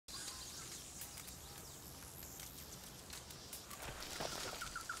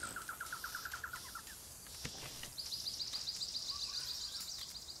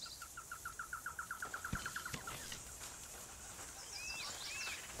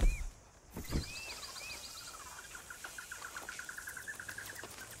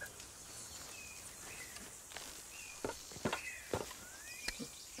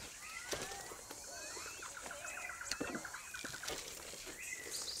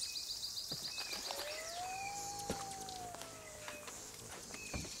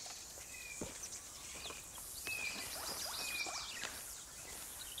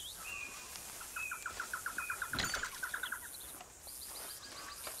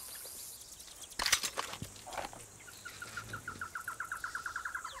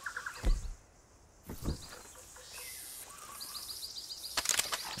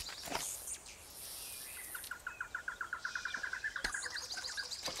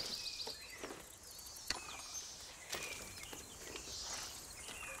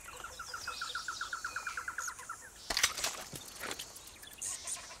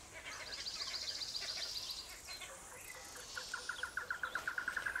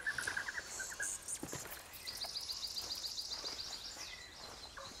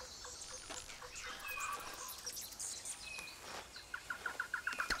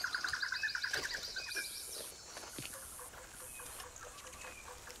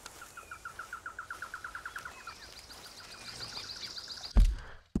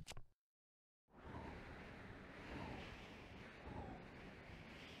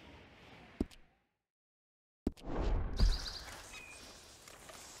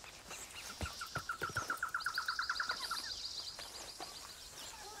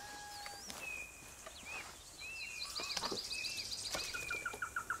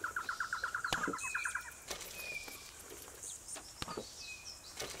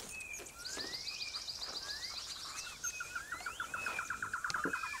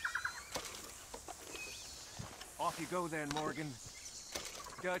Off you go then, Morgan.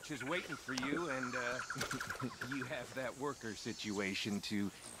 Dutch is waiting for you, and, you have that worker situation to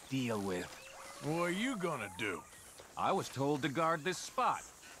deal with. What are you gonna do? I was told to guard this spot.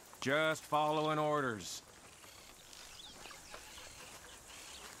 Just following orders.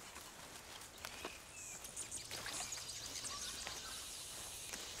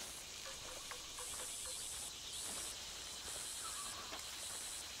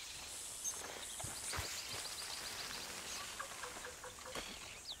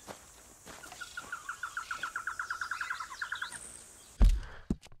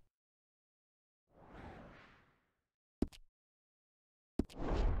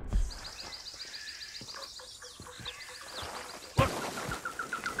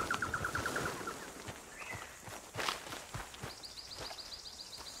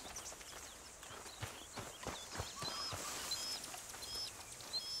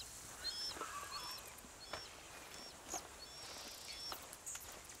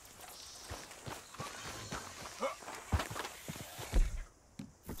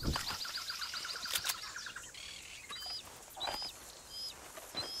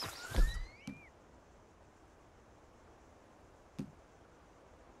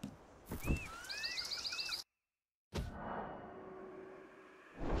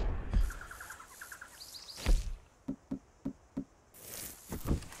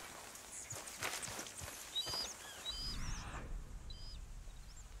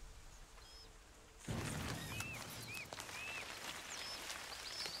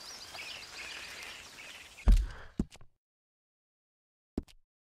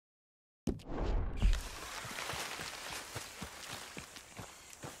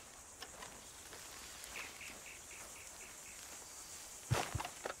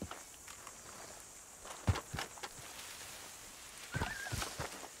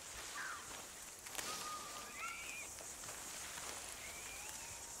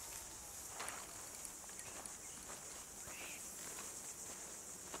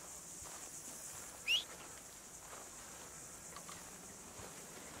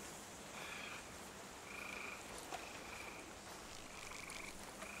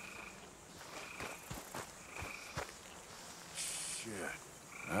 Shit,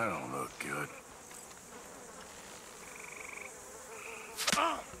 that don't look good.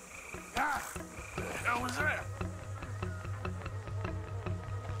 The hell was that?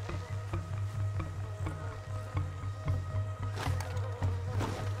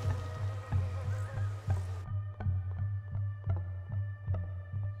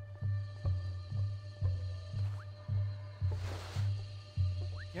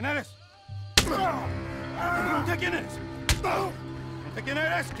 ¿Quién eres? Pregunté quién eres. ¿Quién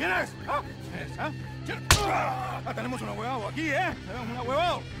eres? ¿Quién eres? ¿Ah? ¿Quién eres? ¿Ah? ¿Quién? Ah, tenemos un ahuevado aquí, ¿eh? Tenemos un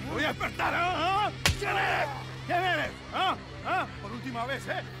ahuevado. Me voy a despertar, ¿ah? ¿Quién eres? ¿Quién eres? ¿Ah? ¿Ah? Por última vez,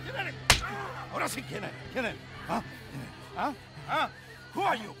 ¿eh? ¿Quién eres? Ahora sí, ¿quién eres? ¿Quién eres? ¿Ah? ¿Quién eres? ¿Ah? ¿Ah? Who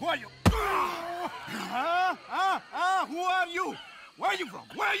are you? Who are you? Who are you? Where are you from?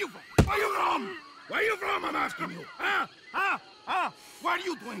 Where are you from? Where are you from? Where are you from, I'm asking you? What are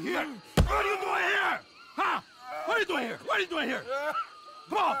you doing here? What are you doing here? Huh? What are you doing here? What are you doing here?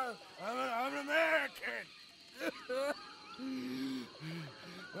 Come on! I'm an American.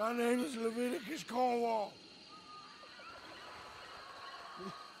 My name is Leviticus Cornwall.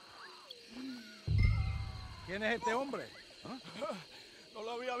 ¿Quién es este hombre? ¿Ah? No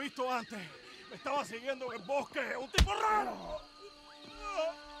lo había visto antes. Me estaba siguiendo en el bosque. ¡Un tipo raro!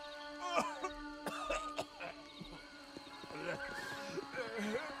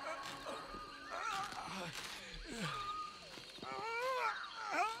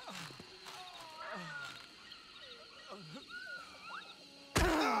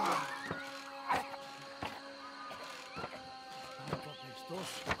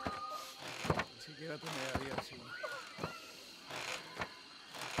 Ni siquiera tú me darías así.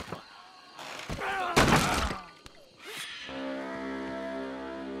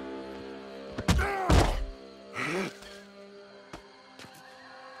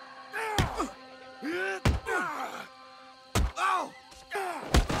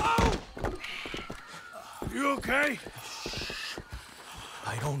 You okay?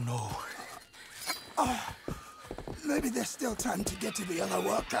 I don't know. Maybe there's still time to get to the other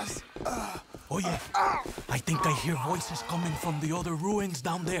workers. Oye, I think I hear voices coming from the other ruins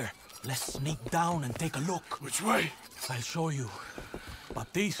down there. Let's sneak down and take a look. Which way? I'll show you.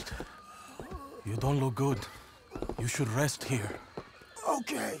 Baptiste, you don't look good. You should rest here.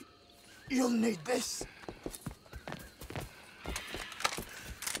 Okay. You'll need this.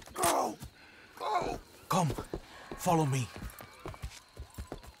 Go! Go! Come, follow me.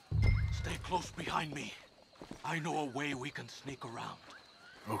 Stay close behind me. I know a way we can sneak around.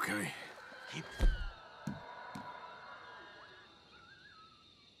 Okay. Keep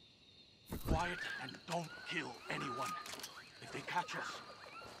quiet and don't kill anyone. If they catch us,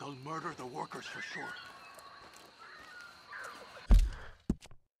 they'll murder the workers for sure.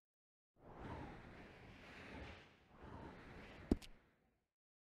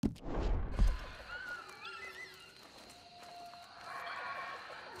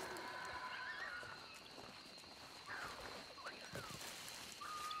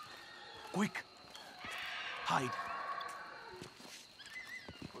 Quick! Hide.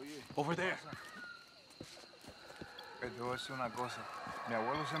 Over there. Te voy a decir una cosa. Mi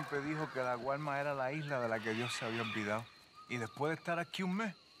abuelo siempre dijo que la Guarma era la isla de la que Dios se había olvidado. Y después de estar aquí un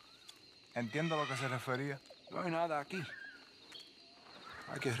mes, entiendo a lo que se refería. No hay nada aquí.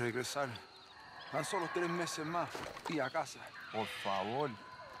 Hay que regresar. Tan solo 3 meses más y a casa. Por favor.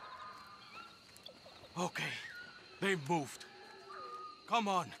 Okay, they've moved. Come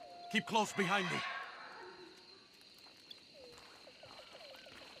on, keep close behind me.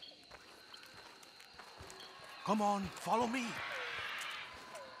 Come on, follow me.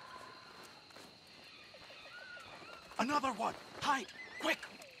 Another one! Hide! Quick!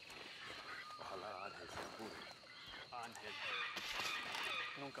 Ojalá Ángel se apure. Ángel.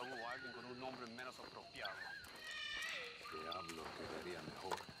 Nunca hubo alguien con un nombre menos apropiado. Diablo quedaría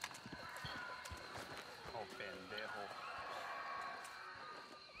mejor. Oh, pendejo.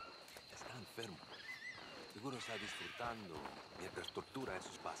 Está enfermo. Seguro está disfrutando mientras tortura a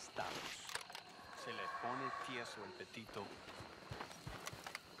esos bastardos. Se le pone tieso el petito.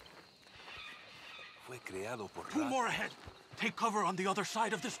 Fue creado por Two more ahead. Take cover on the other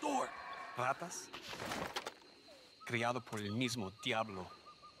side of this door. ¿Ratas? Criado por el mismo diablo.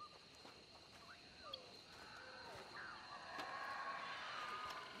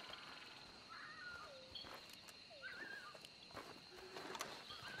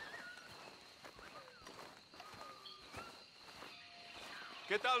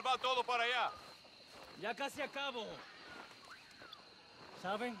 ¿Qué tal va todo para allá? Ya casi acabo.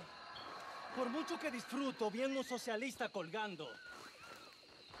 ¿Saben? Por mucho que disfruto viendo un socialista colgando,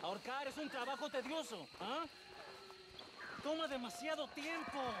 ahorcar es un trabajo tedioso, ¿ah? Toma demasiado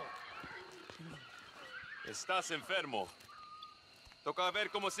tiempo. Estás enfermo. Toca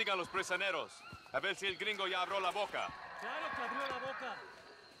ver cómo sigan los prisioneros. A ver si el gringo ya abrió la boca. Claro que abrió la boca.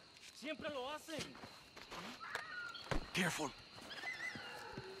 Siempre lo hacen. Careful.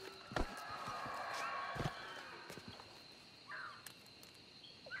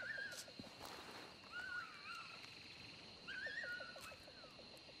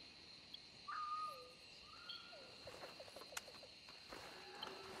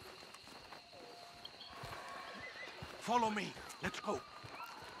 Follow me. Let's go.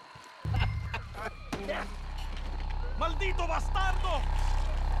 ¡Maldito bastardo!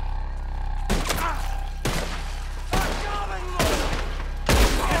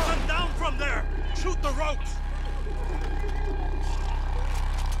 Get them down from there. Shoot the ropes.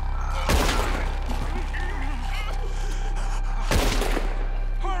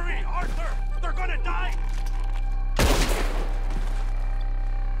 Hurry, Arthur! They're gonna die!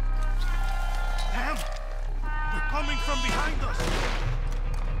 Damn! They're coming from behind us!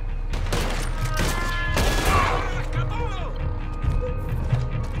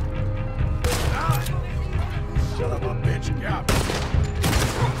 Son of a bitch, yeah.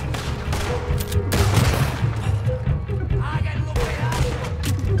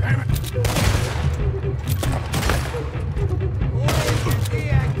 Damn it.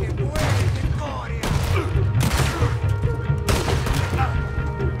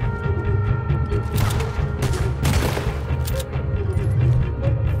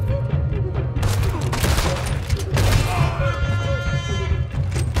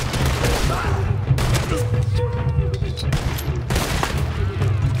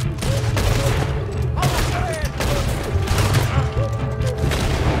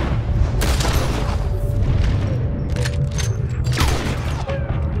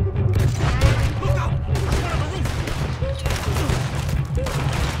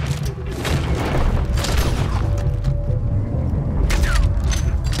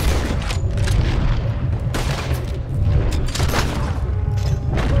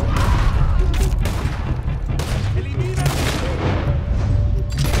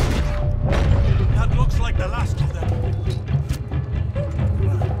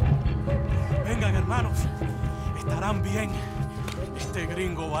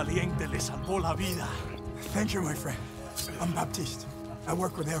 valiente le salvó la vida. Thank you, my friend. I'm Baptiste. I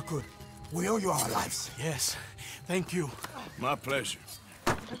work with Hercule. We owe you our lives. Yes, thank you. My pleasure.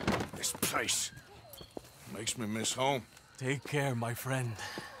 This place. Makes me miss home. Take care, my friend.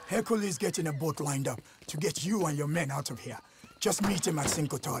 Hercules getting a boat lined up to get you and your men out of here. Just meet him at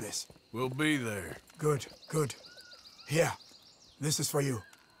Cinco Torres. We'll be there. Good, good. Here, this is for you.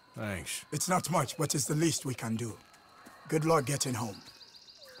 Thanks. It's not much, but it's the least we can do. Good luck getting home.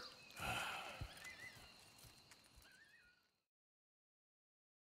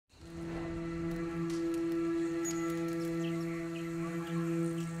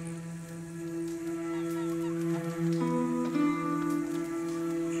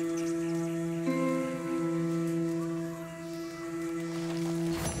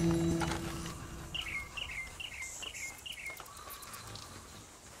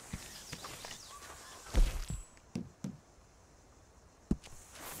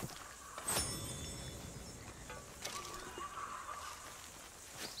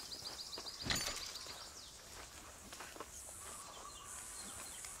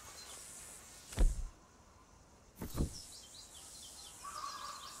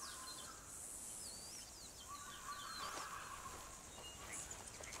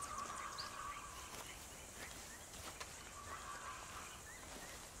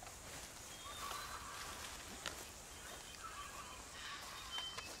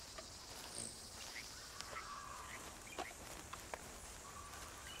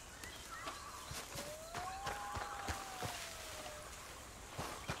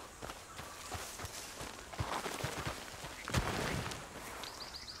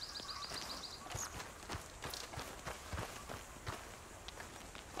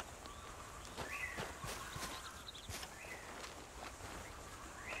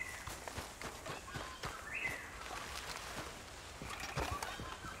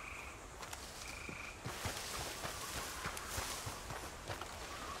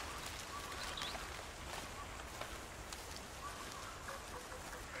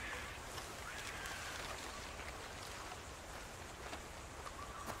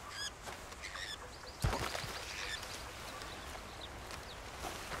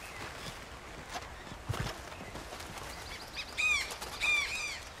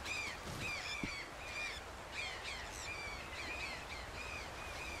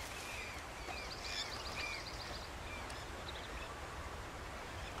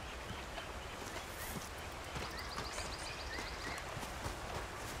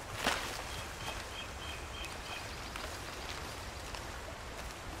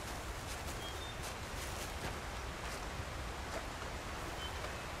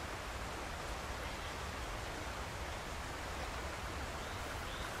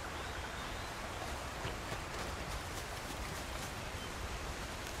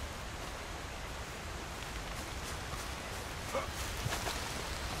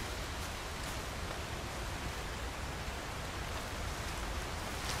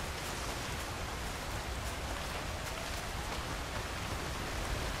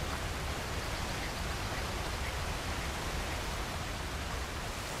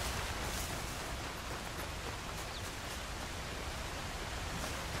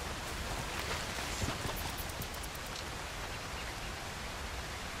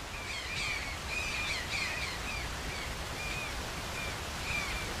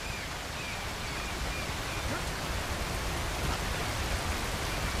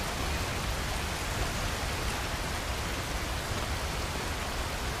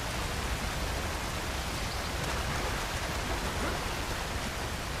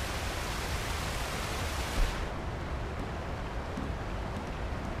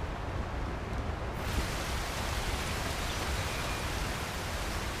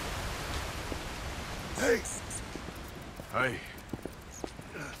 Hey! Hey.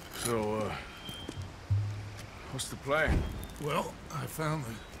 So, what's the plan? Well, I found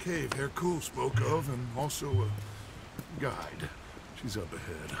the cave Hercule spoke of, and also a guide. She's up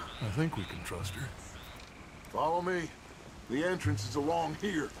ahead. I think we can trust her. Follow me. The entrance is along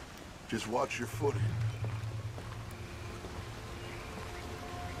here. Just watch your footing.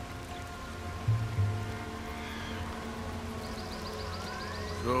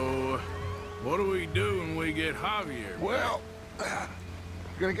 So, what do we do when we get Javier? Well, we're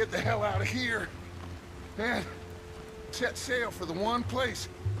gonna get the hell out of here. And set sail for the one place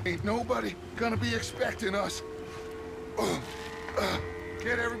ain't nobody gonna be expecting us.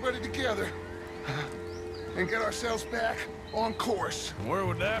 Get everybody together and get ourselves back on course. Where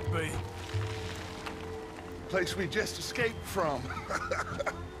would that be? Place we just escaped from.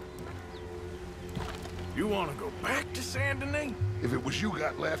 You want to go back to Saint Denis? If it was you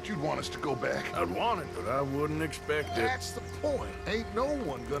got left, you'd want us to go back. I'd want it, but I wouldn't expect it. That's the point. Ain't no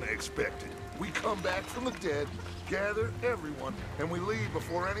one gonna expect it. We come back from the dead, gather everyone, and we leave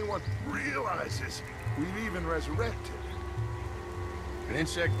before anyone realizes we'd even resurrected. An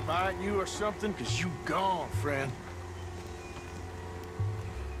insect biting you or something? Because you gone, friend.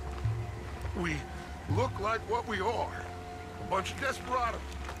 We look like what we are. A bunch of desperados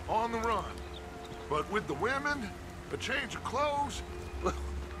on the run. But with the women, a change of clothes, well,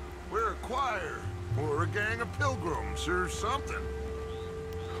 we're a choir or a gang of pilgrims or something.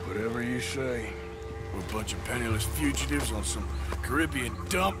 Whatever you say. We're a bunch of penniless fugitives on some Caribbean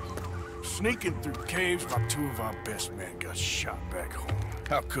dump, sneaking through caves while two of our best men got shot back home.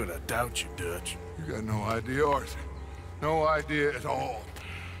 How could I doubt you, Dutch? You got no idea, Arthur. No idea at all.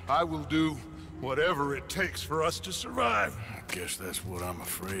 I will do whatever it takes for us to survive. I guess that's what I'm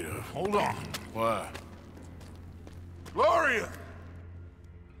afraid of. Hold on. Why? Gloria!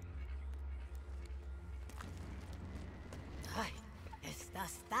 Ay,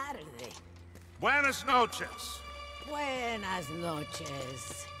 estás tarde. Buenas noches. Buenas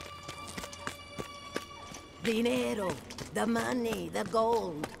noches. Dinero, the money, the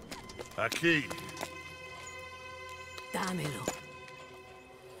gold. Aquí. Dámelo.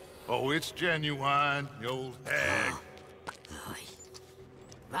 Oh, it's genuine, you old hag. Ay.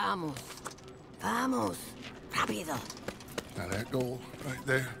 Vamos. Vamos. Rápido. Now that gold right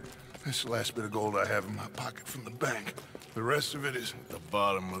there, that's the last bit of gold I have in my pocket from the bank. The rest of it is at the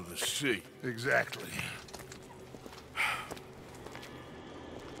bottom of the sea. Exactly.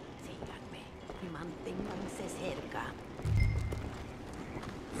 Síganme y manténganse cerca.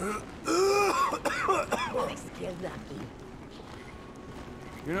 A la izquierda aquí.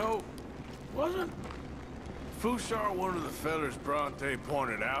 You know, wasn't Fusar one of the fellas Bronte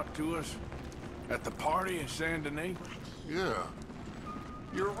pointed out to us at the party in Saint Denis? Yeah,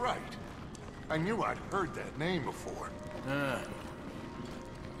 you're right. I knew I'd heard that name before.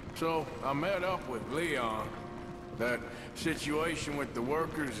 So I met up with Leon. That situation with the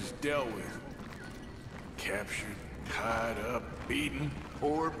workers is dealt with. Captured, tied up, beaten.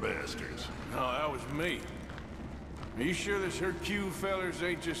 Poor bastards. No, that was me. Are you sure this Hercule fellers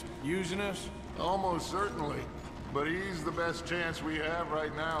ain't just using us? Almost certainly. But he's the best chance we have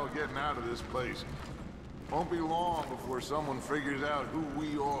right now of getting out of this place. Won't be long before someone figures out who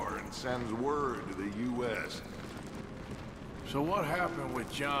we are and sends word to the U.S. So what happened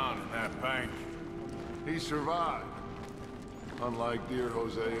with John in that bank? He survived. Unlike dear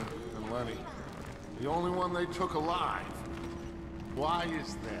Hosea and Lenny. The only one they took alive. Why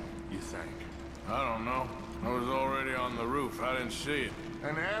is that, you think? I don't know. I was already on the roof. I didn't see it.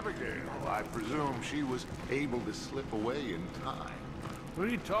 And Abigail, I presume she was able to slip away in time. What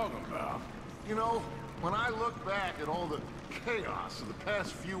are you talking about? You know, when I look back at all the chaos of the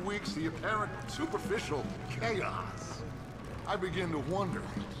past few weeks, the apparent superficial chaos, I begin to wonder,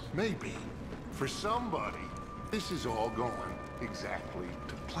 maybe, for somebody, this is all going exactly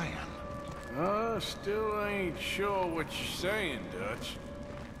to plan. Still ain't sure what you're saying, Dutch.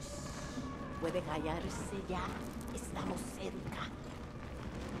 Puede callarse ya. Estamos cerca.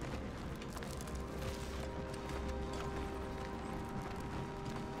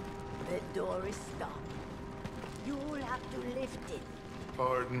 The door is stopped. You'll have to lift it.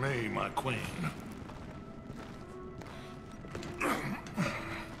 Pardon me, my queen.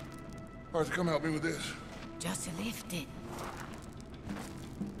 Arthur, come help me with this. Just lift it.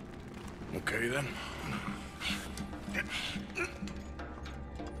 Okay, then.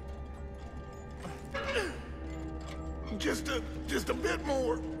 Just a bit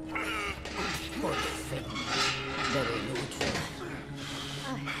more. Por fin. Very good.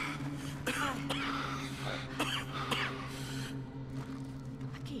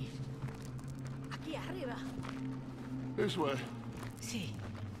 Aquí. Aquí arriba. This way. Sí.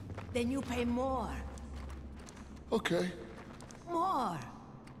 Then you pay more. Okay. More.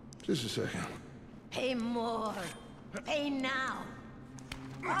 Just a second. Pay more. Pay now.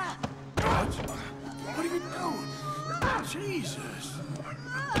 Ah. Dutch? What are you doing? Jesus.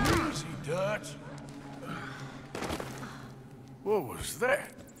 Easy, Dutch. What was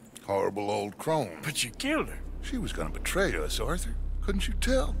that? Horrible old crone. But you killed her. She was gonna betray us, Arthur. Couldn't you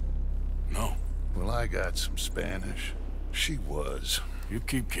tell? No. Well, I got some Spanish. She was. You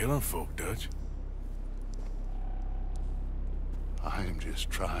keep killing folk, Dutch. I am just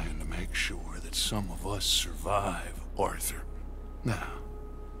trying to make sure that some of us survive, Arthur. Now,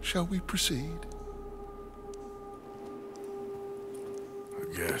 shall we proceed?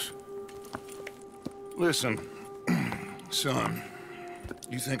 I guess. Listen, son,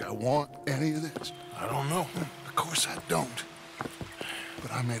 you think I want any of this? I don't know. Of course I don't.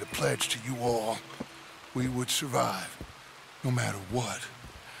 But I made a pledge to you all. We would survive, no matter what.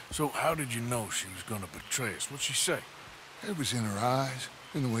 So how did you know she was gonna betray us? What'd she say? It was in her eyes,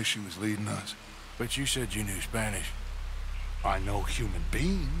 in the way she was leading us. But you said you knew Spanish. I know human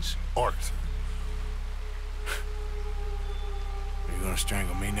beings, Arthur. Are you gonna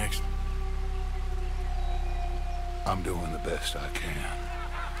strangle me next? I'm doing the best I can.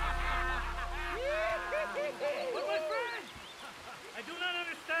 But my friend! I do not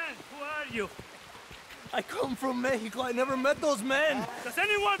understand. Who are you? I come from Mexico. I never met those men. Does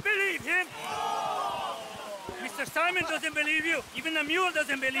anyone believe him? Mr. Simon doesn't believe you. Even the mule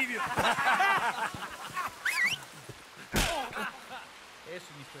doesn't believe you. Eso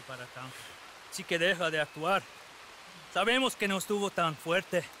ni fue para tanto. Sí que deja de actuar. Sabemos que no estuvo tan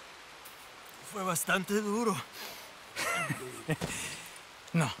fuerte. Fue bastante duro.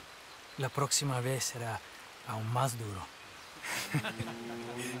 No, la próxima vez será aún más duro.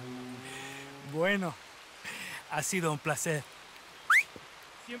 Bueno, ha sido un placer.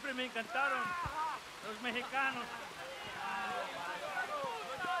 Siempre me encantaron los mexicanos.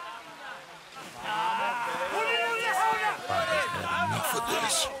 Enough of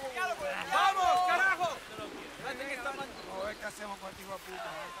this.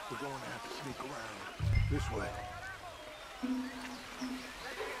 We're going to have to sneak around. This way.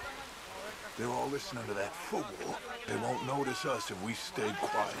 They're all listening to that fool. They won't notice us if we stay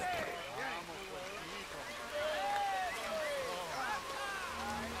quiet.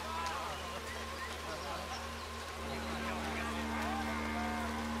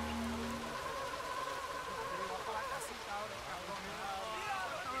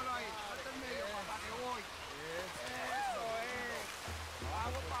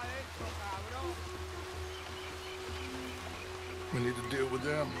 We need to deal with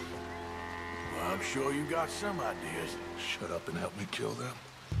them. Well, I'm sure you got some ideas. Shut up and help me kill them.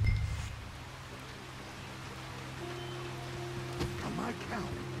 On my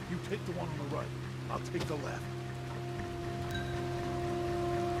count, you take the one on the right. I'll take the left.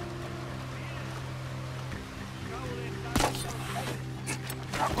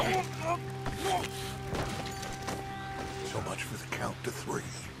 So much for the count to 3.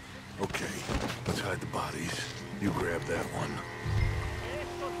 Okay, let's hide the bodies. You grab that one.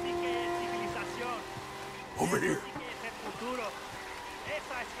 Over here.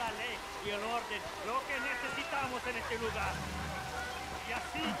 Esa es la ley y el orden, lo que necesitamos en este lugar. Y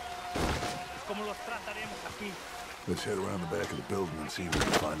así es como los trataremos aquí. Let's head around the back of the building and see if we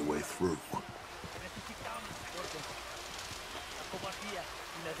can find a way through. Necesitamos orden. La cobardía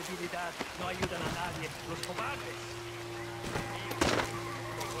y la debilidad no ayudan a nadie. Los cobardes.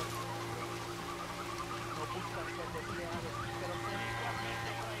 No buscan ser deseados, pero son igualmente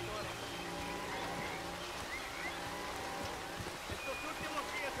traidores. Estos últimos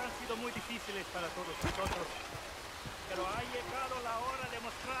días han sido muy difíciles para todos nosotros, pero ha llegado la hora de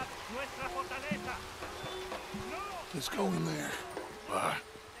mostrar nuestra fortaleza. ¡No! Let's go in there.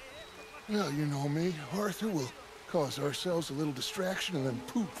 Well, you know me, Arthur. We'll cause ourselves a little distraction and then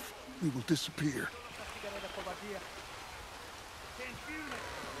poof, we will disappear.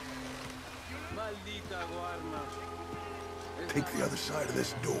 Take the other side of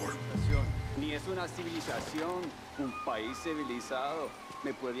this door. Ni es una civilización, un país civilizado.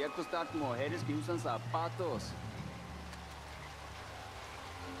 Me podría costar mujeres que usan zapatos.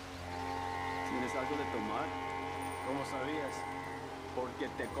 ¿Tienes algo de tomar? ¿Cómo sabías? Porque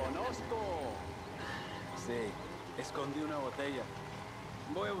te conozco. Sí, escondí una botella.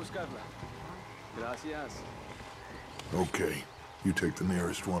 Voy a buscarla. Gracias. Okay, you take the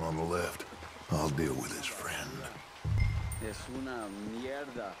nearest one on the left. I'll deal with his friend. Es una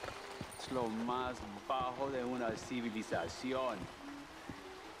mierda. Es lo más bajo de una civilización.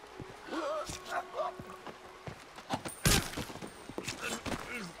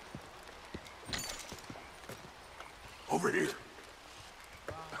 Over here.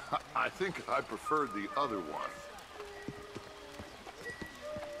 I think I preferred the other one.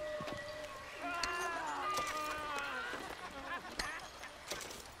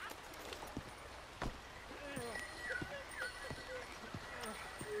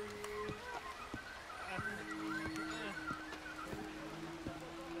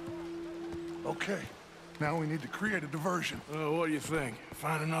 Okay, now we need to create a diversion. What do you think?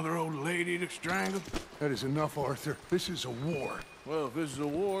 Find another old lady to strangle? That is enough, Arthur. This is a war. Well, if this is a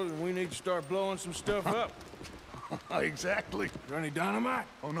war, then we need to start blowing some stuff up. Exactly. Is there any dynamite?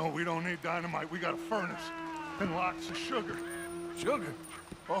 Oh, no, we don't need dynamite. We got a furnace. And lots of sugar. Sugar?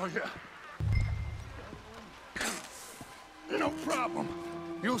 Oh, yeah. No problem.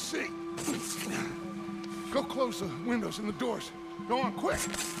 You'll see. Go close the windows and the doors. Go on, quick.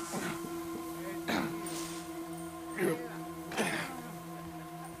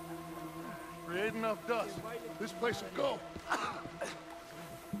 Create enough dust. This place will go.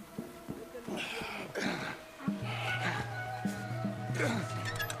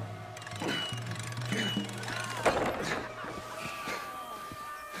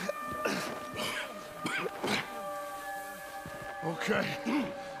 Okay,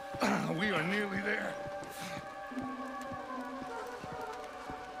 we are nearly there.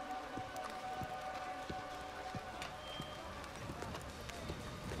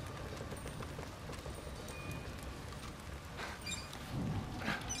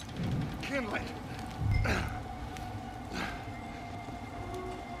 Kinley.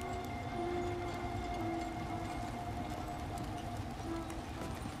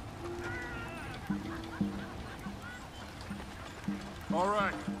 All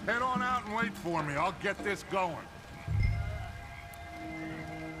right, head on out and wait for me. I'll get this going.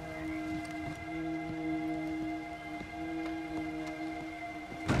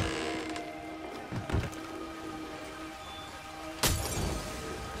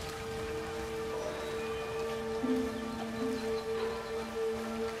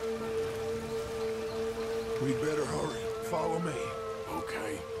 We'd better hurry. Follow me.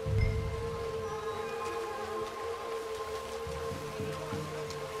 Okay.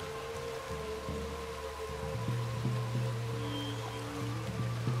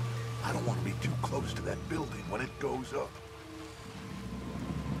 I don't want to be too close to that building when it goes up.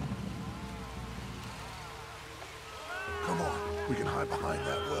 Come on, we can hide behind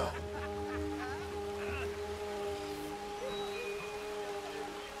that well.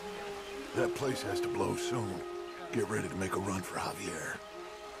 That place has to blow soon. Get ready to make a run for Javier.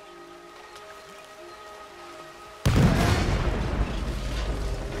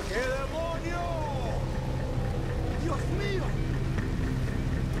 ¡Qué demonio! ¡Dios mío!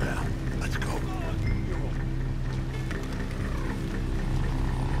 Now, let's go.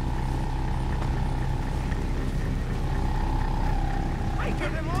 ¡Ay, qué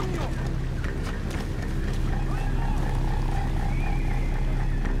demonio!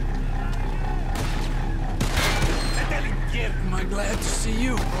 Am I glad to see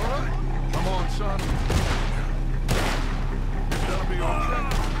you? All right, come on, son. That'll be okay.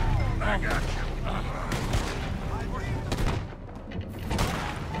 I got you.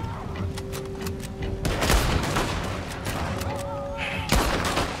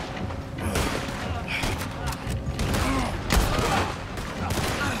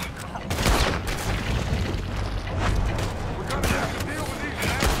 We're gonna have to deal with these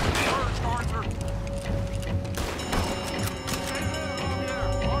nasty birds, Arthur.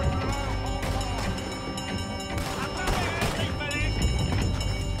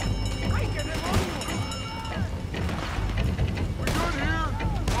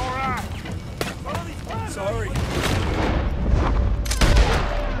 Sorry.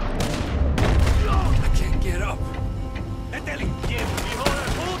 I can't get up. ¡Vete al infierno, hijo de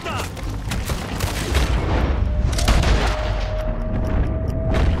puta!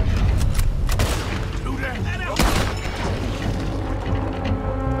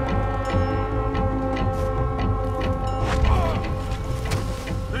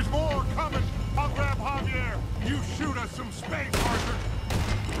 There's more coming. I'll grab Javier. You shoot us some space, Arthur.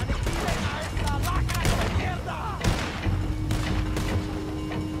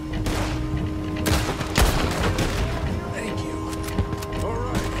 Thank you. All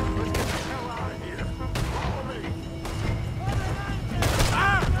right, let's get the hell out of here. Follow me.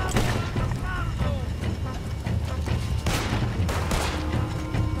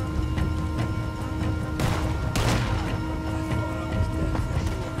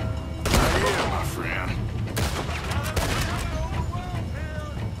 Yeah, my friend.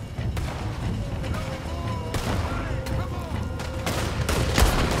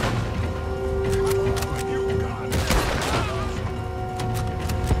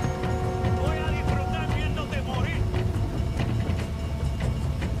 Voy a disfrutar viéndote morir.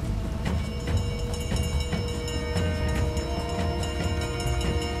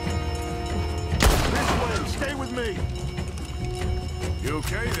 This way, stay with me. You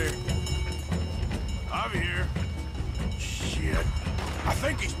okay there? I'm here. Shit. I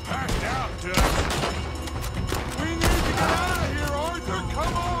think he's passed out, Dutch. We need to get out of here, Arthur.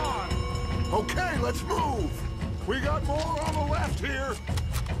 Come on. Okay, let's move. We got more on the left here.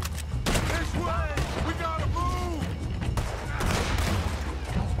 This way. We gotta move.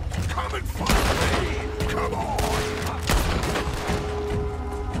 Come and find me. Come on.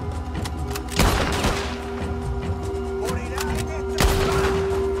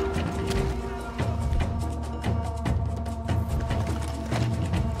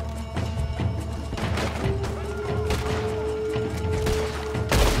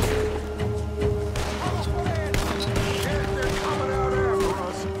 They're coming out after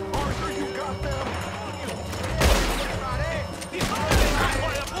us. Arthur, you got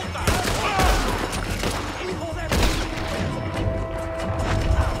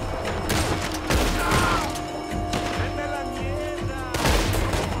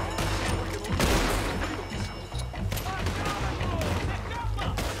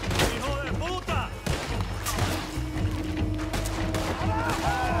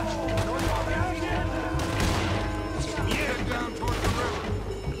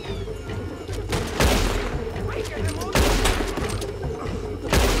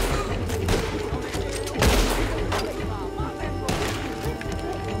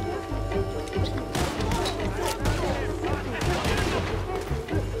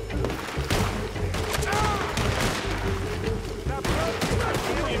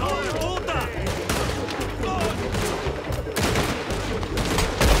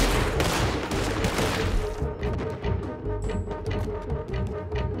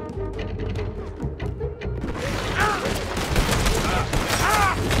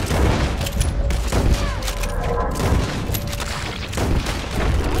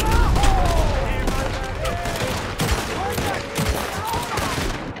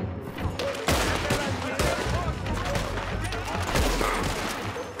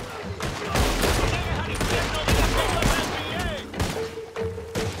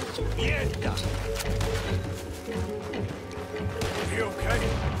mierda! Is he okay?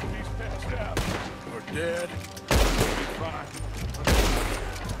 He's passed out. Or dead. He's fine.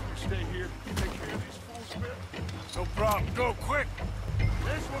 You stay here, take care of these fools a bit. No problem. Go quick!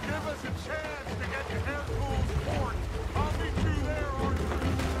 This will give us a chance to get to Hercule's port. I'll meet you there, Arthur.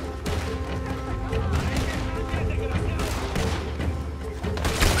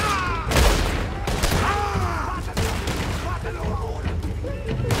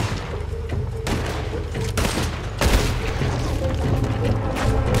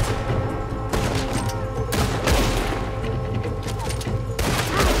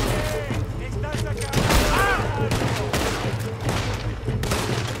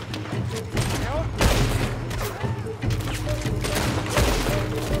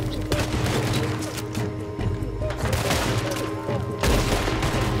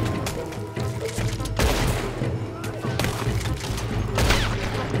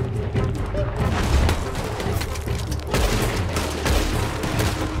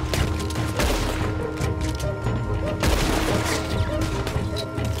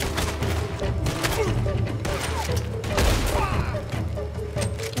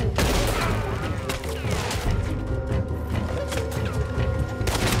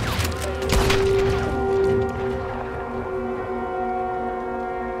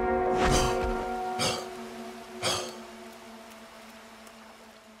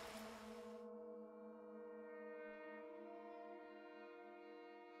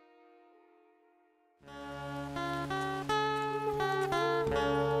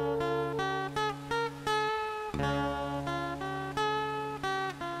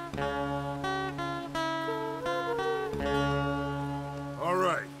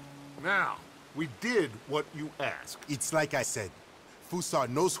 We did what you asked. It's like I said. Fusa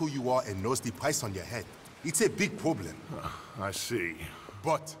knows who you are and knows the price on your head. It's a big problem. I see.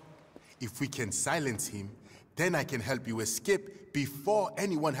 But if we can silence him, then I can help you escape before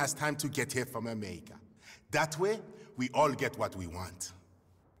anyone has time to get here from America. That way, we all get what we want.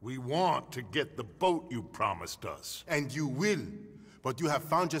 We want to get the boat you promised us. And you will. But you have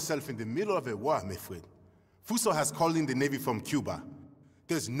found yourself in the middle of a war, my friend. Fuso has called in the Navy from Cuba.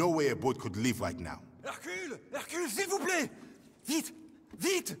 There's no way a boat could leave right now. Hercule! Hercule, s'il vous plaît! Vite!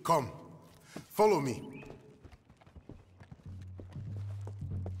 Vite! Come. Follow me.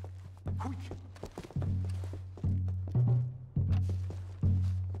 Quick.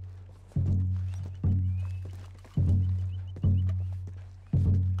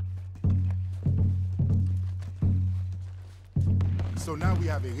 So now we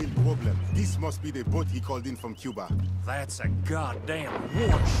have a real problem. This must be the boat he called in from Cuba. That's a goddamn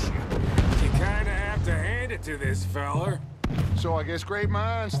warship. You kinda have to hand it to this feller. So I guess great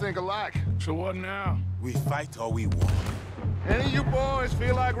minds think alike. So what now? We fight or we walk. Any of you boys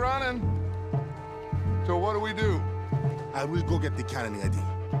feel like running? So what do? I will go get the cannon ready.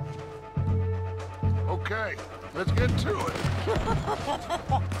 Okay, let's get to it.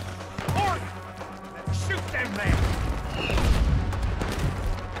 Art! Shoot them there!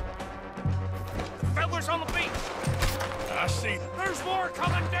 Fellas on the beach! I see. There's more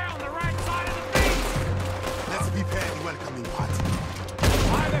coming down the right side of the beach! Let's prepare the welcoming party.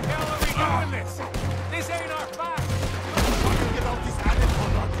 Why the hell are we doing this? This ain't our fight! How can we get out this island or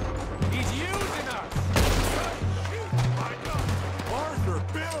not? He's using us! My God! Arthur,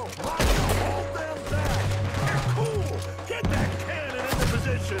 Bill, Micah, hold them back! They're cool! Get that cannon into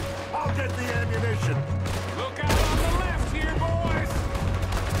position! I'll get the ammunition! Look out on the left here, boys!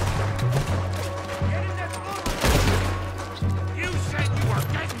 You said you were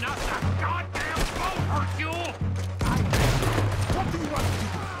getting us a goddamn boat, Hercule! What do you want to do?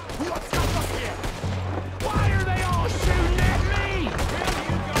 Who wants to stop us here? Why are they all shooting at me? Where do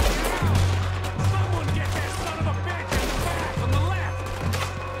you go now? Someone get that son of a bitch in the back on the left!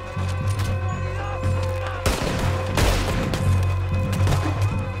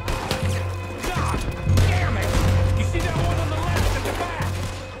 God damn it! You see that one on the left at the back?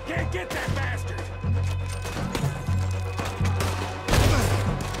 Can't get that bastard!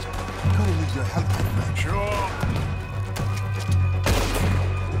 Gotta use your help, my friend. Sure.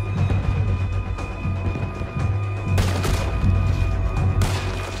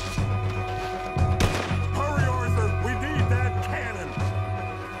 Hurry, Arthur! We need that cannon!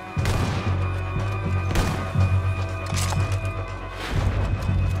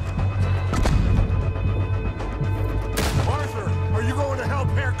 Arthur, are you going to help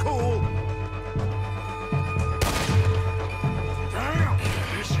Hercule? Damn!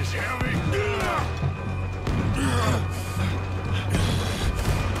 This is heavy.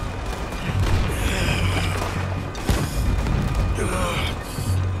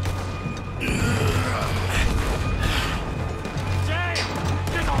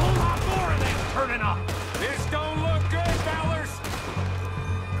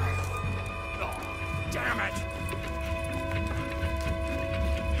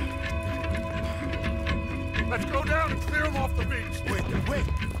 Let's go down and clear them off the beach. Wait.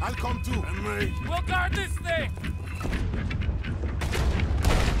 I'll come too. And me. We'll guard this thing!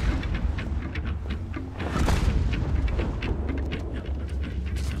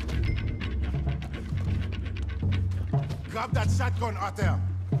 Grab that shotgun out there.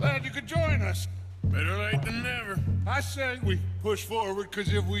 Glad you could join us. Better late than never. I say we push forward,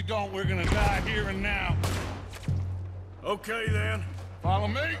 because if we don't, we're gonna die here and now. Okay, then. Follow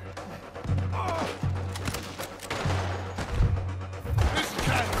me. This is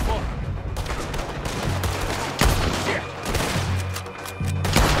kind of fun.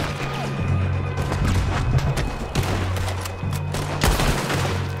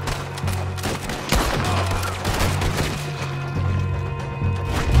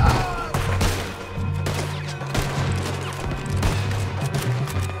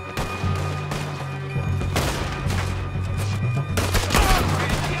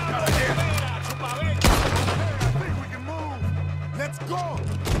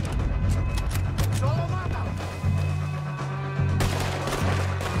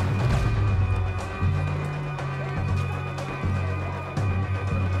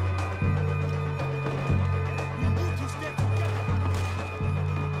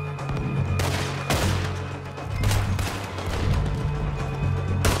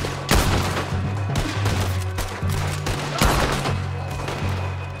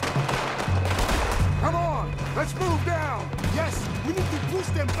 Let's move down! Yes, we need to push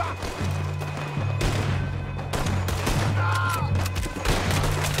them back!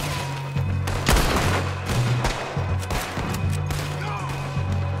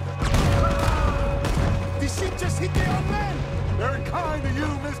 The ship just hit their own men! Very kind of you,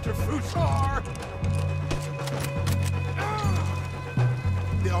 Mr. Fouchard!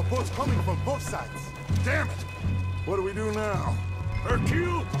 There are boats coming from both sides. Damn it! What do we do now?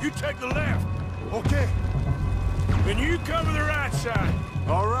 Hercule, you take the left. Okay. Then you cover the right side.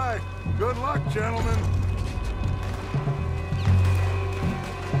 All right. Good luck, gentlemen.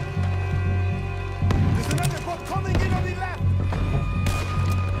 There's another boat coming in on the left.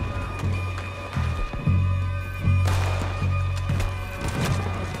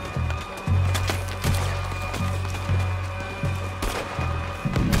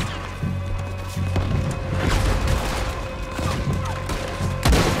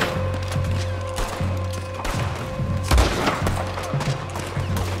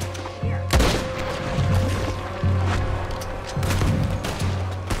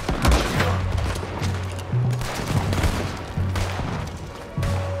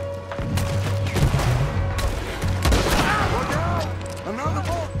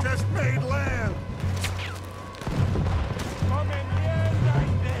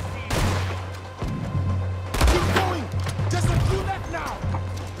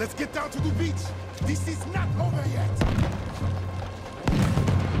 Let's get down to the beach. This is not over yet.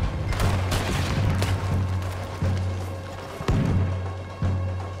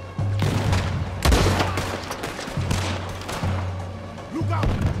 Look out!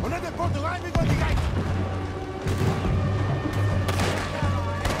 Another boat arriving on the right.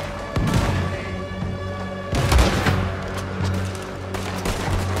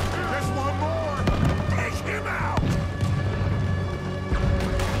 There's one more. Take him out.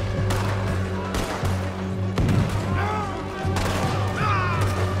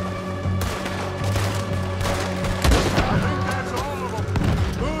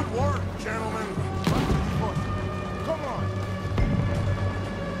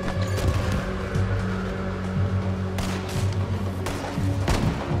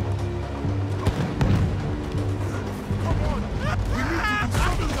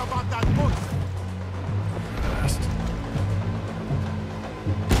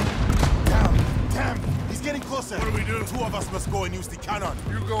 What do we do? Two of us must go and use the cannon.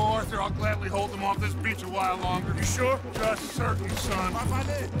 You go, Arthur. I'll gladly hold them off this beach a while longer. You sure? Just certain, son.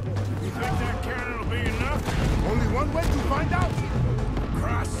 You think that cannon will be enough? Only one way to find out.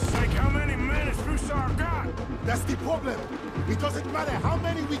 Christ's sake, how many men has Fouchard got? That's the problem. It doesn't matter how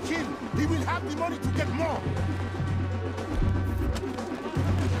many we kill. He will have the money to get more.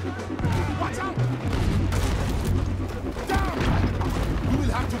 Watch out! Down! We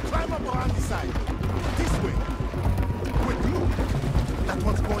will have to climb up around the side. This way. Wait, look! That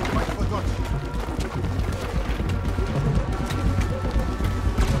one's going right for Dutch.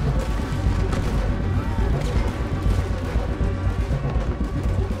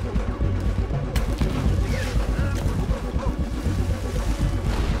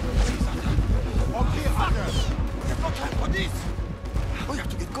 Okay, others! There's no time for this! We have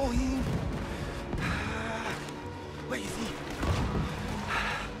to get going.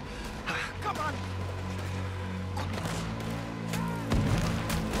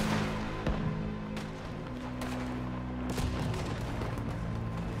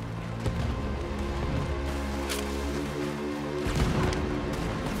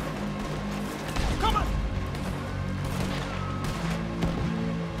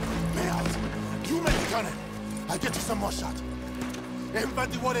 get you some more shot.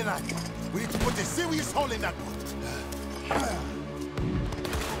 Everybody water line. We need to put a serious hole in that boat.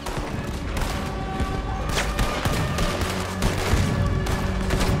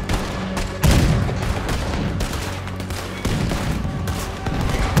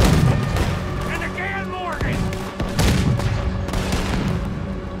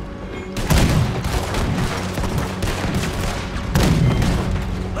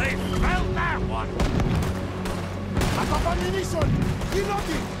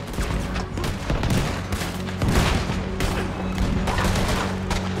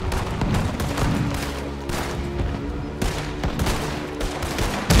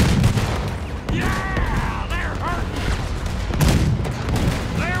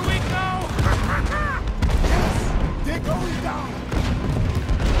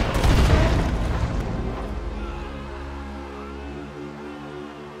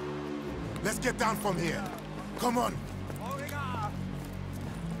 Let's get down from here. Come on.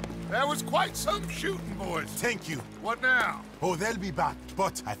 That was quite some shooting, boys. Thank you. What now? Oh, they'll be back.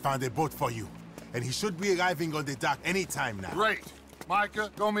 But I found a boat for you. And he should be arriving on the dock any time now. Great. Micah,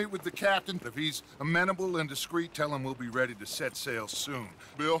 go meet with the captain. If he's amenable and discreet, tell him we'll be ready to set sail soon.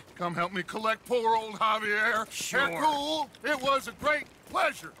 Bill, come help me collect poor old Javier. Sure. Cool. It was a great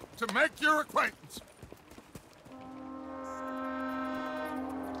pleasure to make your acquaintance.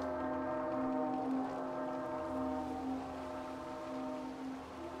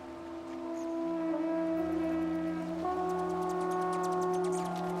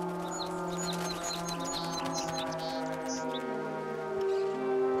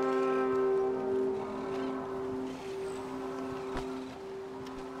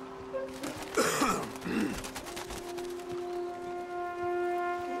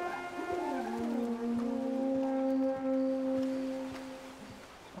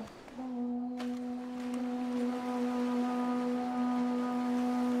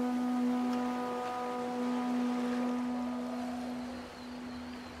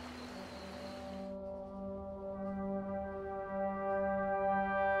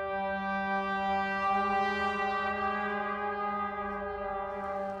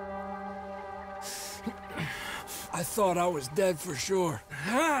 I thought I was dead for sure.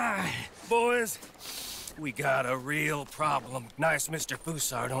 Hi, boys. We got a real problem. Nice Mr.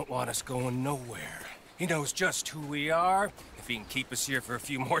 Fusar don't want us going nowhere. He knows just who we are. If he can keep us here for a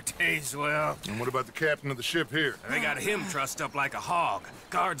few more days, well... And what about the captain of the ship here? They got him trussed up like a hog.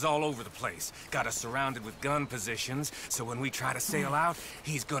 Guards all over the place. Got us surrounded with gun positions, so when we try to sail out,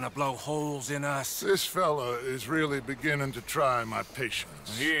 he's gonna blow holes in us. This fella is really beginning to try my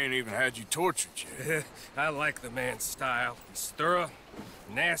patience. He ain't even had you tortured yet. I like the man's style. He's thorough,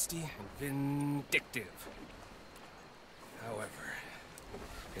 nasty, and vindictive. However,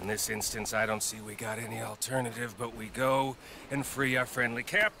 in this instance, I don't see we got any alternative, but we go and free our friendly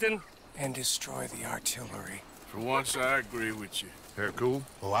captain and destroy the artillery. For once, I agree with you. Hercule?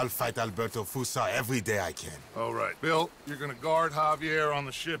 Oh, I'll fight Alberto Fusar every day I can. All right. Bill, you're gonna guard Javier on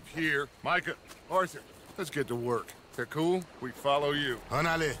the ship here. Micah, Arthur, let's get to work. Hercule, we follow you.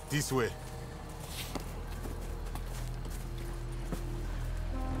 Anale, this way.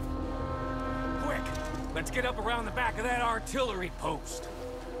 Quick! Let's get up around the back of that artillery post.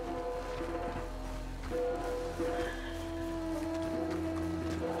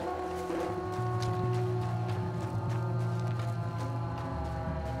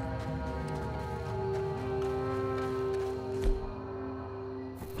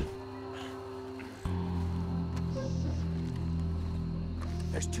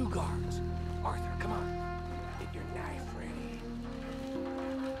 There's 2 guards. Arthur, come on. Get your knife ready.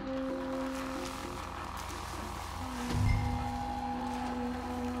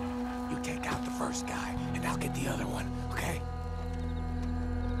 You take out the first guy, and I'll get the other one, okay?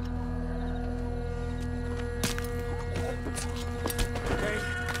 Okay,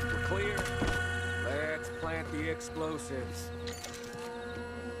 we're clear. Let's plant the explosives.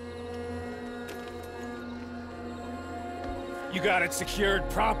 You got it secured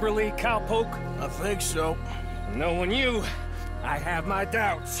properly, cowpoke? I think so. Knowing you, I have my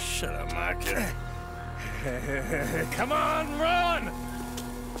doubts. Shut up, Micah. Come on, run!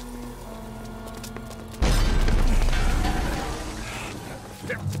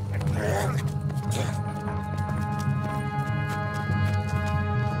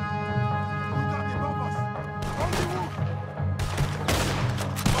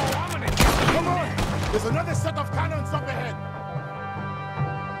 Come on! There's another set of cannons up ahead!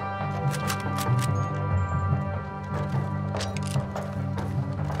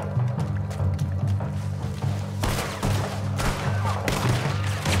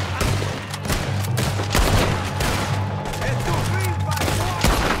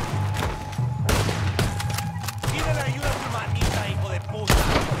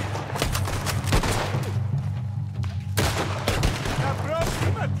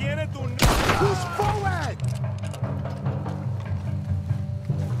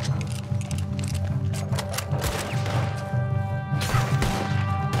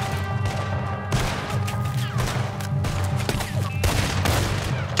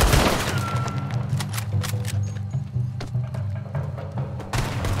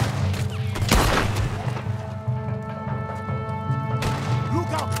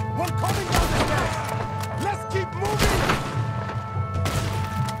 One coming down the stairs! Let's keep moving!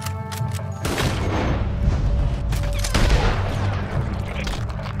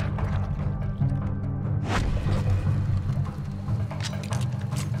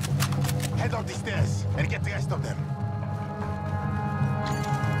 Head up the stairs and get the rest of them.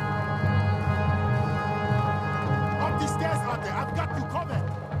 Up the stairs, Hunter. I've got you covered.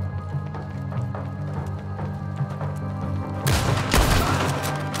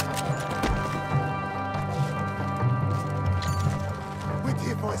 Wait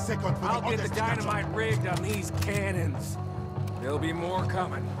here for a second for I'll the get others the to catch up. dynamite rigged on these cannons. There'll be more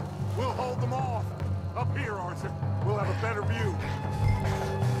coming. We'll hold them off. Up here, Arthur. We'll have a better view.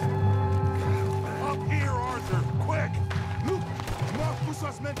 Up here, Arthur. Quick! Look! More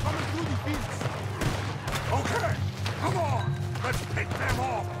Kusas men coming through the fields. Okay, come on! Let's pick them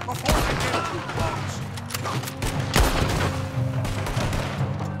off before they get too close!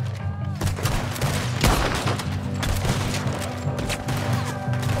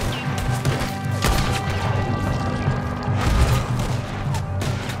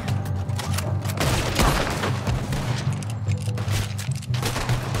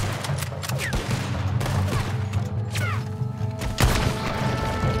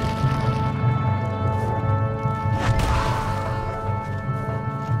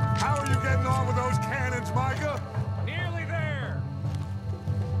 How are you getting on with those cannons, Micah? Nearly there.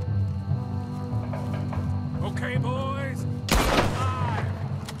 Okay, boys. Five.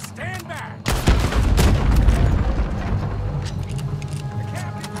 Stand back. The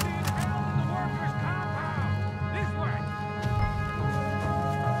captain's being held in the workers' compound. This way.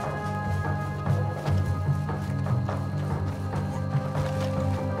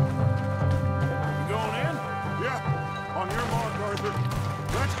 You going in? Yeah, on your mark, Arthur.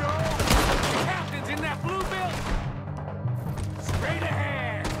 Let's go! The captain's in that blue building. Straight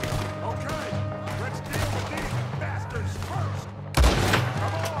ahead. Okay, let's deal with these bastards first!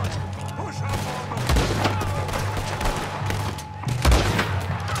 Come on! Push up on them!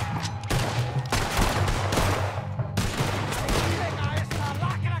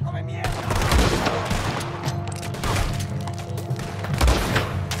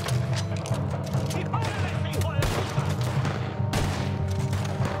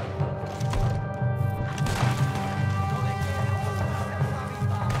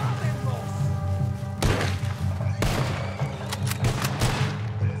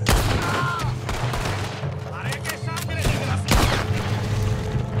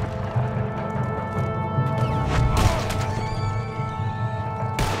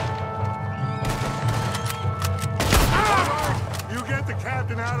 You get the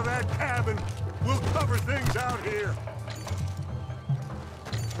captain out of that cabin. We'll cover things out here.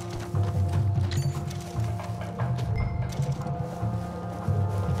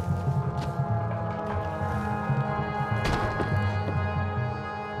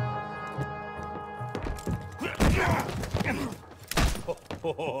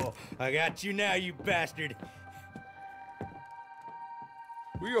 Oh, I got you now, you bastard.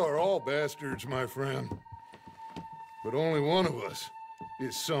 We are all bastards, my friend. But only one of us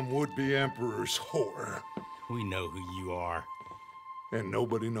is some would-be emperor's whore. We know who you are. And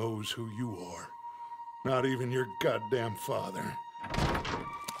nobody knows who you are. Not even your goddamn father.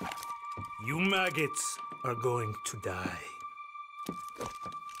 You maggots are going to die.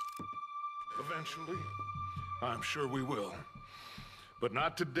 Eventually, I'm sure we will. But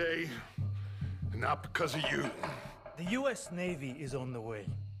not today, and not because of you. The U.S. Navy is on the way.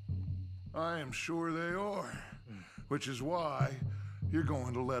 I am sure they are. Which is why you're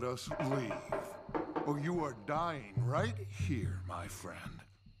going to let us leave. Oh, you are dying right here, my friend.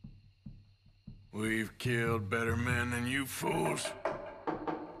 We've killed better men than you fools.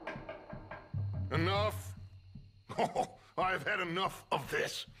 Enough? Oh, I've had enough of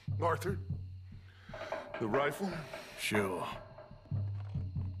this. Arthur? The rifle? Sure.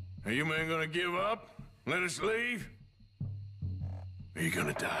 Are you men gonna give up? Let us leave? Or are you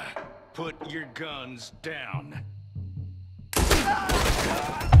gonna die? Put your guns down.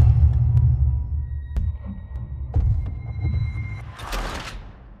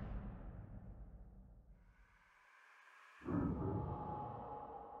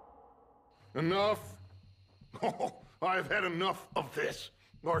 Enough? Oh, I've had enough of this.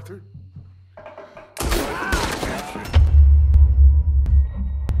 Arthur?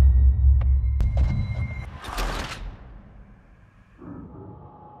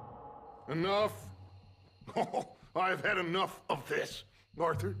 Enough? Oh, I've had enough of this.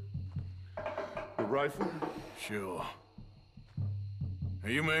 Arthur? The rifle? Sure. Are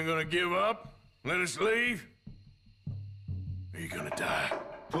you men gonna give up? Let us leave? Or are you gonna die?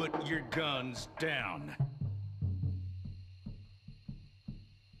 Put your guns down.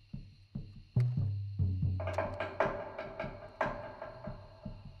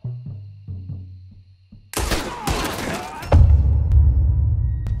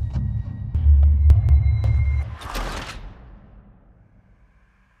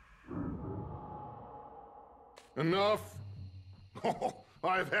 Enough. Oh,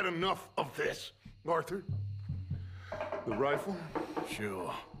 I've had enough of this. Arthur, the rifle?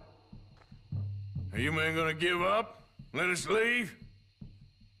 Sure. Are you men gonna give up? Let us leave?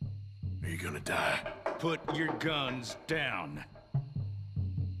 Or are you gonna die? Put your guns down.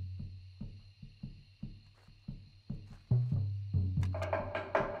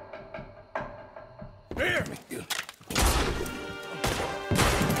 Here!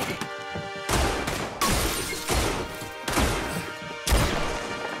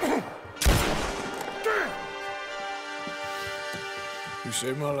 You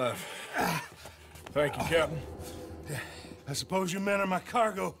saved my life. Thank you, Captain. I suppose you men are my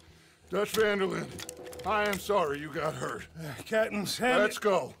cargo. Dutch Van der Linde, I am sorry you got hurt. Captain Sam. Let's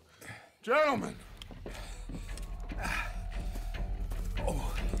go. Gentlemen.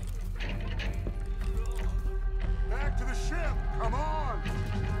 Back to the ship. Come on.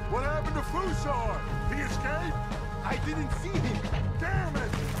 What happened to Fusar? He escaped? I didn't see him. Damn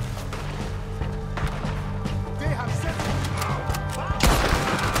it. They have sent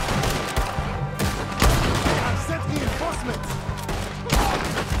reinforcements.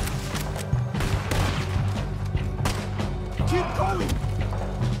 Keep going.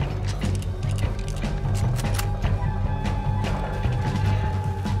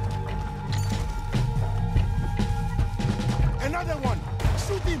 Another one.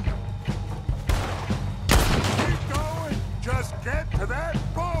 Shoot him. Keep going. Just get to that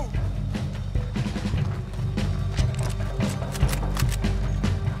boat.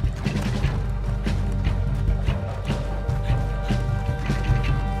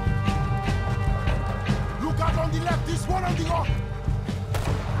 This one on the off.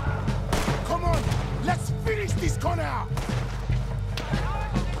 Come on, let's finish this corner.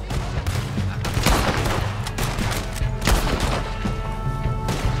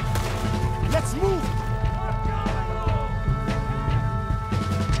 Let's move.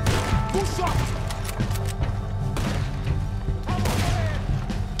 Good shot.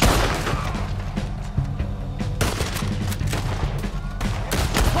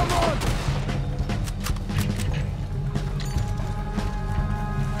 Come on.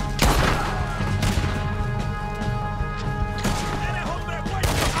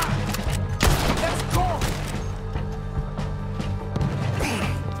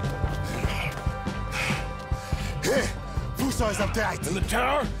 Is up there, in the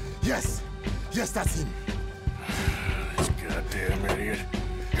tower? Yes. Yes, that's him. This goddamn idiot.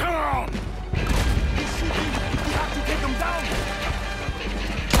 Come on! He's shooting. We have to take him down.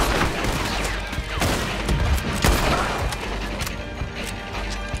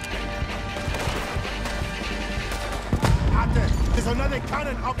 Out there. There's another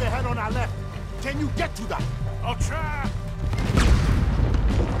cannon up ahead on our left. Can you get to that? I'll try.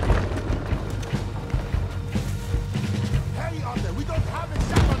 We don't have a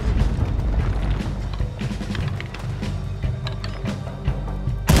shot on him.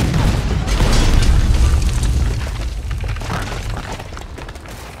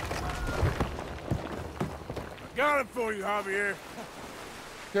 Got it for you, Javier.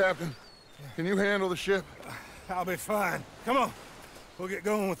 Captain, can you handle the ship? I'll be fine. Come on. We'll get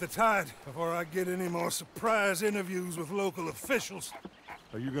going with the tide before I get any more surprise interviews with local officials.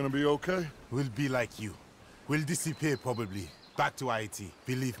 Are you gonna be okay? We'll be like you. We'll disappear probably. Back to Haiti.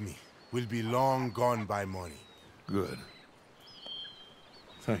 Believe me, we'll be long gone by morning. Good.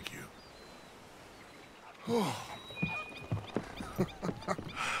 Thank you.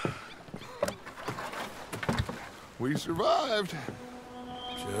 We survived.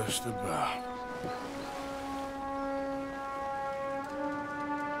 Just about.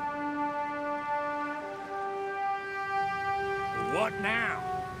 What now?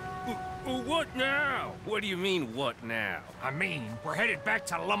 What now? What do you mean, what now? I mean, we're headed back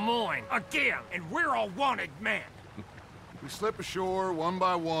to Lemoyne again, and we're all wanted men. We slip ashore one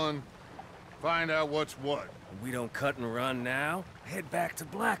by one, find out what's what. We don't cut and run now? Head back to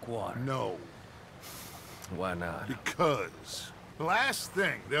Blackwater. No. Why not? Because the last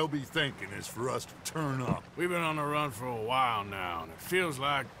thing they'll be thinking is for us to turn up. We've been on the run for a while now, and it feels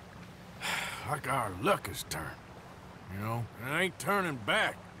like our luck has turned. You know, and it ain't turning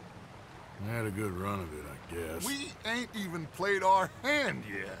back. We had a good run of it, I guess. We ain't even played our hand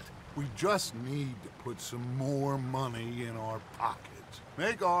yet. We just need to put some more money in our pockets.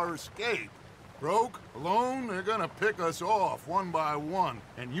 make our escape. Broke, alone, they're gonna pick us off one by one,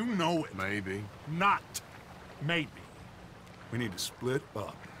 and you know it. Maybe. Not maybe. We need to split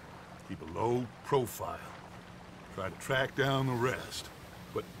up. Keep a low profile. Try to track down the rest.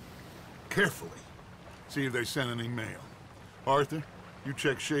 But carefully. See if they send any mail. Arthur, you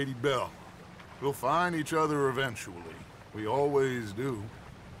check Shady Bell. We'll find each other eventually. We always do.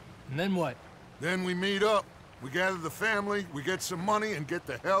 And then what? Then we meet up. We gather the family, we get some money, and get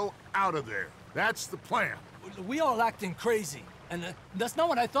the hell out of there. That's the plan. We all acting crazy. And that's not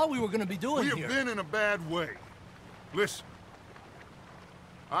what I thought we were gonna be doing here. We have been in a bad way. Listen.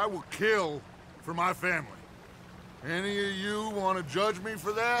 I will kill for my family. Any of you want to judge me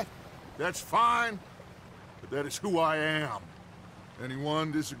for that? That's fine. But that is who I am.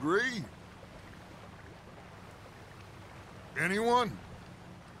 Anyone disagree? Anyone?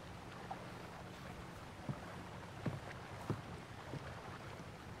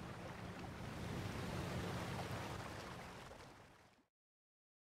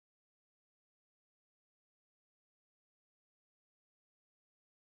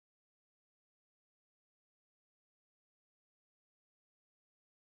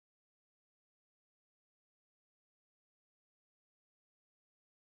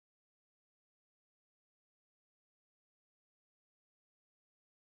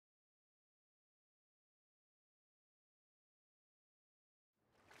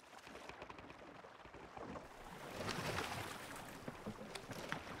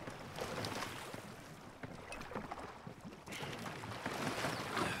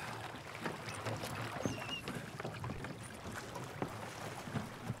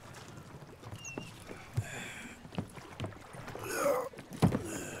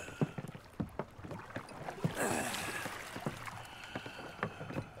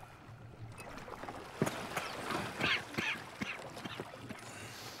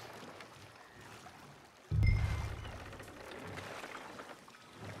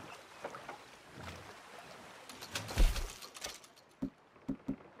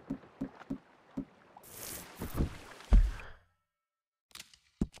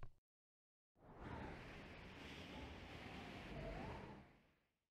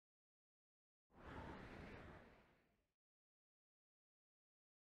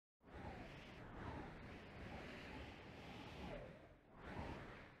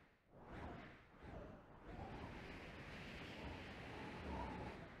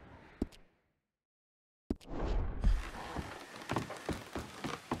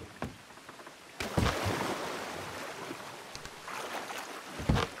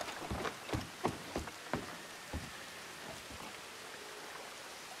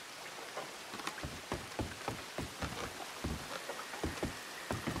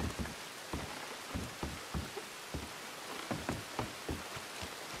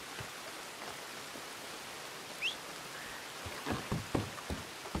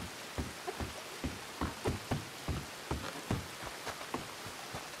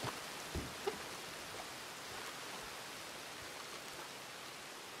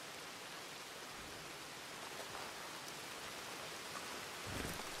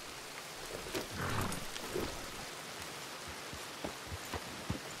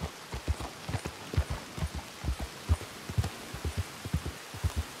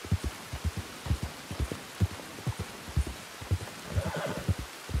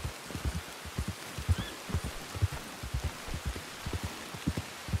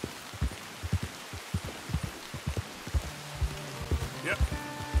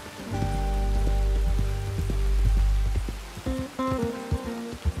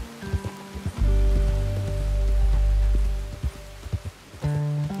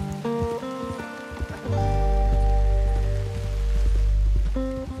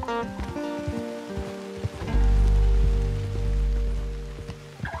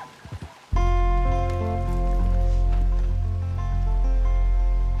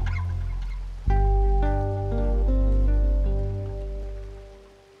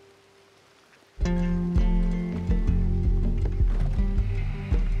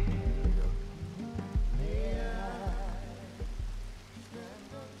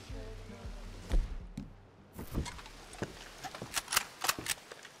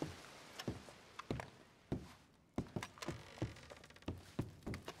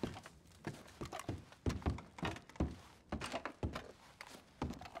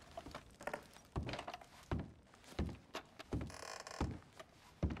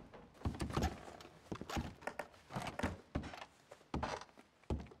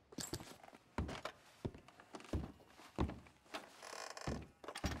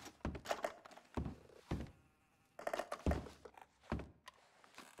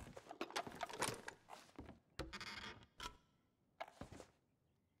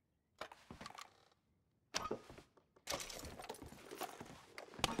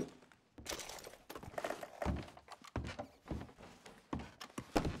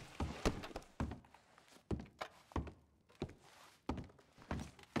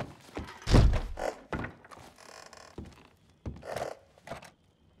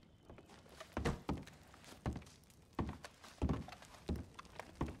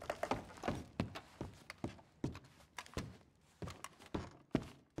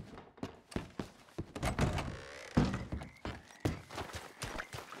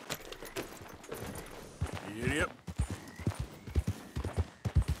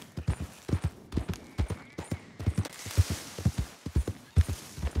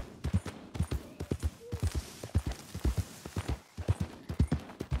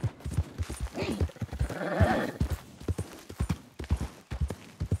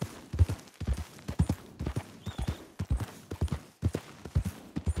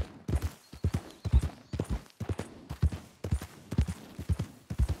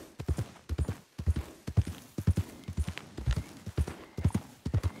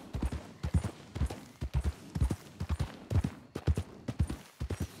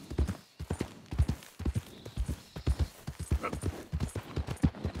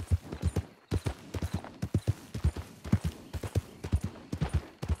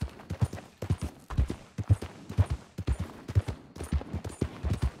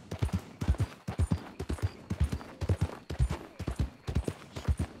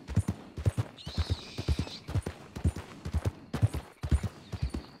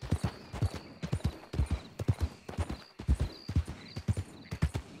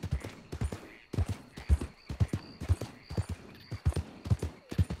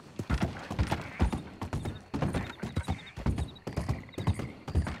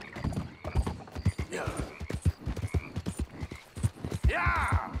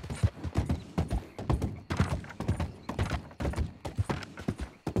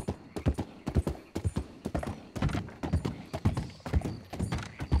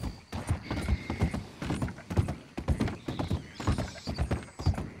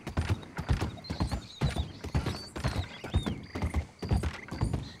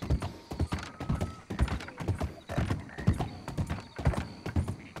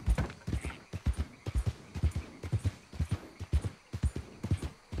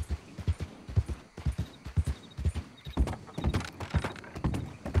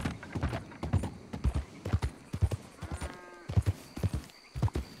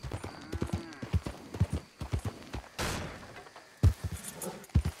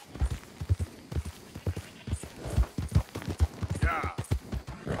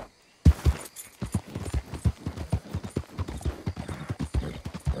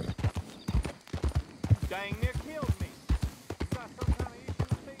 dang near killed me. You got some kind of issue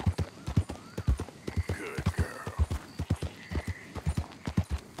with me? Good girl.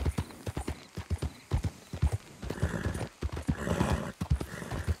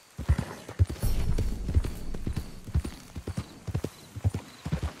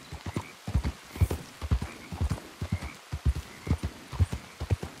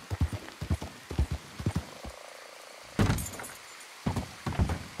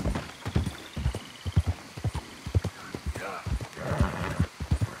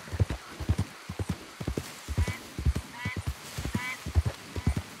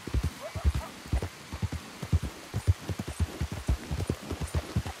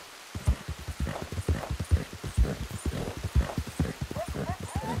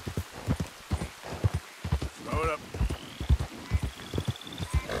 Load up.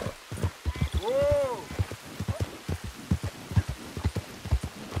 Whoa!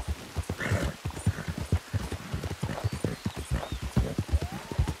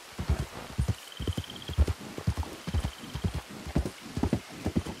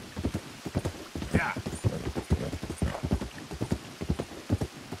 Yeah.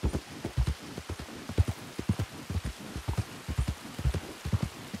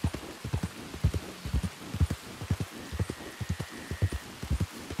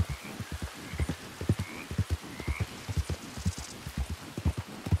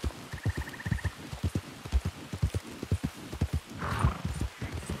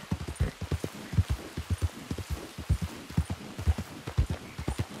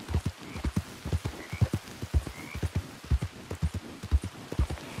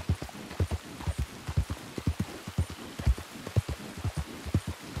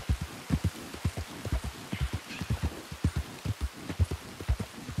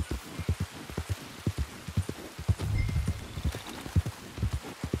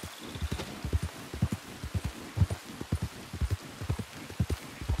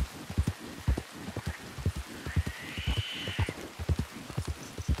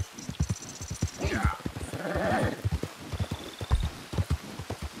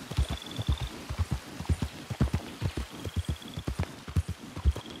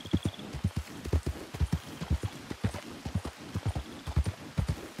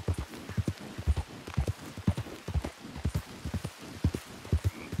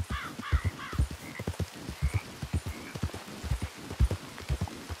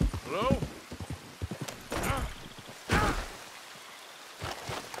 Hello?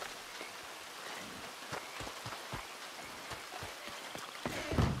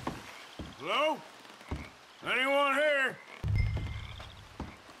 Hello? Anyone here?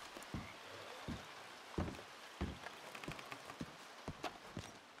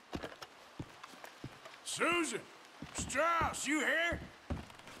 Susan! Strauss, you here?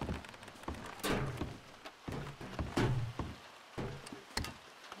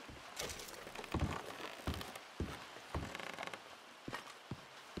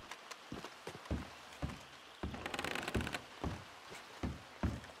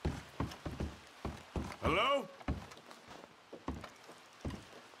 Hello?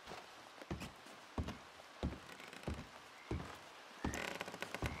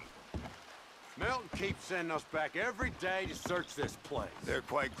 Milton keeps sending us back every day to search this place. There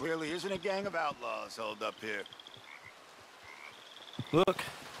quite clearly isn't a gang of outlaws holed up here. Look,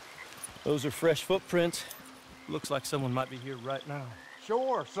 those are fresh footprints. Looks like someone might be here right now.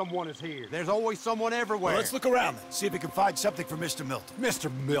 Sure, someone is here. There's always someone everywhere. Well, let's look around then, see if we can find something for Mr. Milton.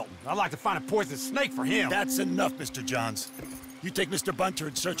 Mr. Milton. I'd like to find a poisonous snake for him. That's enough, Mr. Johns. You take Mr. Bunter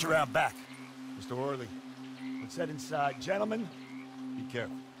and search around back. Mr. Orley, let's head inside. Gentlemen, be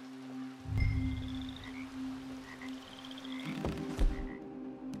careful.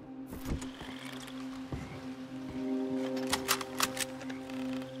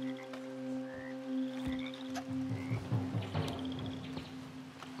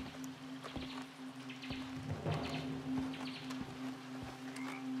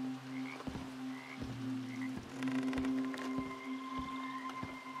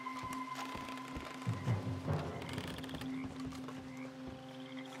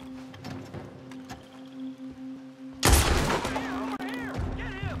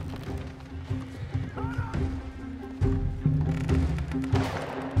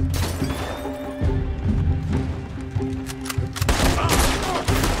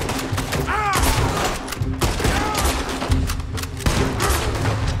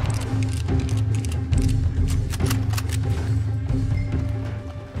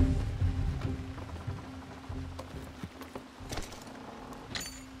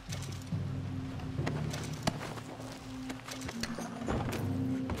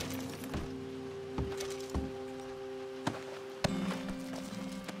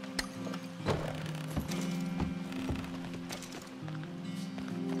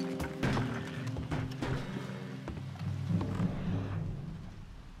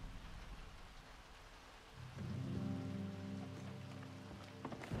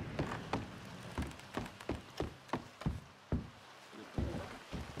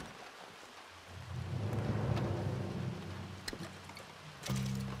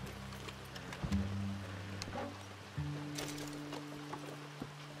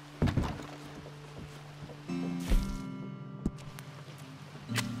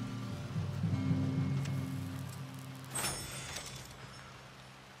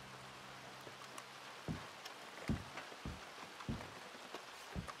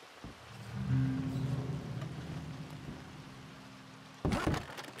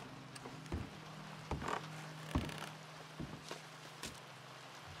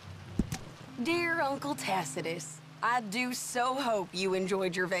 Dear Uncle Tacitus, I do so hope you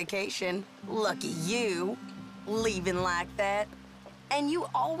enjoyed your vacation. Lucky you, leaving like that. And you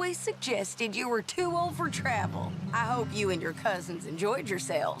always suggested you were too old for travel. I hope you and your cousins enjoyed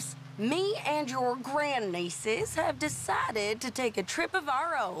yourselves. Me and your grandnieces have decided to take a trip of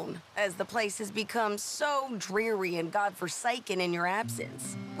our own, as the place has become so dreary and godforsaken in your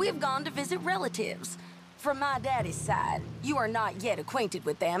absence. We've gone to visit relatives. From my daddy's side, you are not yet acquainted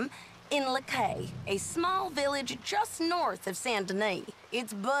with them, in Lacaille, a small village just north of Saint Denis.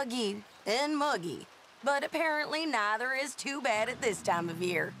 It's buggy and muggy, but apparently neither is too bad at this time of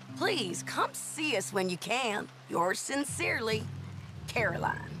year. Please come see us when you can. Yours sincerely,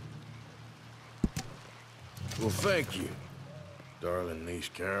 Caroline. Well, thank you, darling niece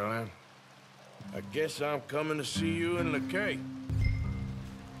Caroline. I guess I'm coming to see you in Lacaille.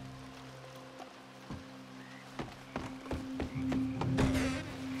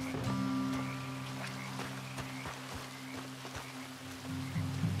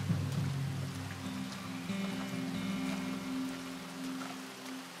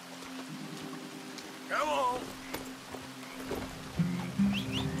 Come on.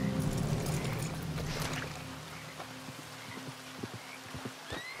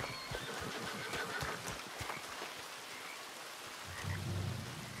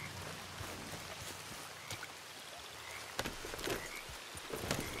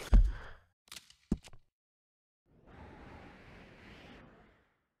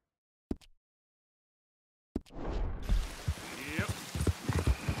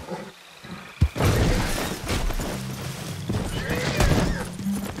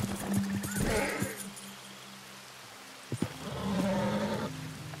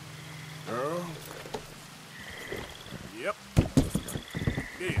 Yep.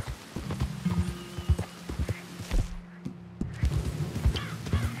 Yeah.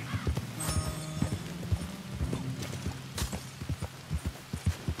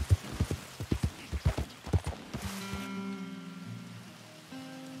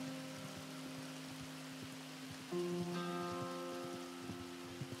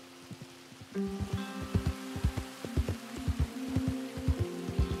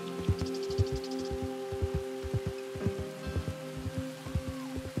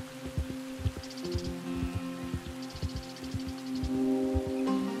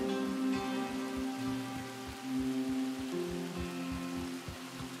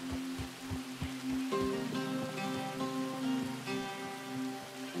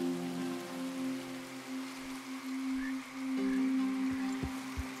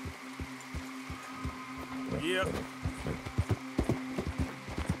 Yep.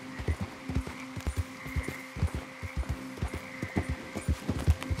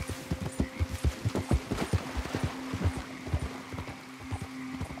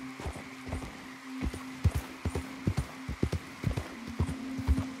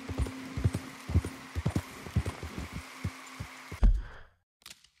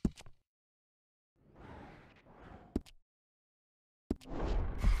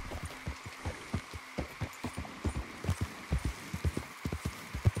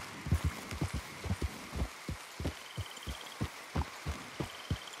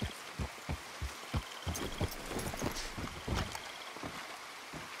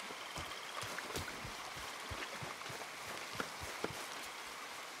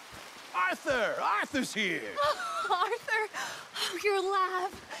 Arthur! Arthur's here! Arthur! Oh, you're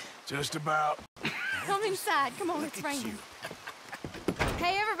alive. Just about. Come inside. Come on, it's raining.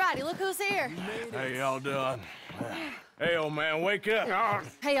 Hey, everybody, look who's here. How y'all doing? Hey, old man, wake up.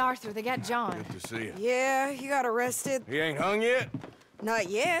 Hey, Arthur, they got John. Good to see you. Yeah, he got arrested. He ain't hung yet? Not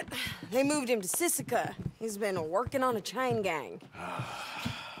yet. They moved him to Sisika. He's been working on a chain gang.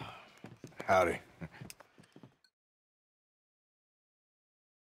 Howdy.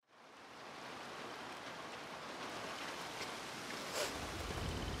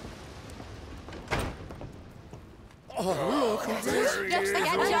 Oh, look, there he is. They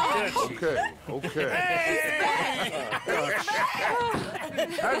got John. Okay.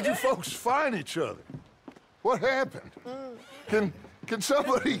 How did you folks find each other? What happened? Can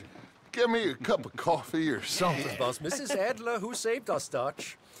somebody get me a cup of coffee or something? It was Mrs. Adler who saved us,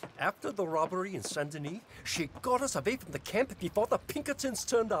 Dutch. After the robbery in Saint Denis, she got us away from the camp before the Pinkertons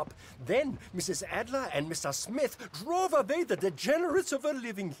turned up. Then Mrs. Adler and Mr. Smith drove away the degenerates who were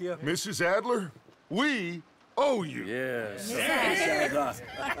living here. Mrs. Adler, we owe you. Yes.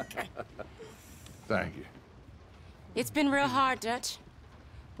 Thank you. It's been real hard, Dutch.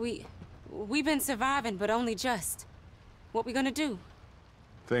 We've been surviving, but only just. What we gonna do?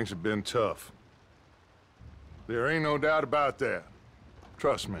 Things have been tough. There ain't no doubt about that.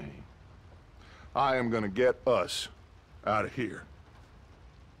 Trust me. I am gonna get us out of here.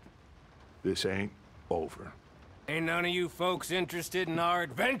 This ain't over. Ain't none of you folks interested in our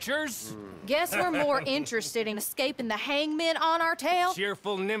adventures? Guess we're more interested in escaping the hangmen on our tail.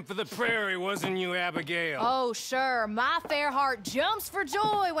 Cheerful nymph of the prairie, wasn't you, Abigail? Oh, sure. My fair heart jumps for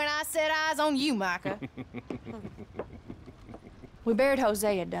joy when I set eyes on you, Micah. We buried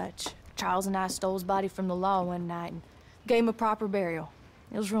Hosea, Dutch. Charles and I stole his body from the law one night and gave him a proper burial.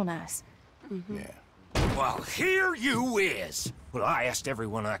 It was real nice. Yeah. Well, here you is. Well, I asked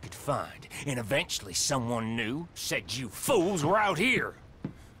everyone I could find, and eventually someone new said you fools were out here.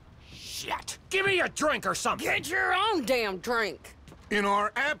 Shit. Give me a drink or something. Get your own damn drink. In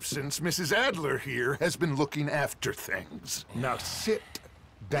our absence, Mrs. Adler here has been looking after things. Now sit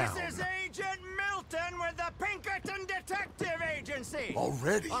down. This is Agent Milton with the Pinkerton Detective Agency.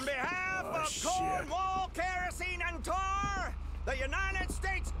 Already? On behalf of shit. Cornwall, Kerosene, and Tar, the United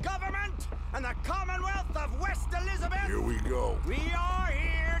States government, and the Commonwealth of West Elizabeth. Here we go. We are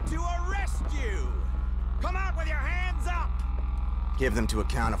here to arrest you. Come out with your hands up. Give them to a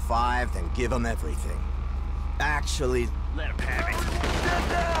count of 5, then give them everything. Actually, let them have it. Get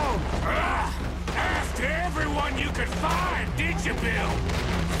down! After everyone you could find, did you, Bill?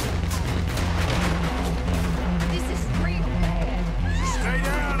 This is real bad. Stay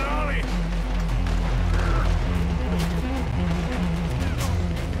down, Ollie.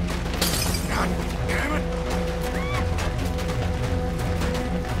 God damn it!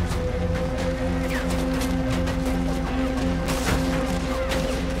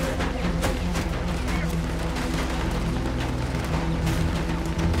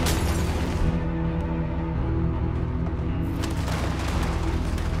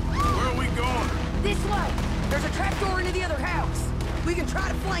 Where are we going? This way. There's a trapdoor into the other house. We can try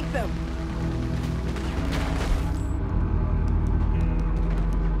to flank them.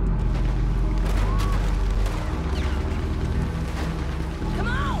 Come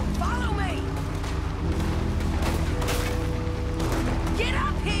on, follow me. Get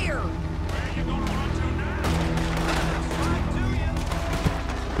up here. Where are you gonna run to now? Right to you.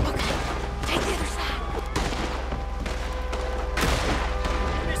 Okay, take the other side.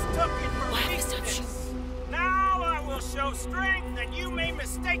 Mistook it for weakness. Now I will show strength, and you may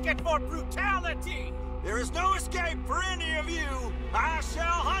mistake it for brutality. There is no escape for any of you. I shall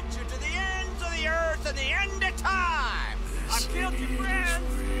hunt you to the ends of the earth and the end of time. I've killed your friends.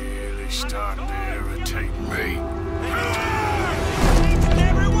 Really starting to irritate me. Each and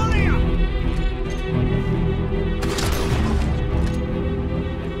every one of you.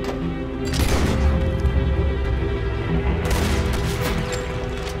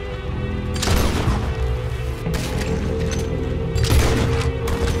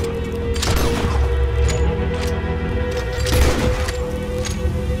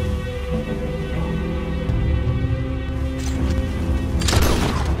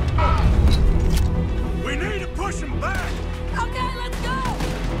 We need to push him back!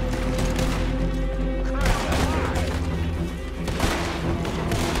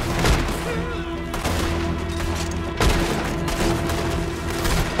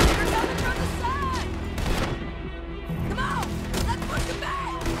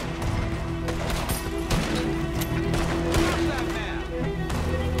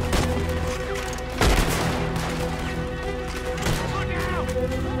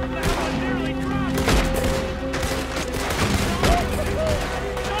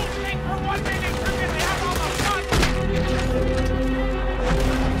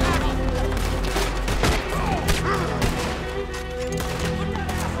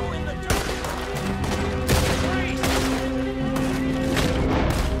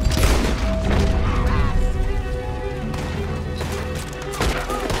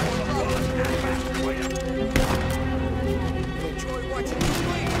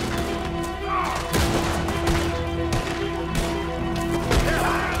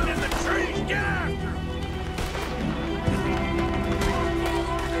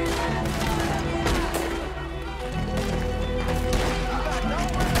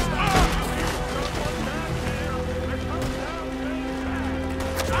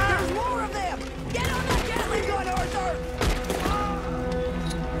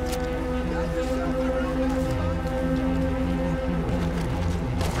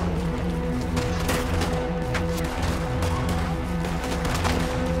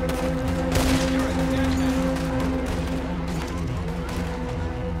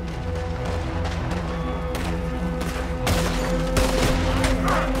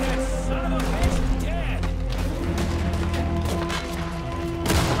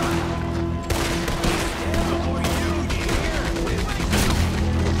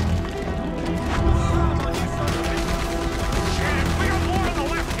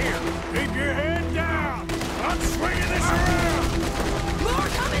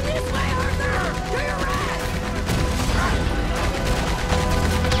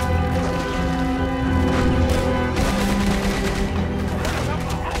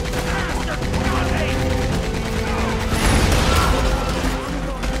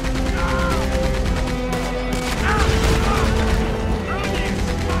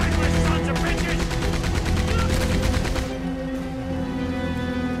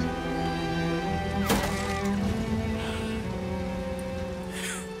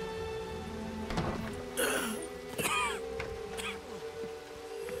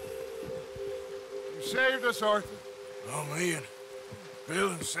 saved us, Arthur. Oh, me and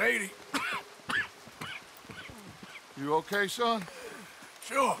Bill and Sadie. You okay, son?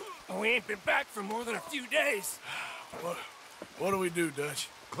 Sure. We ain't been back for more than a few days. What do we do, Dutch?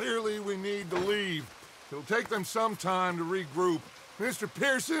 Clearly, we need to leave. It'll take them some time to regroup. Mr.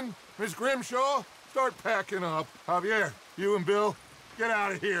 Pearson, Miss Grimshaw, start packing up. Javier, you and Bill, get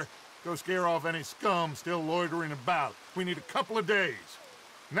out of here. Go scare off any scum still loitering about. We need a couple of days.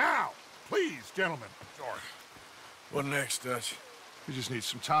 Now, please, gentlemen. Sorry. What next, Dutch? We just need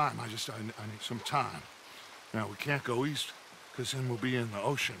some time. I need some time. Now, we can't go east, because then we'll be in the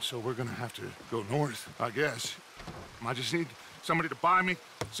ocean, so we're gonna have to go north, I guess. I just need somebody to buy me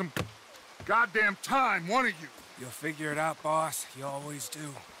some goddamn time, one of you. You'll figure it out, boss. You always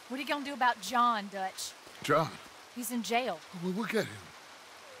do. What are you gonna do about John, Dutch? John? He's in jail. We'll get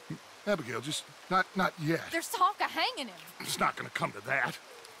him. Abigail, just not yet. There's talk of hanging him. It's not gonna come to that.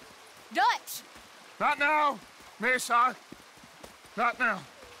 Dutch! Not now, Miss. Not now.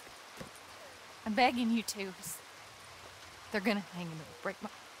 I'm begging you to. They're gonna hang him. It'll break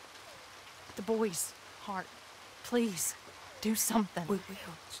the boy's heart. Please, do something. We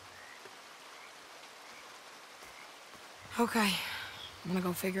will. Okay. I'm gonna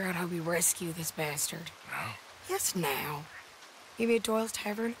go figure out how we rescue this bastard. Now? Yes, now. Maybe at Doyle's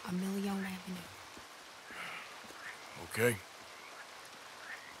Tavern, a Million Avenue. Okay.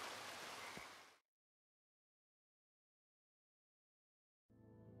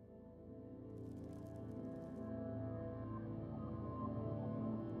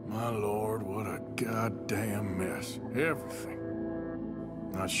 My lord, what a goddamn mess. Everything.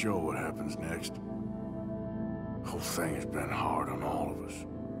 Not sure what happens next. Whole thing has been hard on all of us.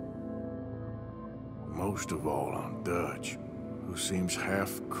 Most of all on Dutch, who seems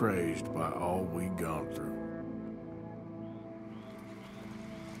half crazed by all we've gone through.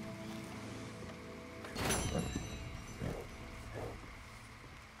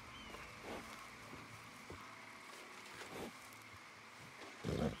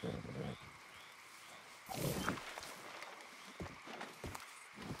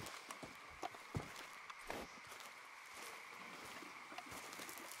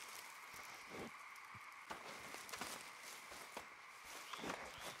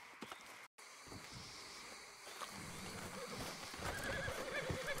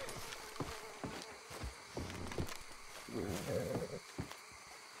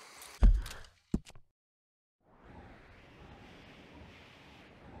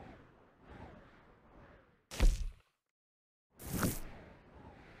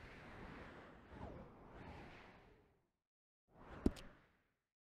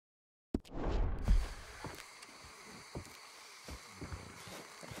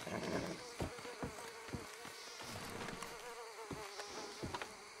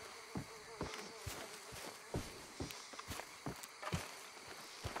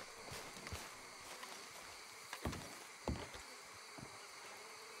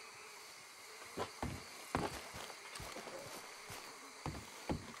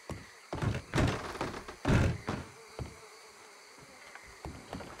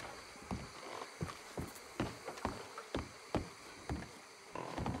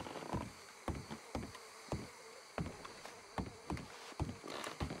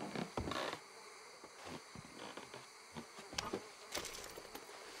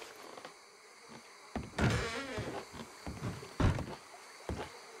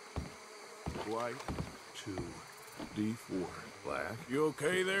 White, 2, D4, black. You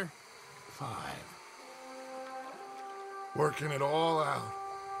okay there? 5. Working it all out.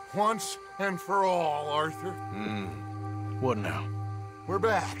 Once and for all, Arthur. What now? We're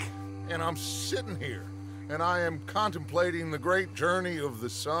back, and I'm sitting here, and I am contemplating the great journey of the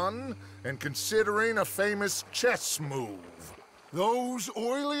sun and considering a famous chess move. Those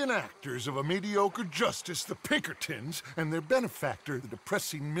oily enactors of a mediocre justice, the Pinkertons, and their benefactor, the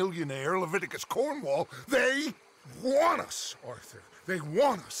depressing millionaire Leviticus Cornwall, they want us, Arthur. They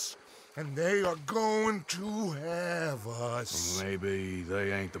want us. And they are going to have us. Maybe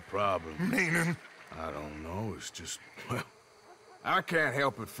they ain't the problem. Meaning? I don't know. It's just, well, I can't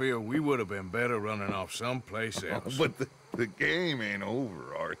help but feel we would have been better running off someplace else. But the game ain't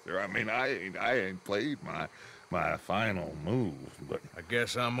over, Arthur. I mean, I ain't played my final move, but... I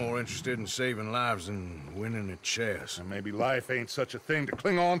guess I'm more interested in saving lives than winning at chess. And maybe life ain't such a thing to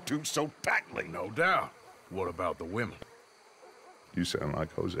cling on to so tightly. No doubt. What about the women? You sound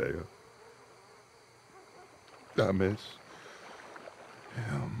like Hosea. I miss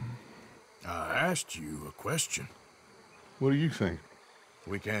him. I asked you a question. What do you think?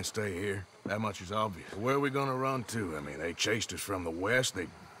 We can't stay here. That much is obvious. Where are we gonna run to? I mean, they chased us from the west. They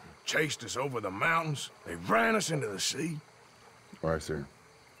chased us over the mountains. They ran us into the sea. Arthur,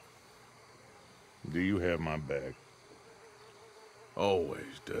 do you have my back?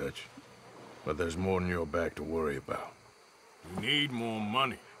 Always, Dutch. But there's more than your back to worry about. We need more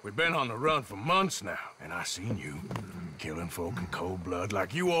money. We've been on the run for months now, and I seen you killing folk in cold blood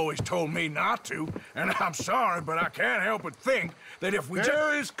like you always told me not to. And I'm sorry, but I can't help but think that if we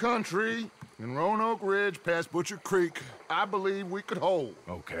There is country in Roanoke Ridge past Butcher Creek I believe we could hold.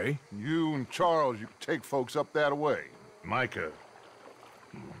 Okay. You and Charles, you could take folks up that way. Micah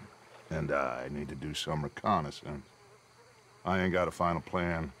and I need to do some reconnaissance. I ain't got a final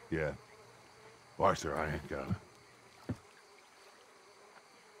plan yet. Arthur, I ain't got it.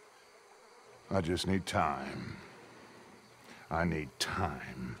 I just need time. I need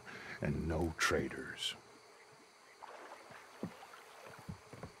time and no traitors.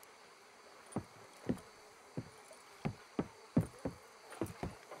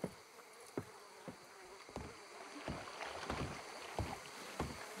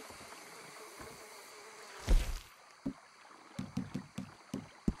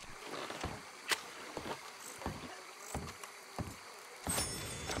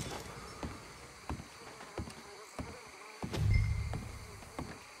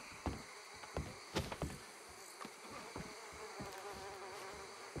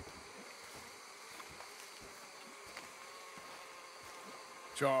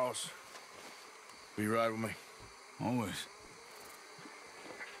 Charles, be right with me. Always.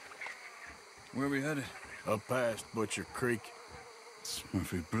 Where are we headed? Up past Butcher Creek. It's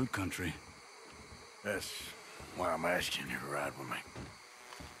Murphy Brute country. That's why I'm asking you to ride with me.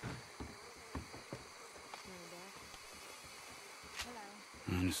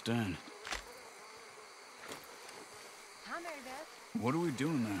 I understand. Hi, Mary Beth. What are we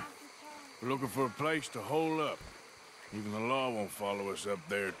doing there? We're looking for a place to hole up. Even the law won't follow us up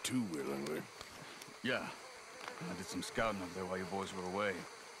there too willingly. Yeah. I did some scouting up there while you boys were away.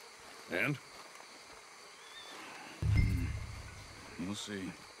 And? You'll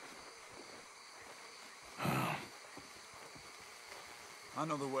see. I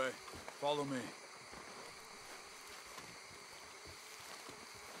know the way. Follow me.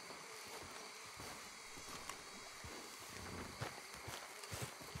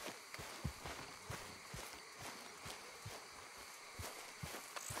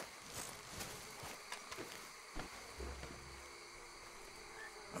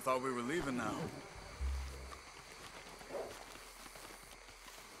 I thought we were leaving now.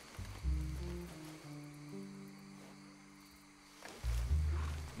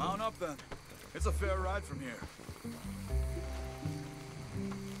 Mount up then. It's a fair ride from here.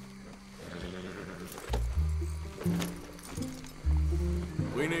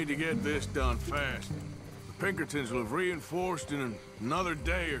 We need to get this done fast. The Pinkertons will have reinforced in another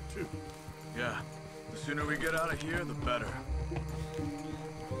day or two. Yeah. The sooner we get out of here, the better.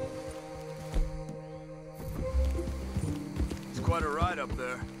 It's quite a ride up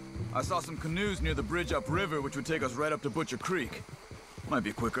there. I saw some canoes near the bridge upriver, which would take us right up to Butcher Creek. Might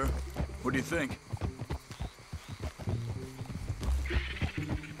be quicker. What do you think?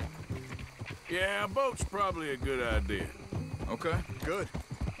 Yeah, a boat's probably a good idea. Okay, good.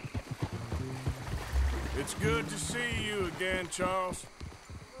 It's good to see you again, Charles.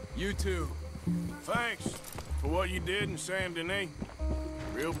 You too. Thanks for what you did in Saint Denis.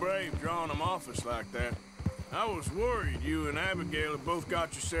 Real brave drawing them off us like that. I was worried you and Abigail had both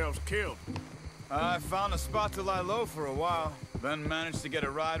got yourselves killed. I found a spot to lie low for a while, then managed to get a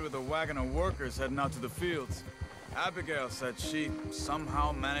ride with a wagon of workers heading out to the fields. Abigail said she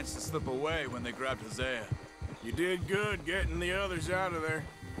somehow managed to slip away when they grabbed Hosea. You did good getting the others out of there.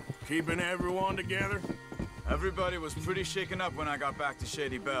 Keeping everyone together. Everybody was pretty shaken up when I got back to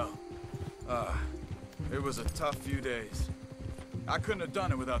Shady Belle. It was a tough few days. I couldn't have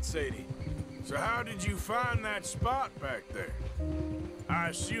done it without Sadie. So how did you find that spot back there? I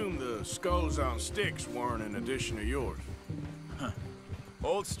assume the skulls on sticks weren't an addition of yours. Huh.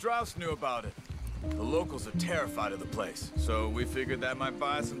 Old Strauss knew about it. The locals are terrified of the place, so we figured that might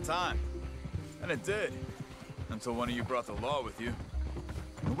buy us some time. And it did. Until one of you brought the law with you.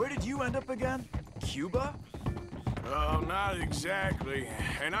 Where did you end up again? Cuba? Oh, not exactly.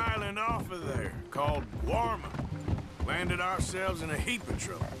 An island off of there, called Warma. Landed ourselves in a heap of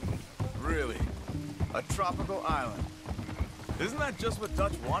trouble. Really? A tropical island? Isn't that just what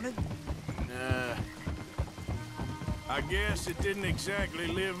Dutch wanted? I guess it didn't exactly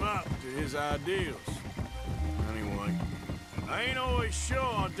live up to his ideals. Anyway, I ain't always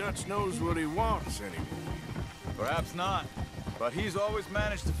sure Dutch knows what he wants anymore. Perhaps not, but he's always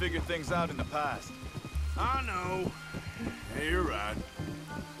managed to figure things out in the past. I know. Yeah, you're right.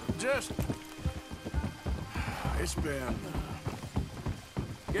 It's been...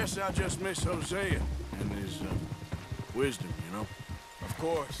 Guess I just miss Hosea and his, wisdom, you know? Of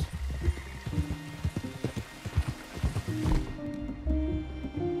course.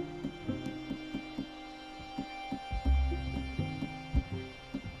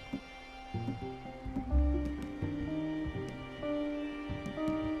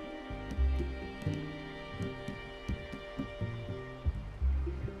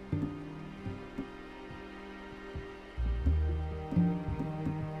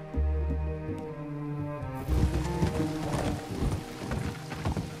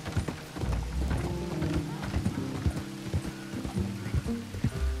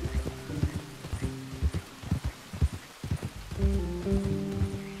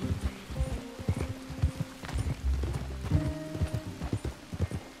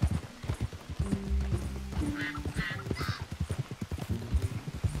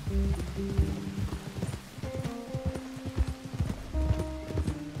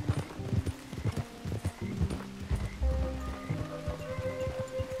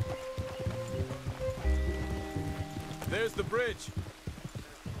 There's the bridge.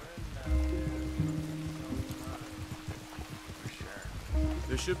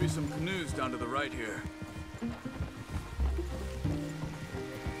 There should be some canoes down to the right here.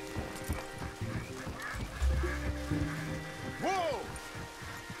 Whoa!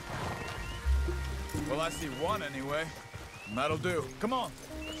 Well, I see one anyway. And that'll do. Come on.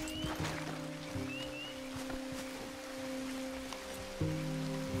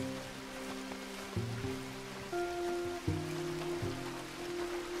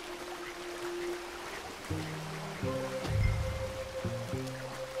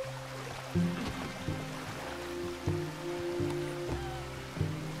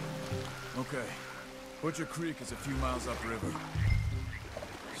 Okay. Butcher Creek is a few miles upriver.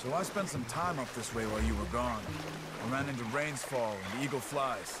 So I spent some time up this way while you were gone. I ran into Rains Fall and Eagle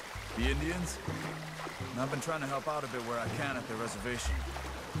Flies. The Indians? And I've been trying to help out a bit where I can at their reservation.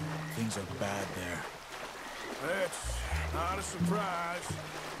 Things are bad there. That's not a surprise.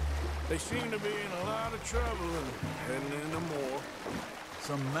 They seem to be in a lot of trouble and heading into more.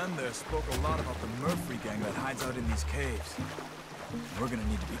 Some men there spoke a lot about the Murphy gang that hides out in these caves. We're gonna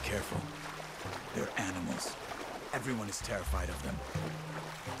need to be careful. They're animals. Everyone is terrified of them.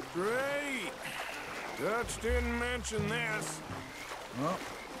 Great! Dutch didn't mention this. Well,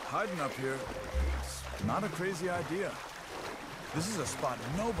 hiding up here, it's not a crazy idea. This is a spot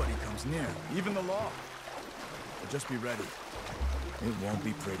nobody comes near, even the law. But just be ready. It won't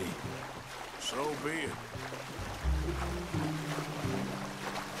be pretty. So be it.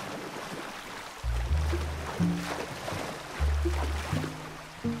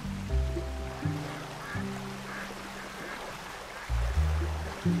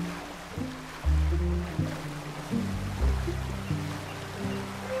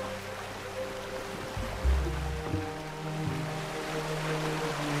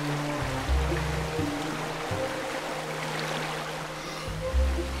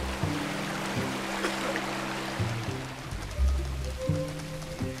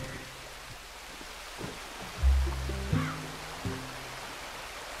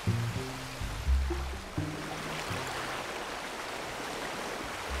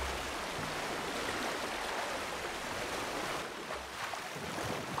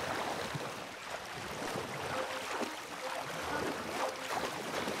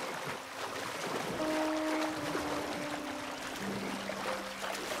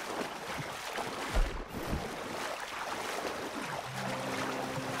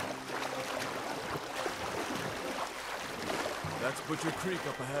 That's Butcher Creek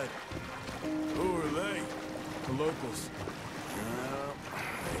up ahead. Who are they? The locals. Well,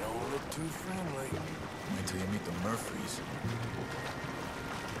 they don't look too friendly. Wait till you meet the Murphys.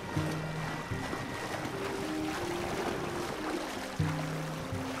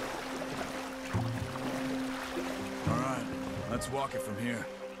 All right, let's walk it from here.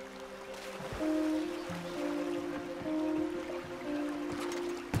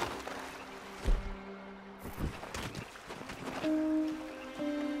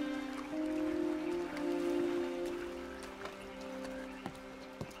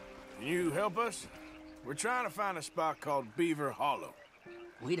 Can you help us? We're trying to find a spot called Beaver Hollow.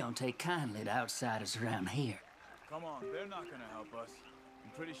 We don't take kindly to outsiders around here. Come on, they're not gonna help us.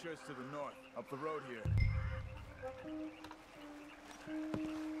 I'm pretty sure it's to the north, up the road here.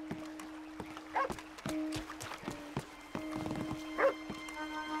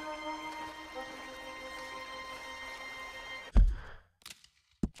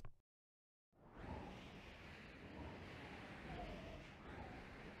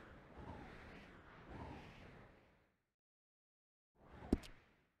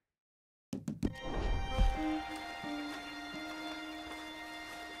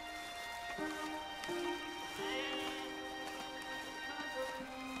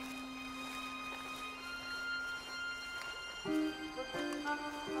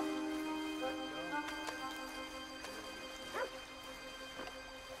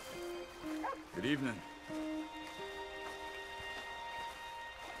 Good evening.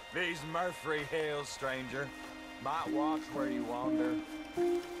 These Murphy Hills, stranger. Might watch where you wander.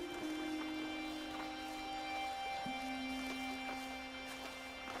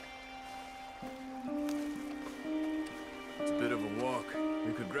 It's a bit of a walk.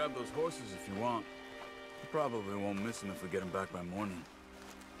 You could grab those horses if you want. You probably won't miss them if we get them back by morning.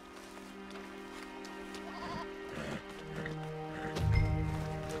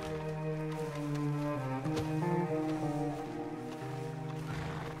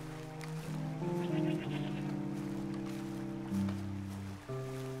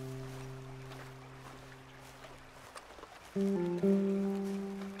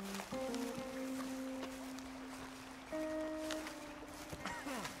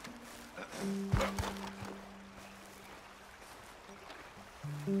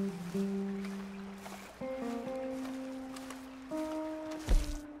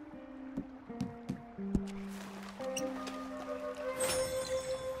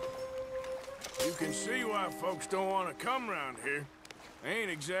 You can see why folks don't want to come around here. Ain't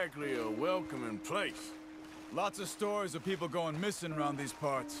exactly a welcoming place. Lots of stories of people going missing around these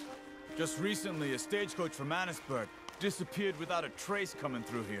parts. Just recently, a stagecoach from Annisburg disappeared without a trace coming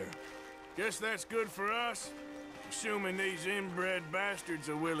through here. Guess that's good for us. Assuming these inbred bastards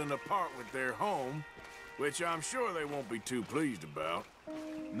are willing to part with their home, which I'm sure they won't be too pleased about.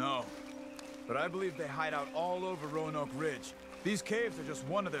 No, but I believe they hide out all over Roanoke Ridge. These caves are just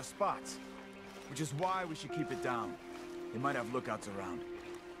one of their spots, which is why we should keep it down. They might have lookouts around.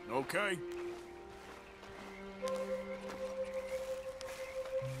 Okay.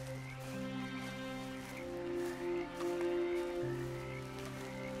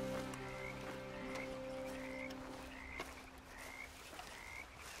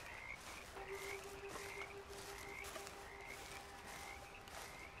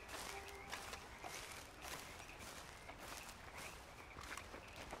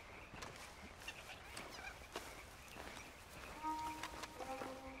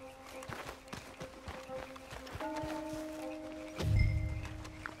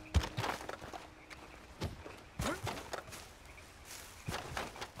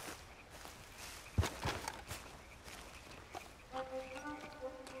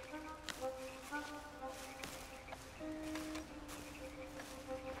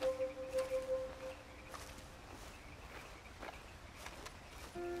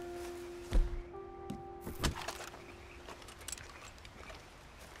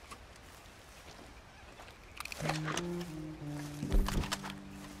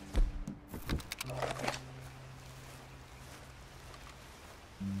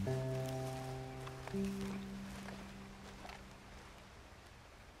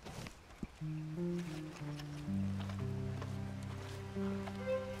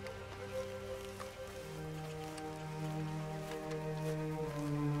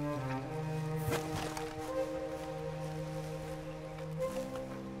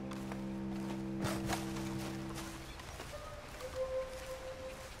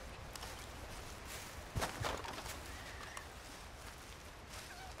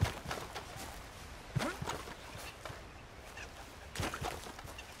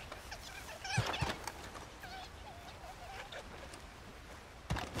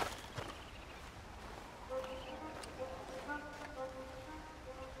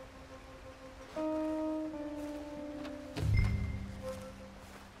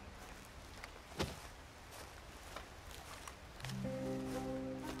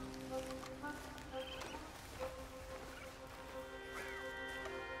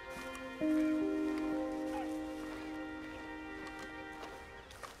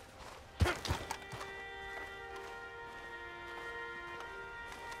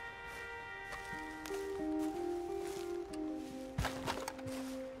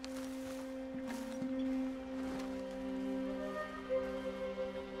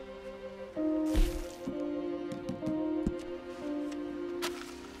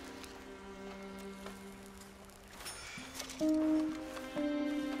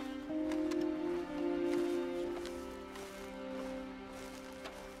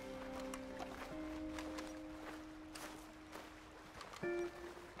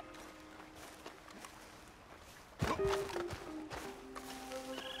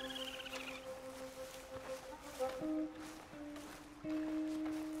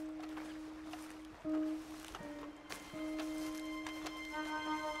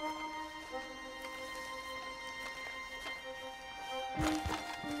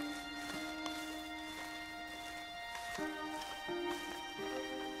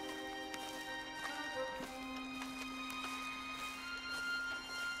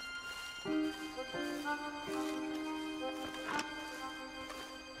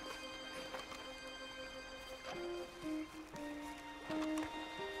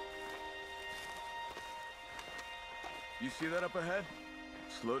 You see that up ahead?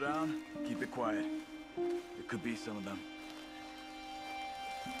 Slow down, keep it quiet. It could be some of them.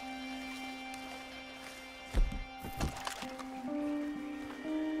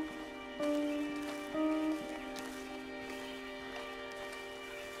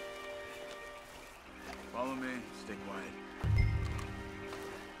 Follow me, stay quiet.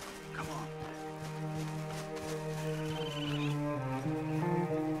 Come on.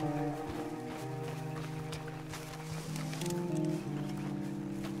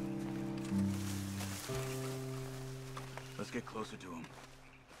 Let's get closer to him.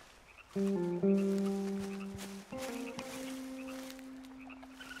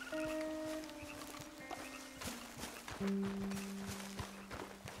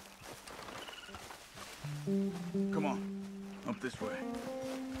 Come on, up this way.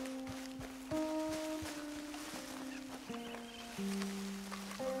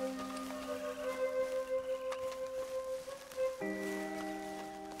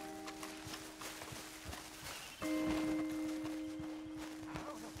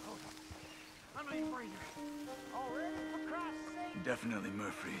 Definitely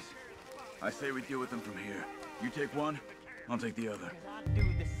Murphy's. I say we deal with them from here. You take one, I'll take the other. I'll do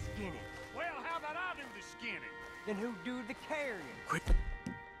the skinning. Well, how about I do the skinning? Then who do the carrying? Quick.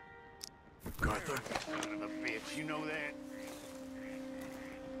 Arthur. Son of a bitch, you know that?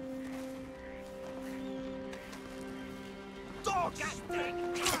 Dog!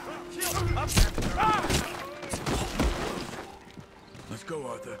 Let's go,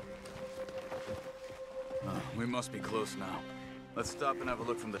 Arthur. We must be close now. Let's stop and have a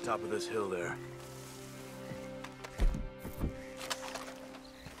look from the top of this hill there.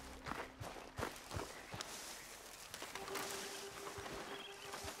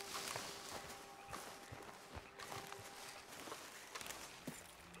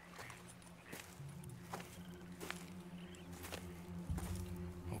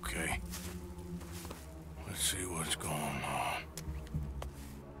 Okay. Let's see what's going on.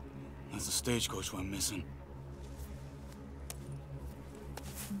 That's the stagecoach we're missing.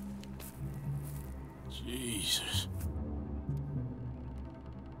 Jesus.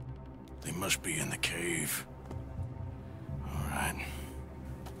 They must be in the cave. All right.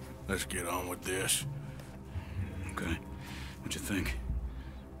 Let's get on with this. Okay. What you think?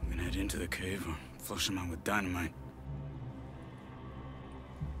 We can head into the cave or flush them out with dynamite?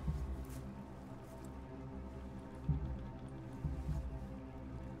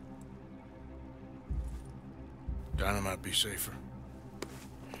 Dynamite be safer.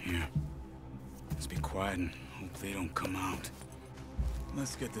 Yeah. Let's be quiet and hope they don't come out.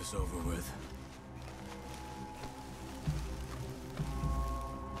 Let's get this over with.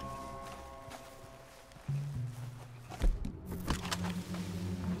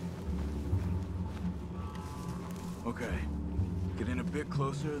 Okay. Get in a bit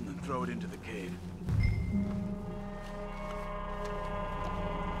closer and then throw it into the cave.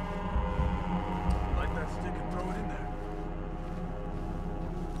 Light that stick and throw it in there.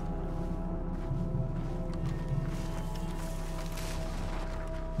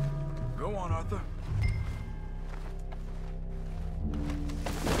 Go on, Arthur.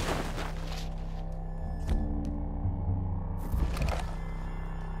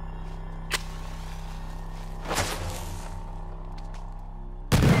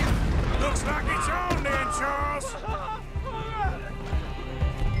 Looks like it's on then, Charles.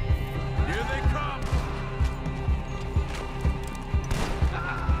 Here they come.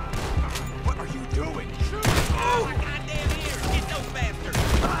 What are you doing? Shoot! Oh, my goddamn ears! Get those bastards!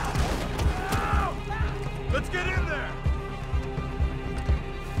 Let's get in there!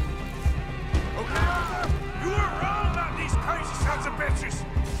 Okay, Arthur, you were wrong about these crazy sons of bitches!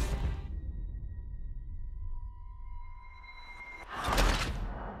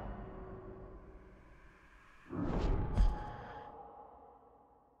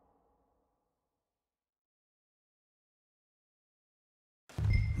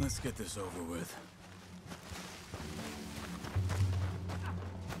 Let's get this over with.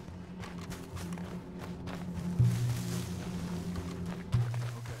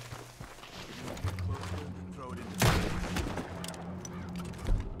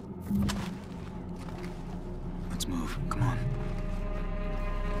 Let's move. Come on.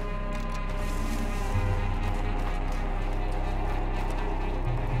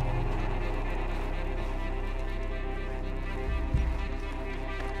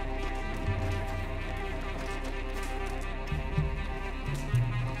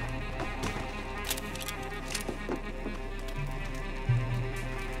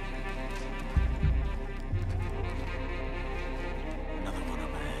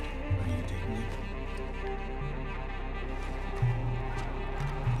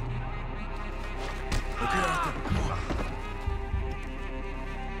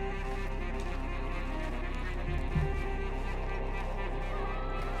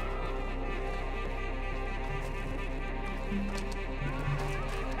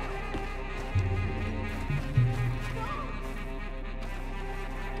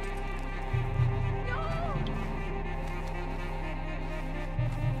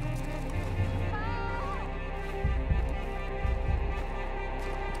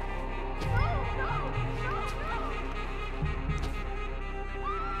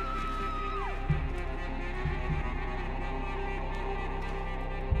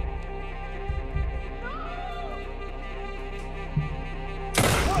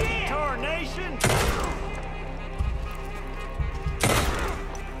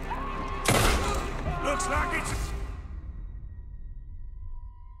 Looks like it's...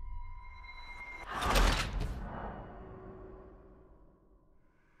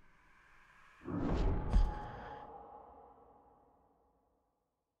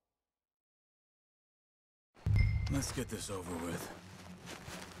 Let's get this over with.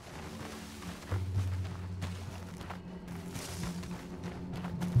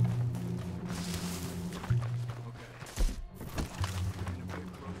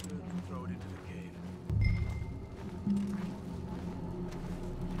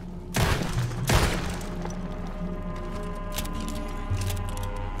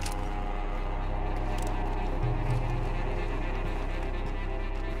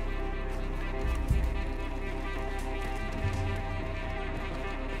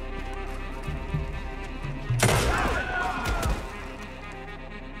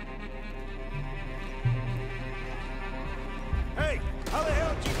 Hey, how the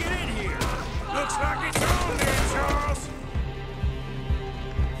hell did you get in here? Looks like it's on there, Charles.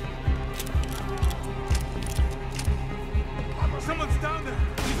 Someone's down there.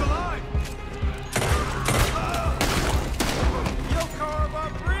 He's alive. You'll carve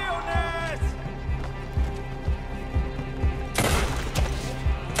up realness.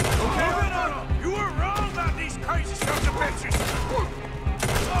 Okay, you were wrong about these crazy sons of bitches.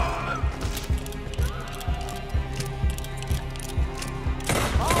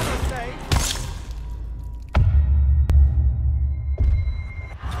 All the same.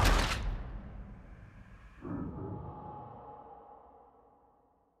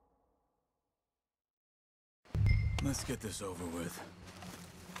 Let's get this over with.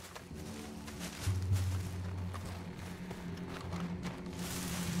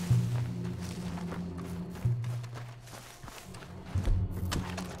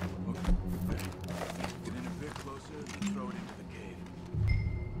 Get in a bit closer and throw it into the cave.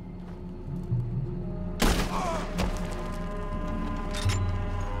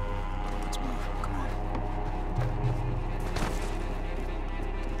 Let's move. Come on.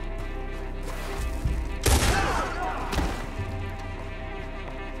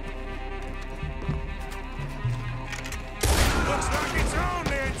 Looks like it's on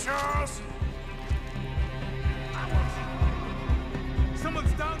there, Charles.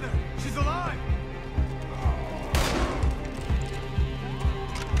 Someone's down there. She's alive.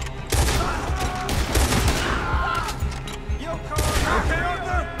 You'll carve okay,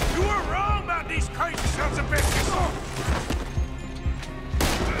 Arthur? You were wrong about these crazy sons of bitches.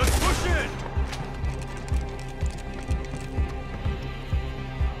 Let's push in.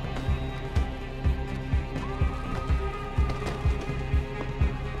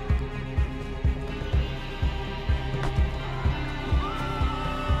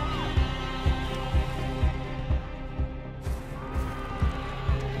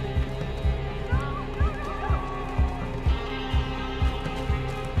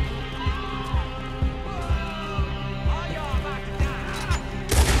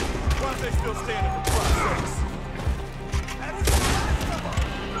 Why are they still standing for Christ's sakes?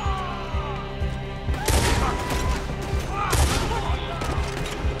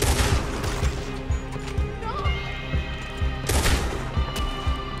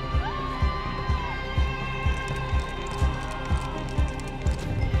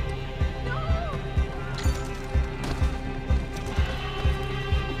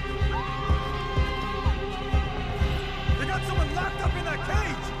 They got someone locked up in that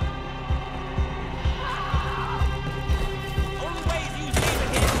cage! Only way is use leaving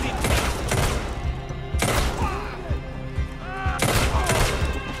him to be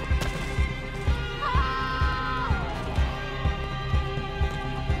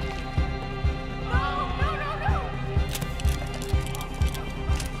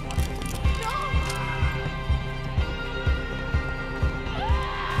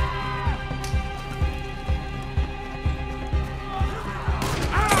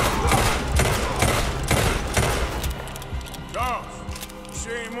Charles, you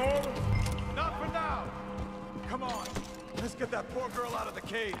see any more? Not for now! Come on, let's get that poor girl out of the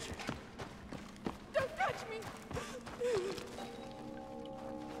cage. Don't touch me!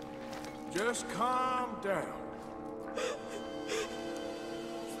 Just calm down.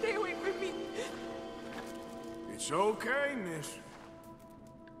 Stay away from me! It's okay, miss.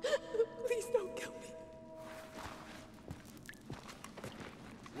 Please don't kill me.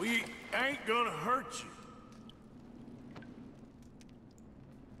 We ain't gonna hurt you.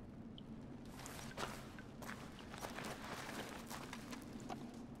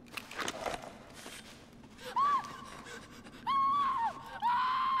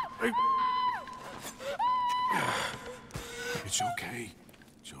 Hey. It's okay.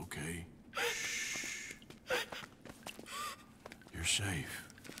 It's okay. Shh. safe.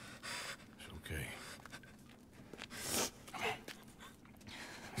 It's okay. Come on.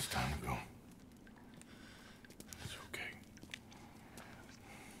 It's time to go. It's okay.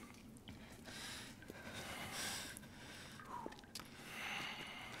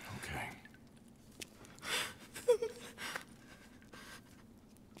 Okay.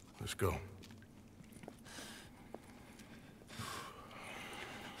 Let's go.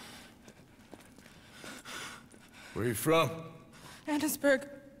 Where are you from? Annesburg.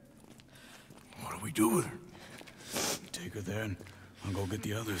 What do we do with her? Take her there and I'll go get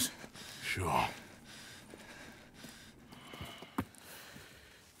the others. Sure.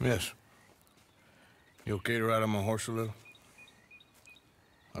 Miss, you okay to ride on my horse a little?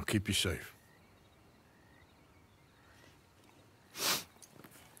 I'll keep you safe.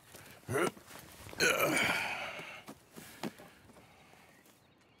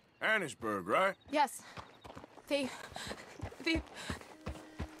 Annesburg, right? Yes. They...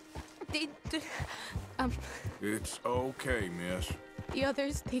 It's okay, miss. The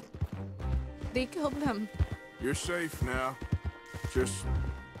others, they killed them. You're safe now. Just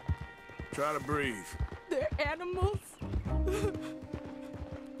try to breathe. They're animals.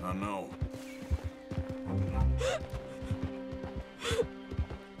 I know.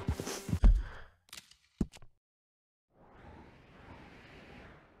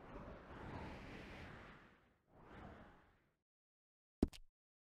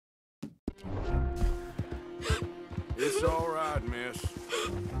 It's all right, miss.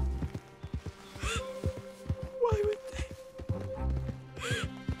 Why would they?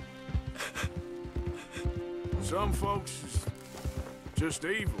 Some folks is just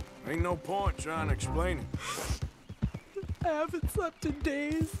evil. Ain't no point trying to explain it. I haven't slept in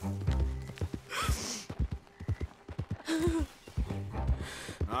days.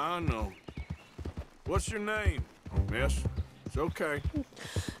 I know. What's your name, miss? It's okay.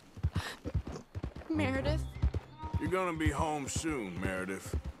 Meredith. You're gonna be home soon,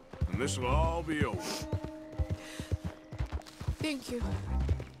 Meredith. And this'll all be over. Thank you.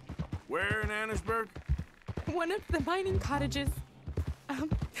 Where in Annesburg? One of the mining cottages.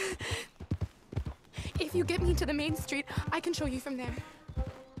 If you get me to the main street, I can show you from there.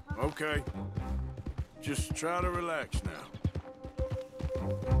 Okay. Just try to relax now.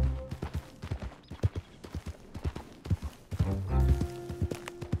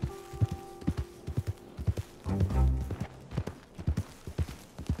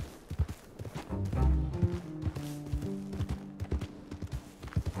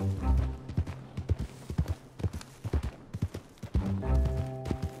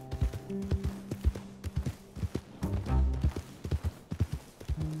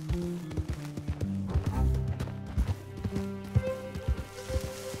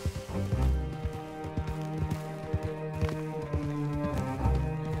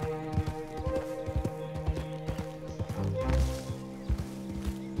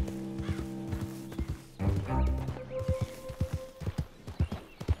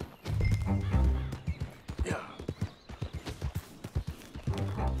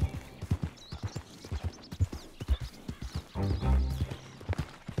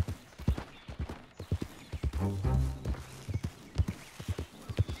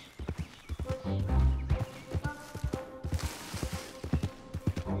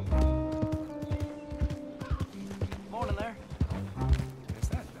 Morning there. What's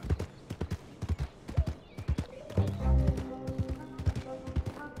that,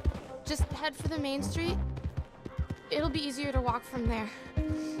 Just head for the main street. It'll be easier to walk from there.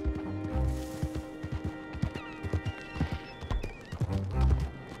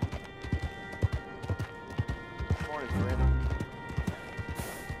 Morning, friend.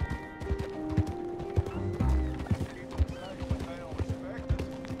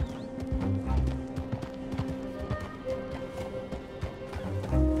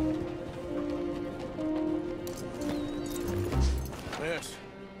 Miss.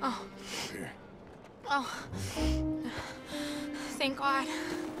 Oh. Here. Oh. Thank God.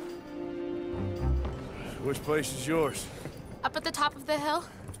 Which place is yours? Up at the top of the hill.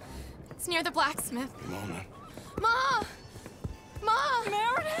 It's near the blacksmith. Come on then. Ma! Ma!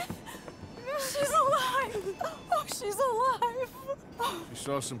 Meredith! She's alive! Oh, she's alive! You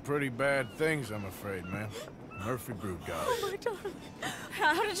saw some pretty bad things, I'm afraid, ma'am. Murphy brood got her. Oh, my darling.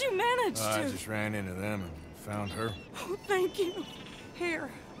 How did you manage I just ran into them and found her. Oh, thank you. Here,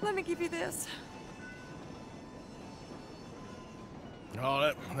 let me give you this.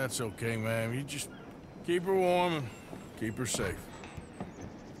 Oh, that's okay, ma'am. You just keep her warm and keep her safe.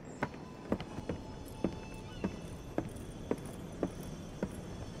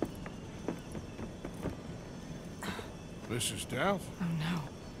 Mrs. Stout? Oh,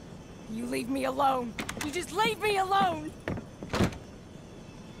 no. You leave me alone. You just leave me alone!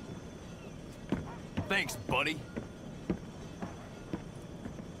 Thanks, buddy.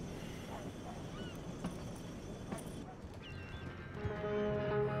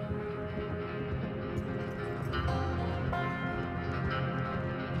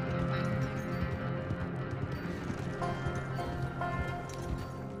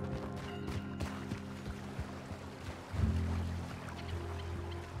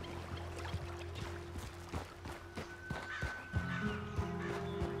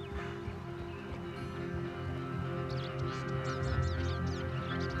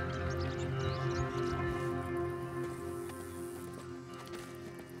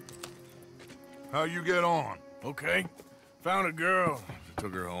 How you get on? Okay. Found a girl.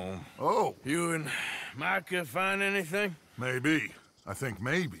 Took her home. Oh. You and Micah find anything? Maybe. I think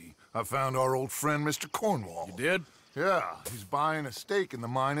maybe. I found our old friend, Mr. Cornwall. You did? Yeah, he's buying a stake in the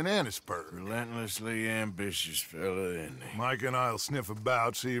mine in Annisburg. Relentlessly ambitious fella, isn't he? Mike and I'll sniff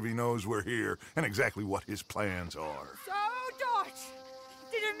about, see if he knows we're here, and exactly what his plans are. So, Dutch,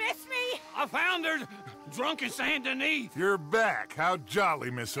 did you miss me? I found her drunk in Saint Denis. You're back. How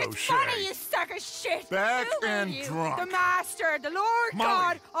jolly, Miss O'Shea. It's funny, you sack of shit. Back Who are and you? drunk. The Master, the Lord Molly,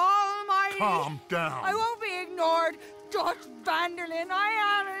 God Almighty. calm down. I won't be ignored. Dutch Van der Linde,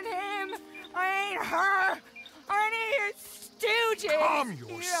 I ain't him. I ain't her. Or any of your stooges. Calm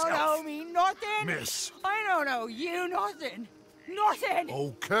You yourself. don't know me nothing. Miss. I don't know you nothing. Nothing.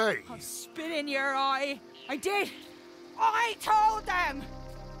 Okay. I'll spit in your eye. I did. I told them.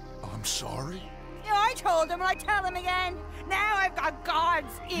 I'm sorry? Yeah, I told them and I tell them again. Now I've got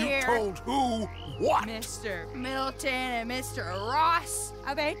God's ear. You told who what? Mr. Milton and Mr. Ross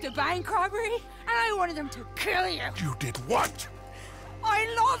about the bank robbery, and I wanted them to kill you. You did what? I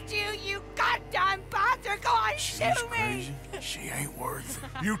loved you, you goddamn bastard! Go on, shoot me! She ain't worth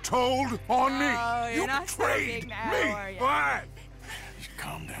it. You told on me. Oh, you're you not so betrayed big now, me. are you? What?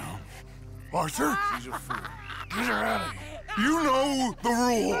 Calm down. Arthur? She's a fool. Get her out of here. You know the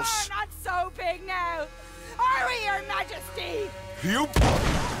rules. You're not so big now. Are we, Your Majesty? You...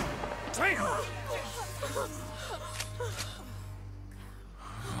 Damn!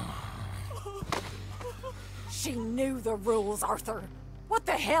 She knew the rules, Arthur. What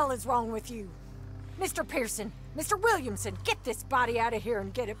the hell is wrong with you? Mr. Pearson, Mr. Williamson, get this body out of here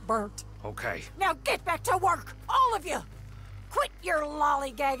and get it burnt. Okay. Now get back to work, all of you! Quit your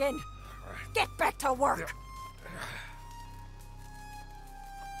lollygagging! Get back to work!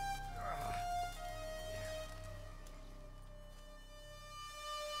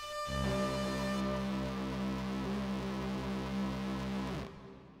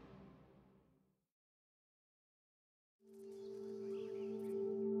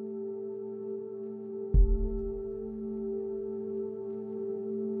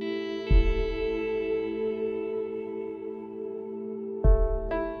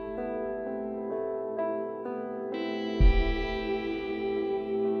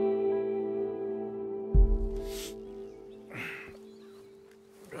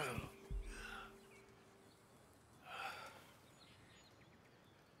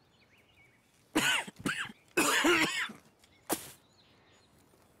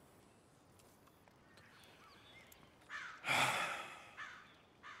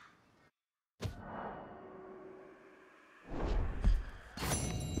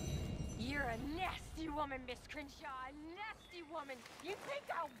 Woman, Miss Crenshaw, a nasty woman. You think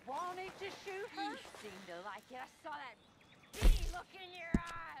I wanted to shoot her? You seem to like it. I saw that beady look in your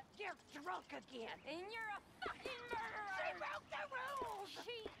eye. You're drunk again, and you're a fucking murderer. She broke the rules.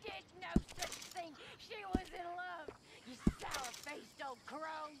 She did no such thing. She was in love. You sour-faced old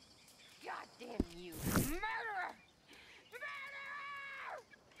crow. Goddamn you, murderer!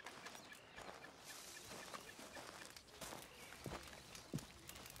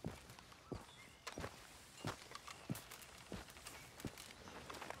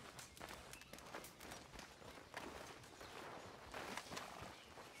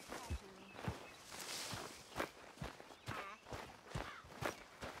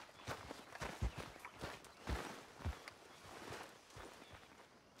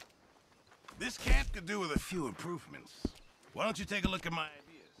 This camp could do with a few improvements. Why don't you take a look at my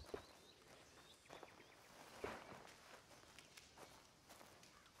ideas?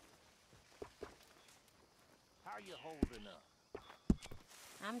 How you holding up?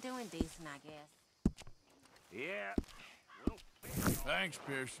 I'm doing decent, I guess. Yeah. Thanks,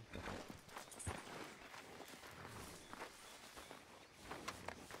 Pearson.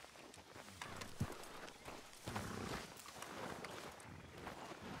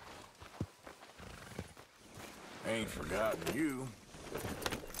 Ain't forgotten you.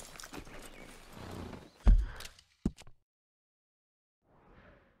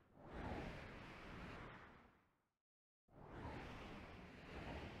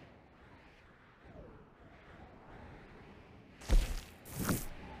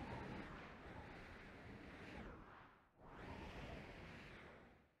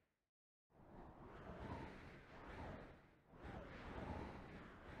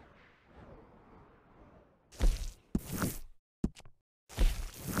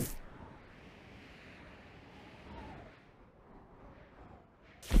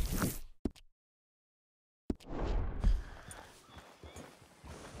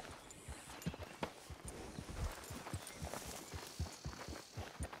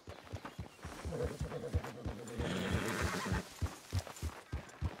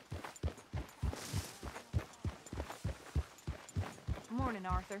 Morning,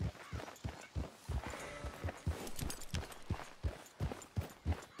 Arthur.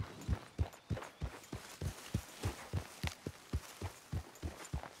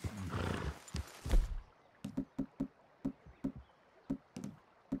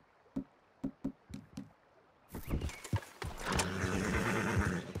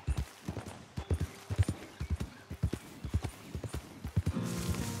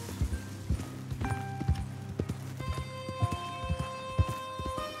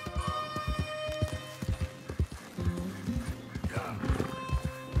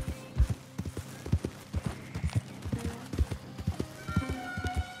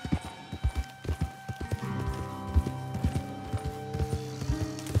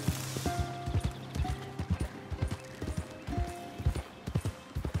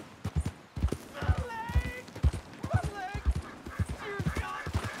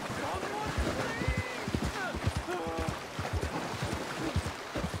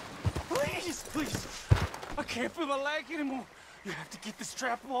 Please! I can't feel my leg anymore. You have to get the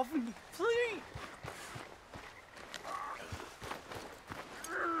strap off of me, please!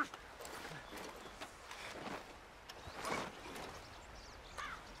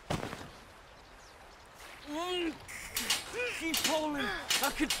 Keep pulling.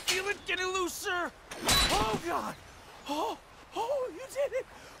 I can feel it getting looser. Oh, God! Oh, you did it!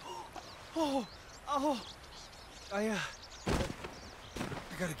 I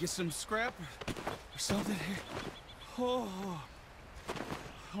gotta get some scrap or something here. Oh,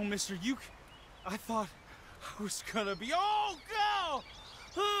 mister, I thought I was gonna be, oh, God!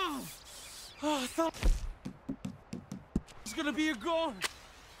 I thought I was gonna be a goner.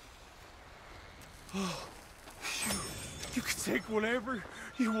 Oh, you can take whatever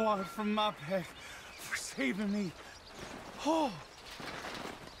you want from my pet for saving me. Oh.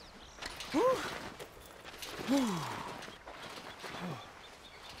 Whew. Whew.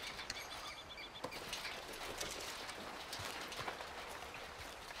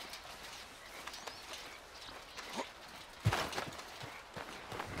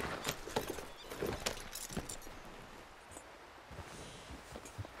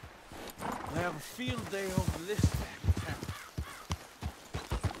 I have a field day over this back town.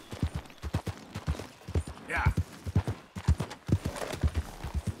 Yeah.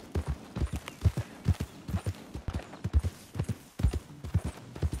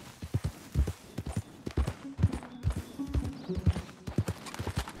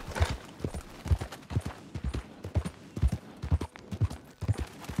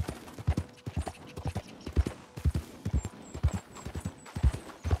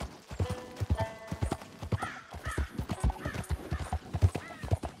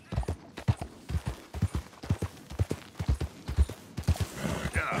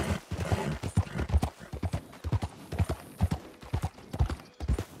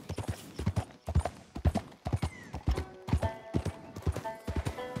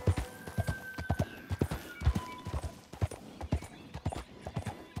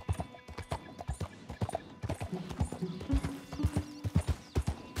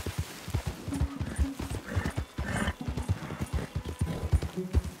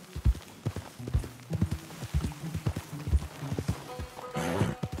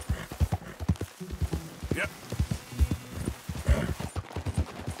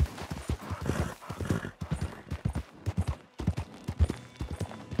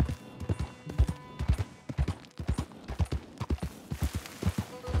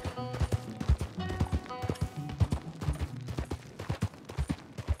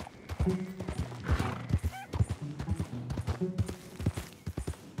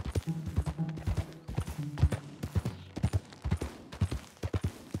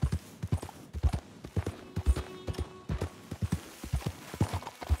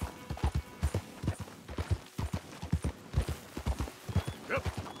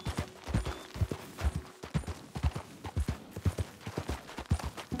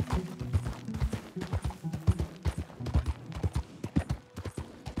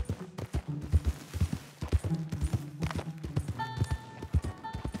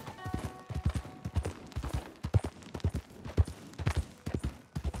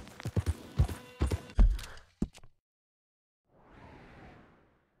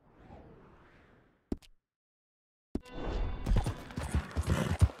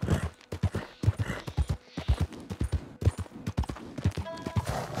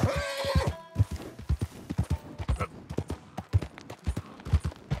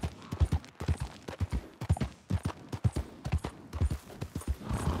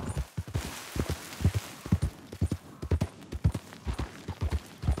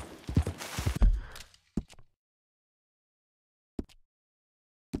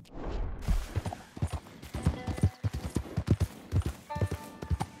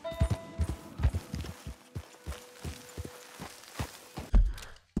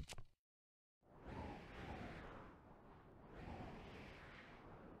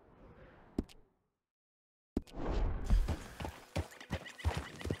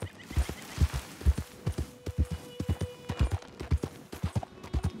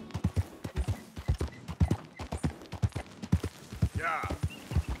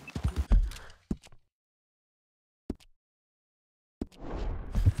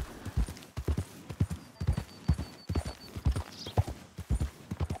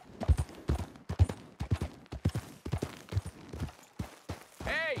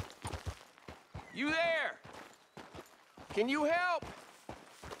 You there? Can you help?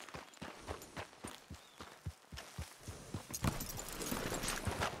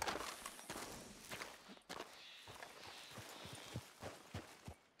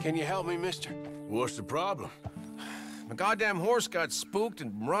 Can you help me, mister? What's the problem? My goddamn horse got spooked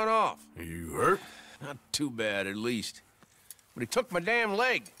and run off. Are you hurt? Not too bad, at least. But he took my damn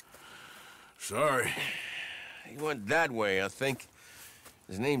leg. Sorry. He went that way, I think.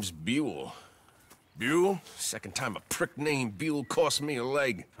 His name's Buell. Buell? Second time a prick named Buell cost me a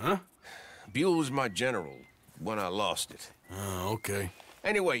leg. Huh? Buell was my general when I lost it. Oh, okay.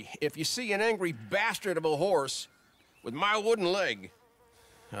 Anyway, if you see an angry bastard of a horse with my wooden leg,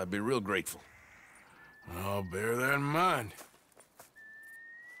 I'd be real grateful. I'll bear that in mind.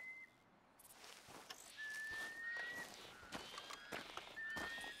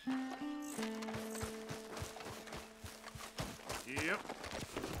 Yep.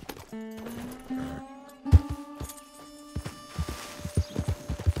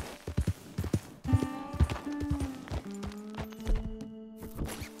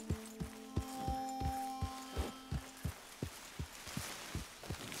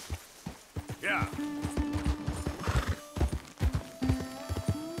 Yeah.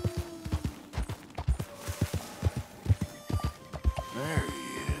 There he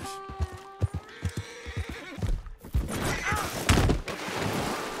is.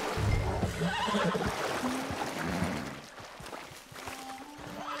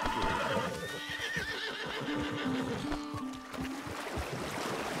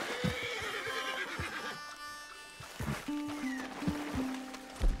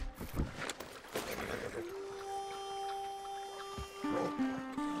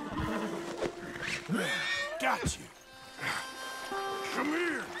 Got you. Come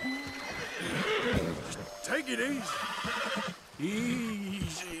here. Just take it easy.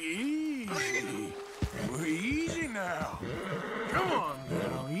 Easy, easy. We're easy now. Come on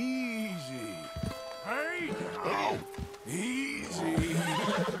now, easy. Hey, now. Easy.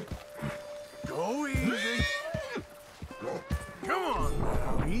 Go easy. Come on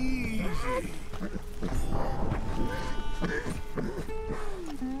now, easy.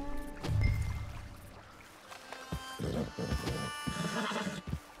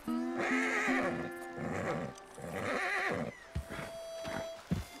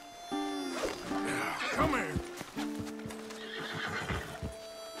 Come here.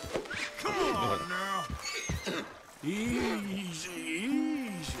 Come on now. Easy,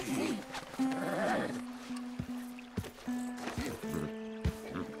 easy.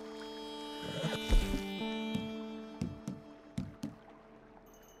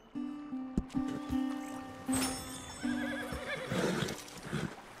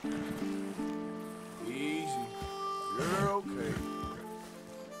 Easy. You're okay.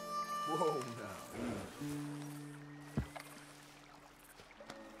 Whoa now.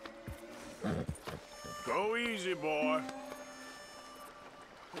 Go easy, boy.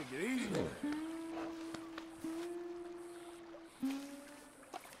 Take it easy.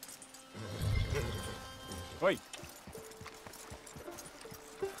 Wait.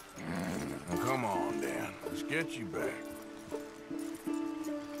 Come on, Dan. Let's get you back.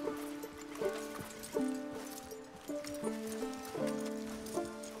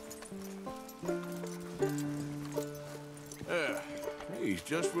 He's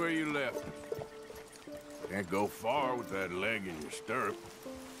just where you left him. Can't go far with that leg in your stirrup.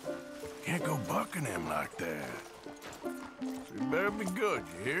 Can't go bucking him like that. So you better be good,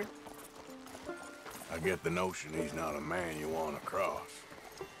 you hear? I get the notion he's not a man you want to cross.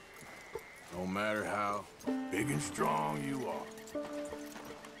 No matter how big and strong you are.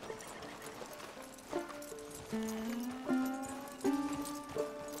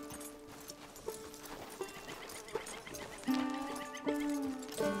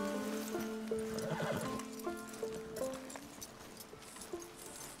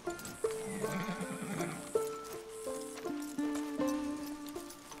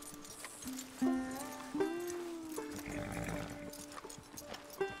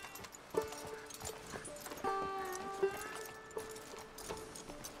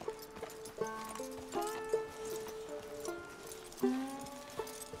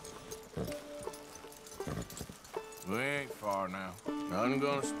 We ain't far now. Nothing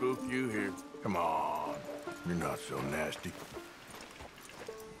gonna spook you here. Come on. You're not so nasty.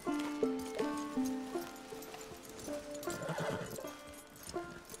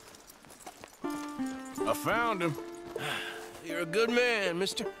 I found him. You're a good man,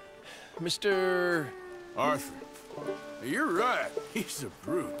 Mr. Arthur. You're right. He's a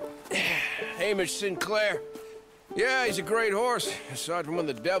brute. Hamish Sinclair. Yeah, he's a great horse, aside from when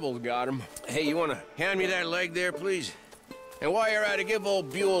the devil got him. Hey, you wanna hand me that leg there, please? And while you're at it, give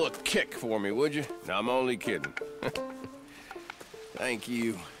old Buell a kick for me, would you? No, I'm only kidding. Thank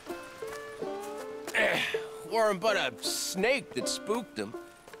you. Weren't but a snake that spooked him.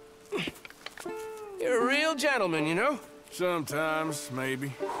 You're a real gentleman, you know? Sometimes,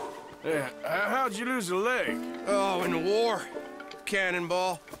 maybe. Yeah, how'd you lose a leg? Oh, in the war.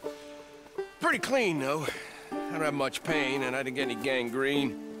 Cannonball. Pretty clean, though. I don't have much pain, and I didn't get any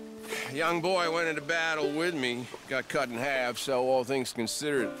gangrene. A young boy went into battle with me, got cut in half, so all things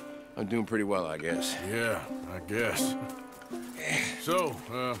considered, I'm doing pretty well, I guess. Yeah, I guess. So,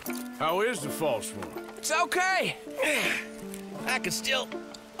 how is the false one? It's okay. I can still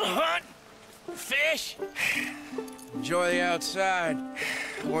hunt, fish, enjoy the outside.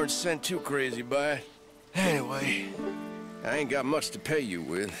 Weren't sent too crazy by it. Anyway, I ain't got much to pay you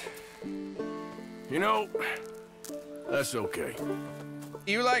with. You know, that's okay.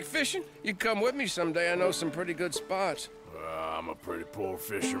 You like fishing? You come with me someday. I know some pretty good spots. I'm a pretty poor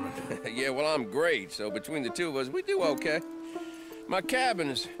fisherman. Yeah, well, I'm great, so between the two of us, we do okay. My cabin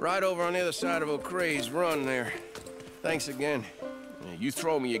is right over on the other side of O'Crea's Run there. Thanks again. You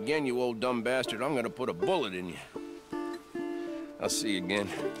throw me again, you old dumb bastard, I'm gonna put a bullet in you. I'll see you again.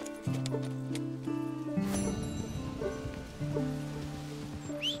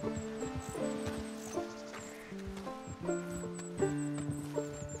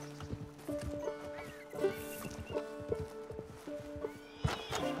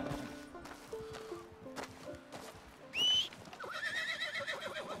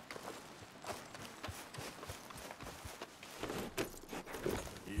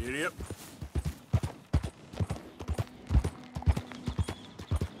 Yep.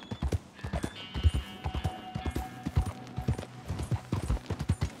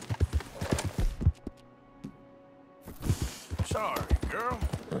 Sorry, girl.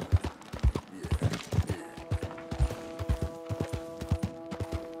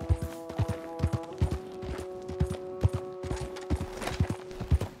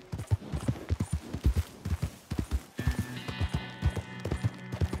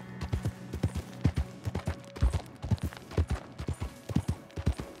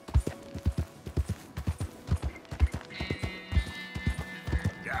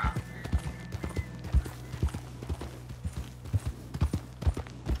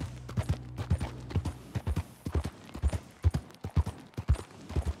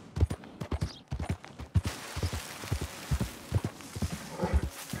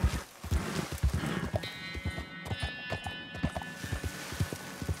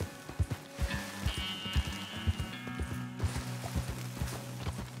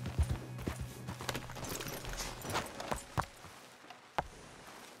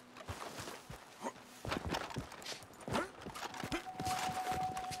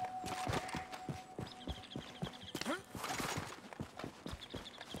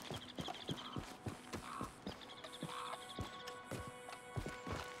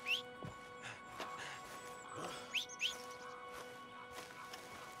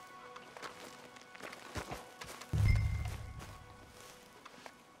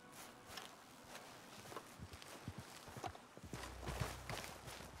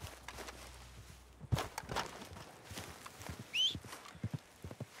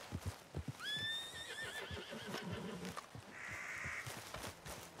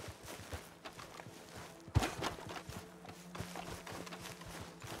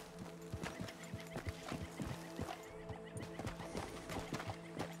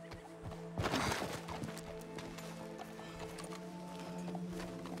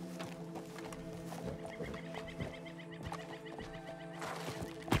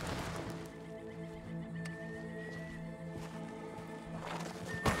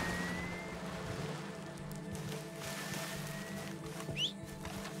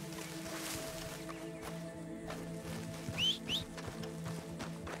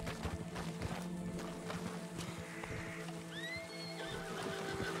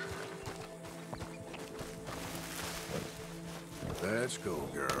 Let's go,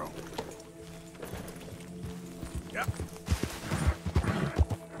 girl. Yep.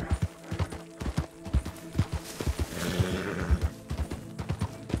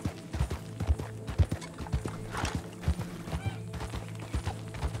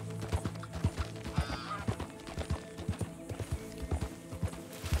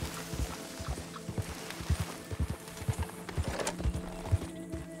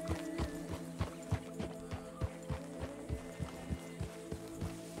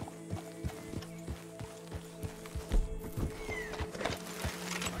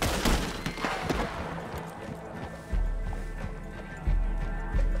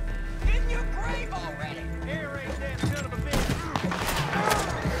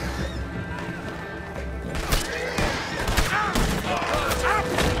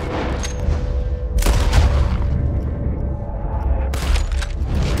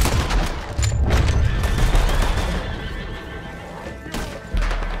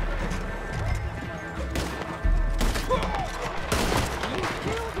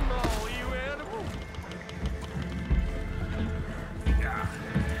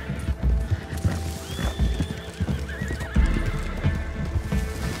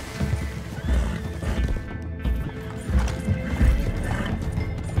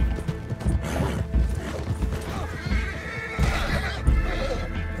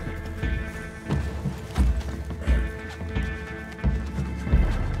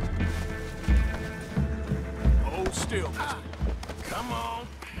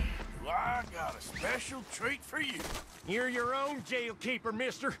 treat for you. You're your own jailkeeper,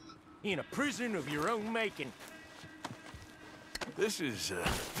 mister. In a prison of your own making. This is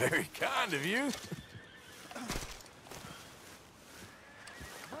very kind of you.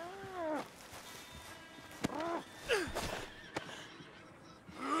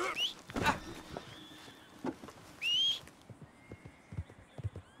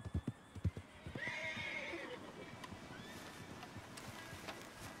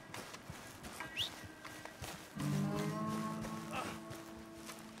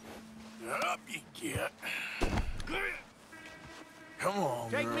 Up you get. Come on,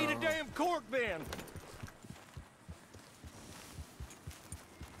 Take girl. me to damn court, then.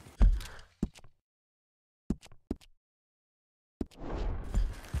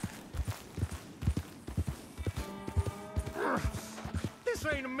 This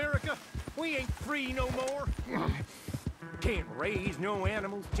ain't America. We ain't free no more. Can't raise no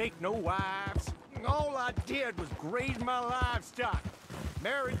animals, take no wives. All I did was graze my livestock.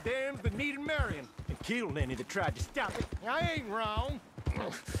 Married them that needed marrying, and killed any that tried to stop it. I ain't wrong.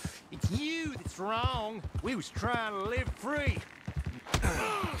 It's you that's wrong. We was trying to live free.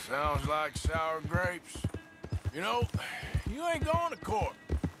 Sounds like sour grapes. You know, you ain't going to court.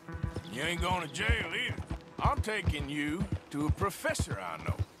 You ain't going to jail either. I'm taking you to a professor I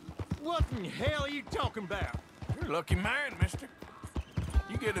know. What in hell are you talking about? You're a lucky man, mister.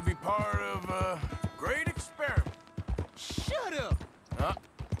 You get to be part of a great experiment. Shut up! Huh?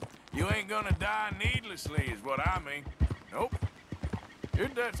 You ain't gonna die needlessly, is what I mean. Nope. Your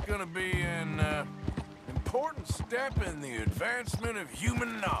death's gonna be an important step in the advancement of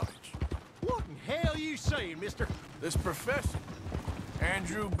human knowledge. What in hell are you saying, mister? This professor,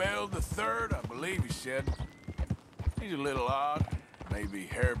 Andrew Bell III, I believe he said. He's a little odd, maybe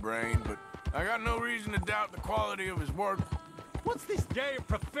harebrained, but I got no reason to doubt the quality of his work. What's this damn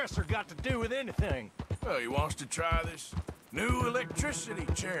professor got to do with anything? Well, he wants to try this new electricity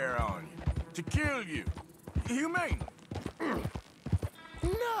chair on you, to kill you. Humane.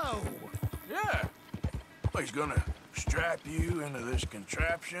 No! Yeah. Well, he's gonna strap you into this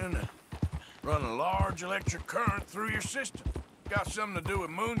contraption and run a large electric current through your system. Got something to do with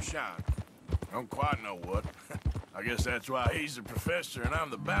moonshine. Don't quite know what. I guess that's why he's the professor and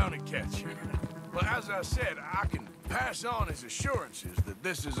I'm the bounty catcher. Well, as I said, I can pass on his assurances that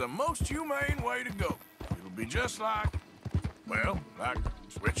this is a most humane way to go. It'll be just like, well, like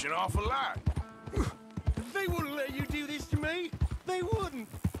switching off a light. They wouldn't let you do this to me. They wouldn't.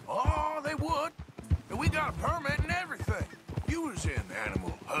 Oh, they would. And we got a permit and everything. You was in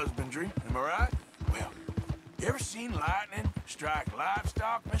animal husbandry, am I right? Well, you ever seen lightning strike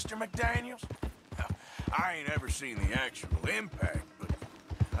livestock, Mr. McDaniels? Now, I ain't ever seen the actual impact, but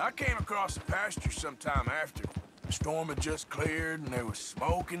I came across a pasture sometime after. The storm had just cleared and there was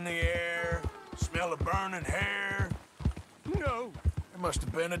smoke in the air, smell of burning hair. No. There must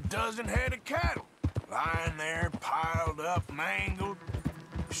have been a dozen head of cattle, lying there piled up, mangled.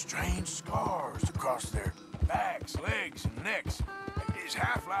 Strange scars across their backs, legs, and necks. It's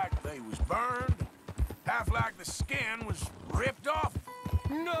half like they was burned, half like the skin was ripped off.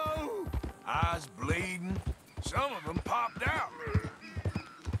 No! Eyes bleeding. Some of them popped out.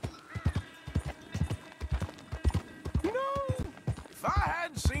 No! If I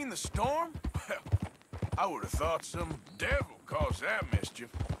hadn't seen the storm, well, I would have thought some devil caused that mischief.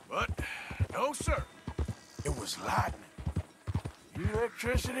 But no, sir. It was lightning.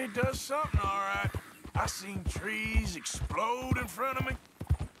 Electricity does something, all right. I seen trees explode in front of me.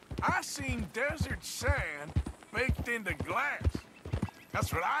 I seen desert sand baked into glass.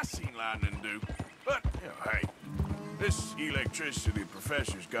 That's what I seen lightning do. But, you know, hey, this electricity the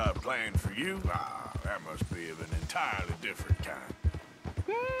professor's got planned for you, that must be of an entirely different kind.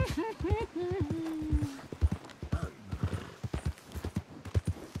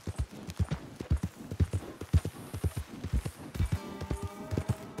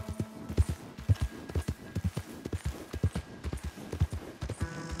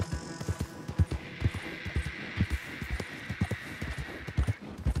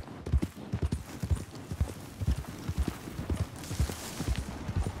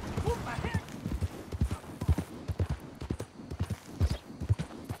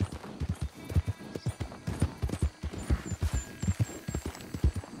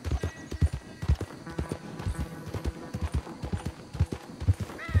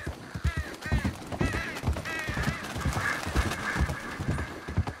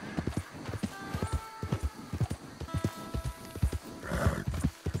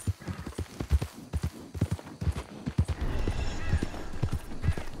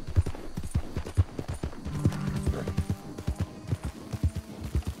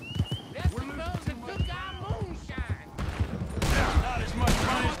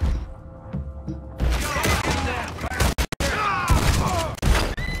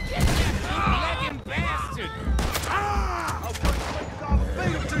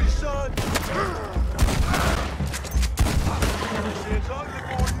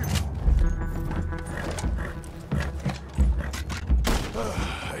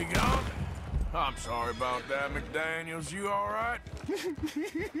 Sorry about that, McDaniels. You all right?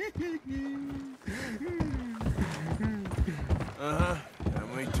 Uh-huh.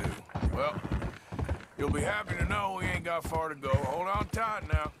 Yeah, me too. Well, you'll be happy to know we ain't got far to go. Hold on tight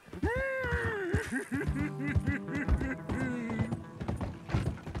now.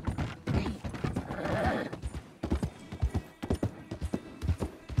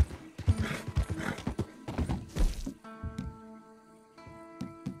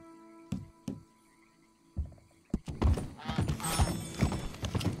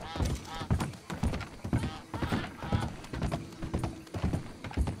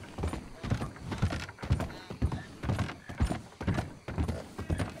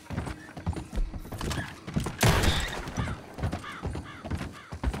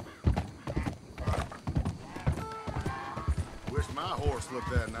 My horse looked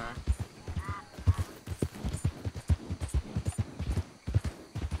that nice.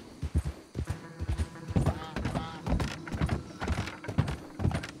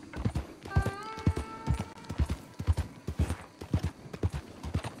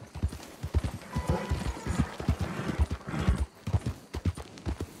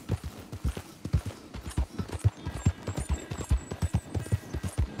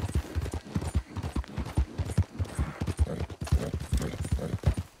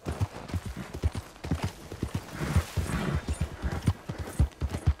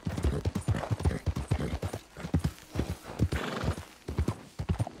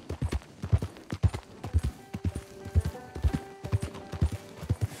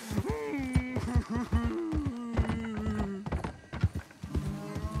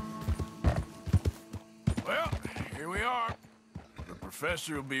 Well, here we are. The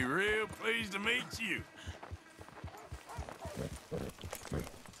professor will be real pleased to meet you.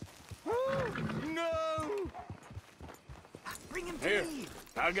 No! Bring him to Here, me!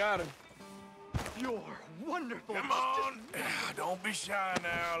 I got him. You're wonderful. Come on. Don't be shy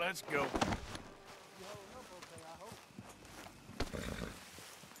now. Let's go.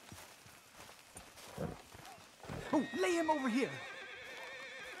 Oh, lay him over here.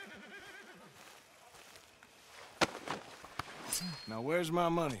 Now, where's my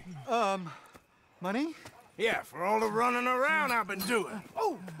money? Money? Yeah, for all the running around I've been doing.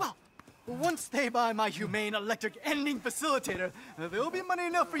 Oh, well, once they buy my humane electric ending facilitator, there'll be money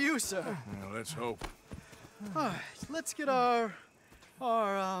enough for you, sir. Well, let's hope. All right, let's get our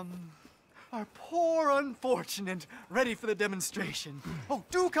poor unfortunate ready for the demonstration. Oh,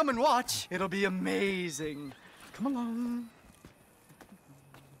 do come and watch. It'll be amazing. Come along.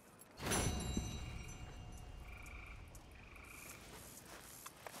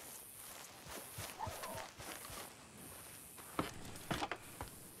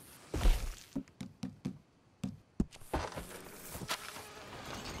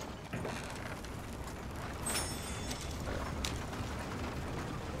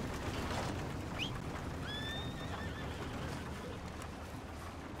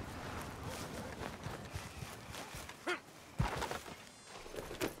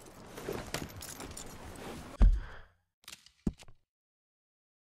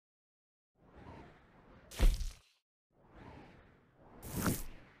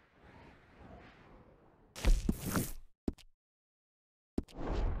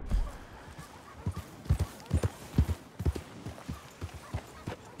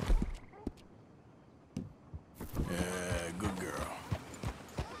 Good girl.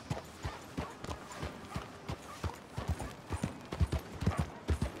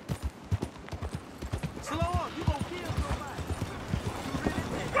 Slow up, you won't kill nobody.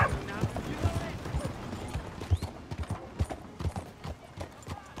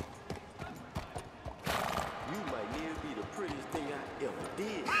 You might near be the prettiest thing I ever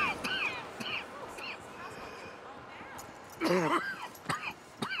did.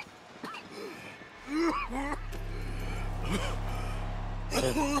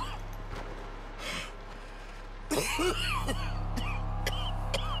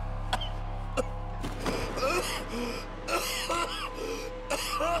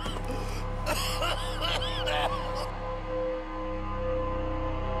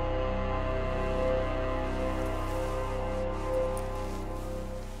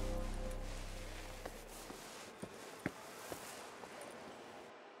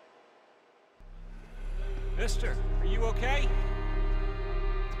 Mister, are you okay?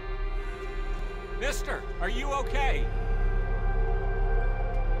 Mister, are you okay?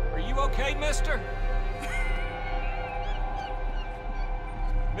 Are you okay, mister?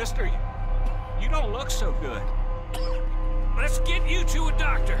 Mister, you don't look so good. Let's get you to a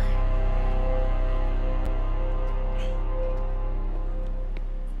doctor.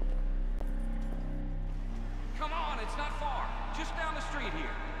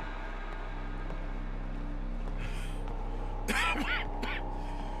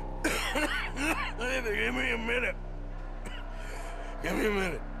 Baby, give me a minute. Give me a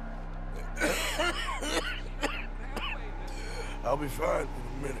minute. I'll be fine in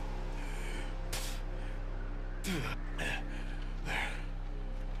a minute.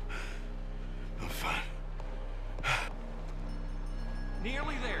 I'm fine.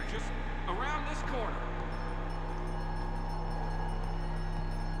 Nearly there, just around this corner.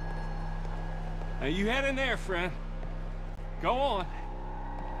 Now you head in there, friend. Go on.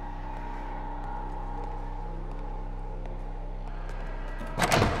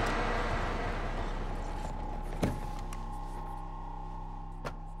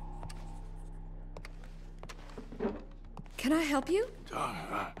 Can I help you?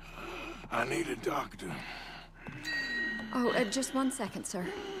 I need a doctor. Oh, just 1 second, sir.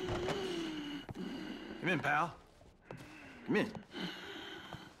 Come in, pal. Come in.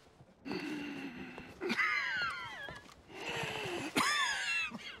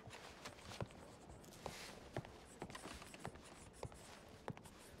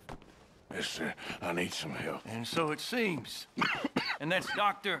 Mister, I need some help. And so it seems. And that's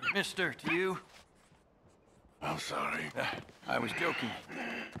Dr. Mister to you? I'm sorry. I was joking.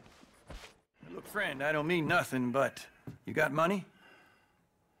 Look, friend, I don't mean nothing, but you got money?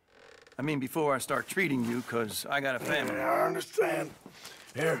 I mean, before I start treating you, 'cause I got a family. Yeah, I understand.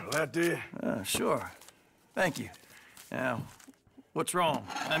 Here, that do you? Sure. Thank you. Now, what's wrong?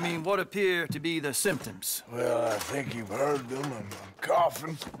 I mean, what appear to be the symptoms? Well, I think you've heard them. I'm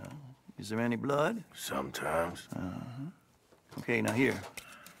coughing. Is there any blood? Sometimes. Okay, now here.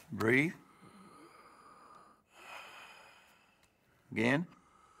 Breathe. Again.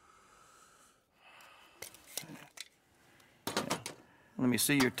 Let me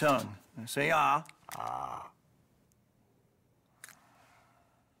see your tongue. Say ah. Ah.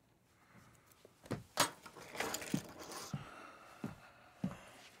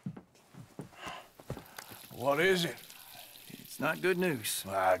 What is it? It's not good news.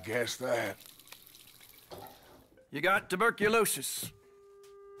 Well, I guess that. You got tuberculosis.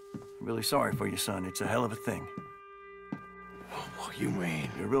 Really sorry for you, son. It's a hell of a thing. What do you mean?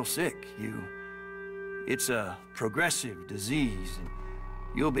 You're real sick. It's a progressive disease, and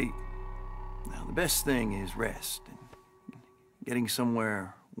you'll be... Now, the best thing is rest, and getting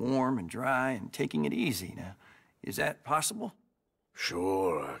somewhere warm and dry and taking it easy. Now, is that possible?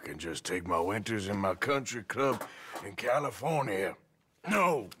 Sure, I can just take my winters in my country club in California.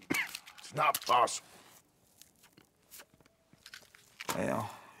 No, it's not possible. Well,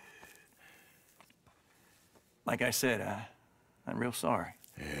 like I said, I'm real sorry.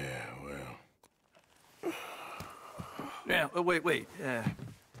 Yeah, well... Now, wait.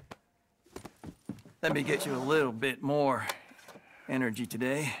 Let me get you a little bit more energy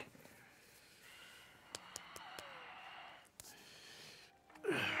today.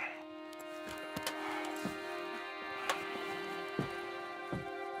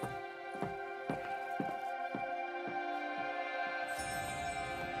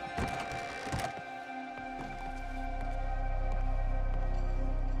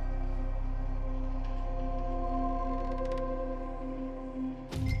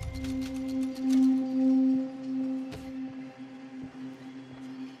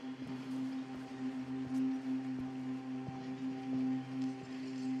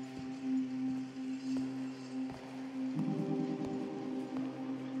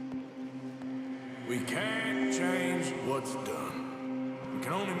 We can't change what's done. We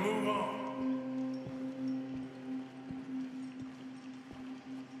can only move on.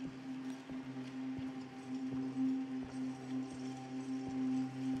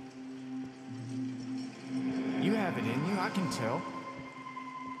 You have it in you, I can tell.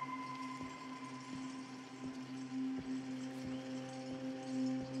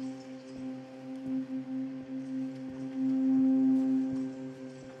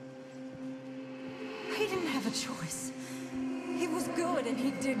 He didn't have a choice. He was good and he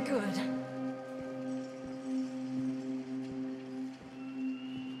did good.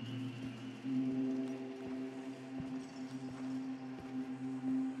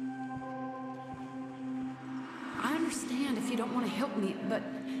 I understand if you don't want to help me, but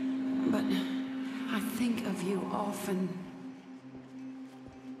I think of you often.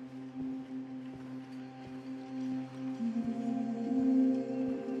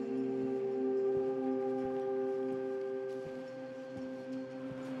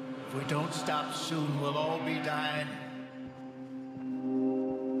 If we don't stop soon, we'll all be dying.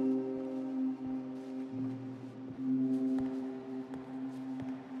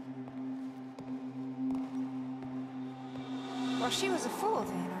 Well, she was a fool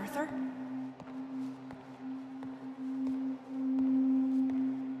then, Arthur.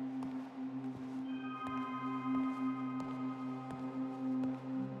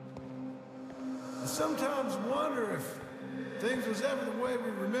 sometimes wonder if things was ever the way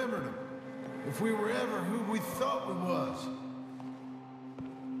we remembered them. If we were ever who we thought we was.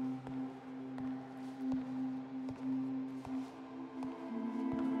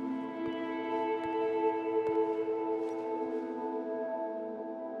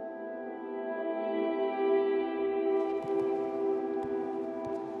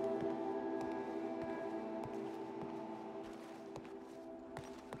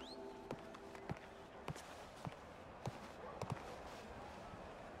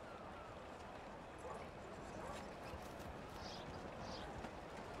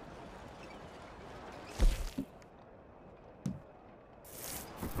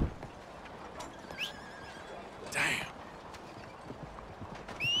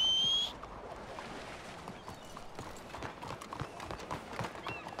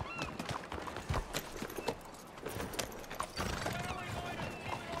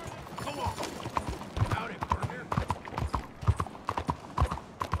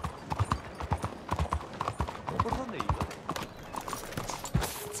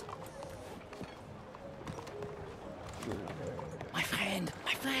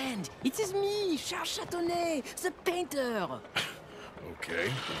 It is me, Charles Chatonnet, the painter. Okay.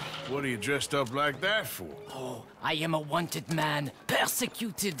 What are you dressed up like that for? Oh, I am a wanted man,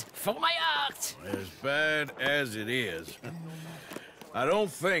 persecuted for my art. As bad as it is, I don't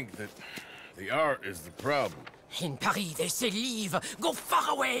think that the art is the problem. In Paris, they say leave, go far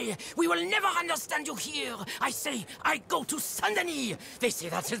away. We will never understand you here. I say, I go to Saint-Denis. They say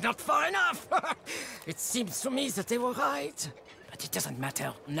that is not far enough. It seems to me that they were right. But it doesn't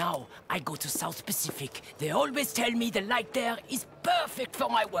matter. Now, I go to South Pacific. They always tell me the light there is perfect for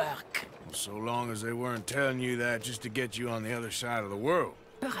my work. So long as they weren't telling you that just to get you on the other side of the world.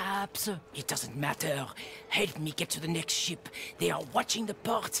 Perhaps. It doesn't matter. Help me get to the next ship. They are watching the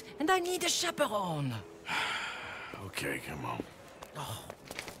port, and I need a chaperone. Okay, come on. Oh.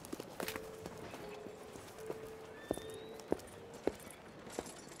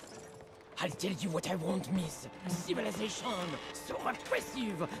 I'll tell you what I won't miss. Civilization. So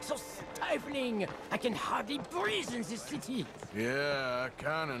repressive, so stifling. I can hardly breathe in this city. Yeah, I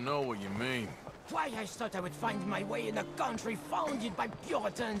kinda know what you mean. Why I thought I would find my way in a country founded by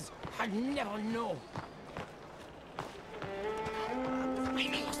Puritans, I'll never know. My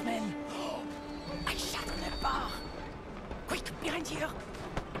horsemen. I shot on their bar. Quick, behind here.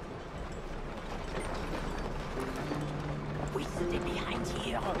 We stay behind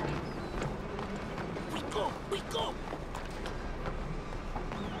here. We go!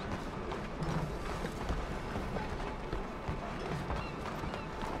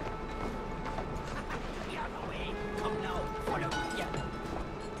 The other way. Come now, follow me.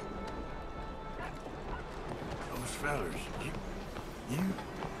 Those fellers, you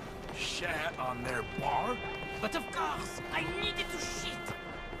shat on their bar? But of course, I needed to shit.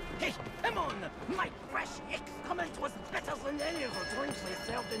 Hey, come on! My fresh excrement was better than any of the drinks they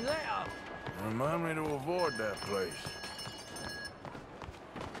served in there. Remind me to avoid that place.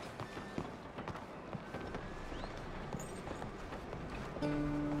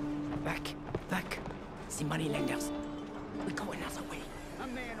 Back. The moneylenders. We go another way. That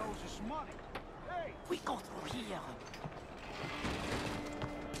man owes us money. Hey! We go through here.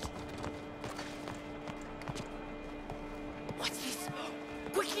 What's this?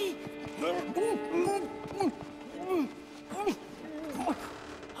 Quickly!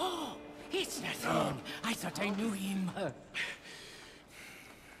 Oh, it's nothing. I thought I knew him.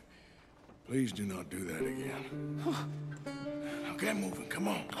 Please do not do that again. Now get moving, come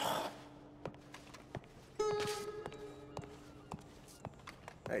on.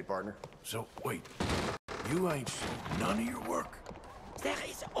 Hey, partner. So, wait. You ain't sold none of your work? There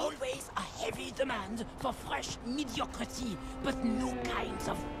is always a heavy demand for fresh mediocrity, but new kinds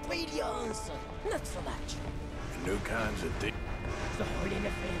of brilliance. Not so much. New kinds of things. The Holy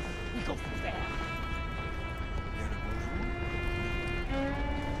Lefebvre. We go through there.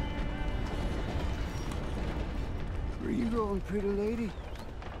 Where you going, pretty lady?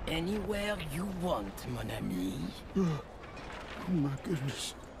 Anywhere you want, mon ami. Oh my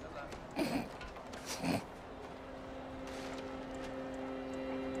goodness.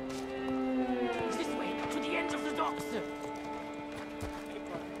 This way, to the end of the docks.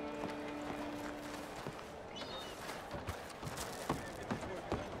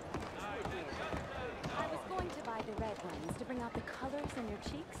 I was going to buy the red ones to bring out the colors in your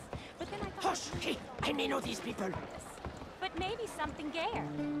cheeks, but then I thought... Hush! Hey, I may know these people. But maybe something gayer.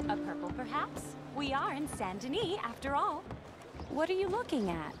 A purple, perhaps? We are in Saint-Denis, after all. What are you looking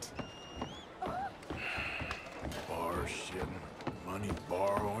at? Bar shitting, money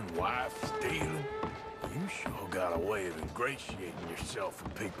borrowing, wife stealing. You sure got a way of ingratiating yourself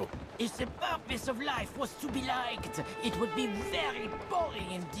with people. If the purpose of life was to be liked, it would be very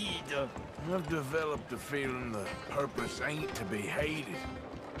boring indeed. I've developed the feeling the purpose ain't to be hated.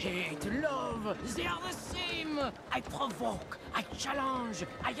 Hate, love, they are the same. I provoke, I challenge,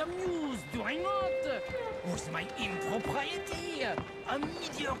 I amuse, do I not? What's my impropriety? A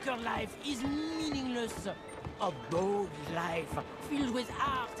mediocre life is meaningless. A bold life, filled with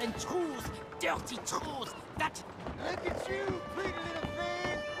art and truth, dirty truth, that... Look at you, pretty little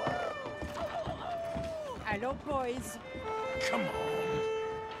thing! Hello, boys. Come on.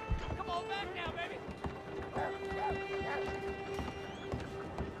 Come on back now, baby!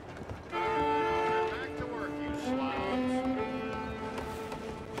 Back to work, you slobs.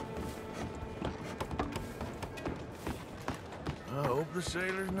 I hope the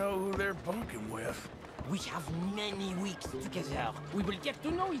sailors know who they're bunking with. We have many weeks together. We will get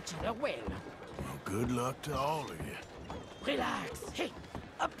to know each other well. Well, good luck to all of you. Relax. Hey,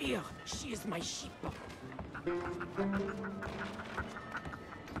 up here. She is my ship.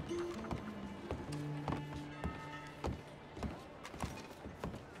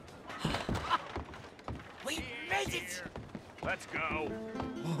 We made it! Let's go.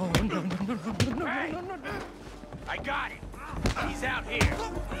 Oh, no, no, no, no, no, Hey! no, no, no. I got it. He's out here.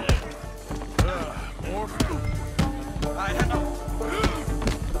 More food. I had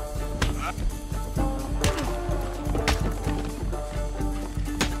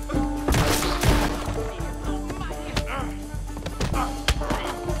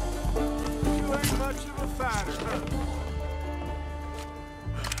You ain't much of a fighter, huh?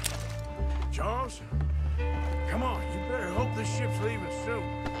 Charles? Come on, you better hope this ship's leaving soon.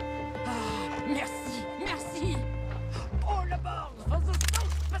 Ah, merci, merci. All aboard for the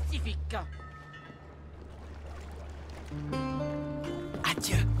South Pacific.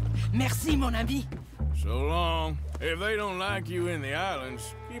 Adieu. Merci, mon ami. So long. If they don't like you in the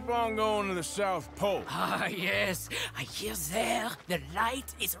islands, keep on going to the South Pole. Ah, yes. I hear there the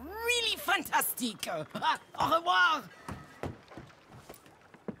light is really fantastic. Ah, au revoir.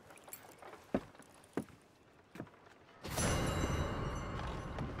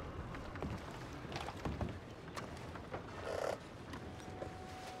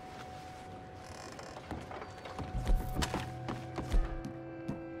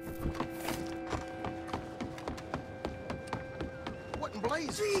 What in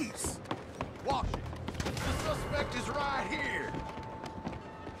blazes? Watch it. The suspect is right here.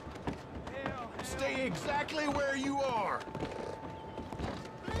 Stay exactly where you are.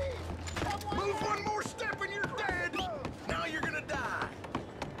 Move one more step and you're dead. Now you're gonna die.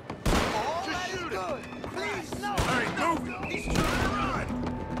 Just shoot him. Please, no. Hey, move! He's trying to run.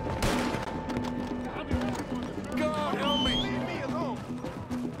 God help me. Leave me alone.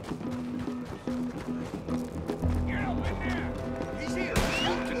 Get up in there! He's here.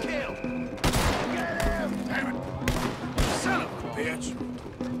 Shoot to kill. Get him. Damn it! Son of a bitch!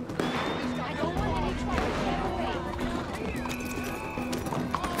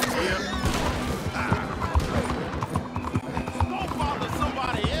 Don't bother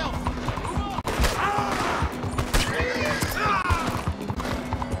somebody else.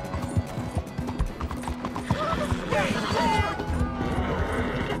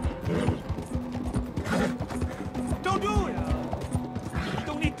 Don't do it! You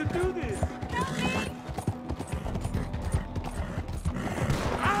don't need to do this!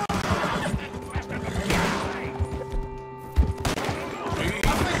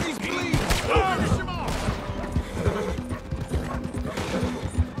 I think he's bleeding. Finish him off.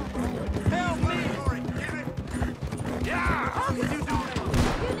 Help me. Get it? Yeah. How can you do that?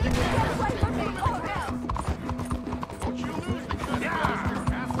 You need to get away from me or else. Don't you lose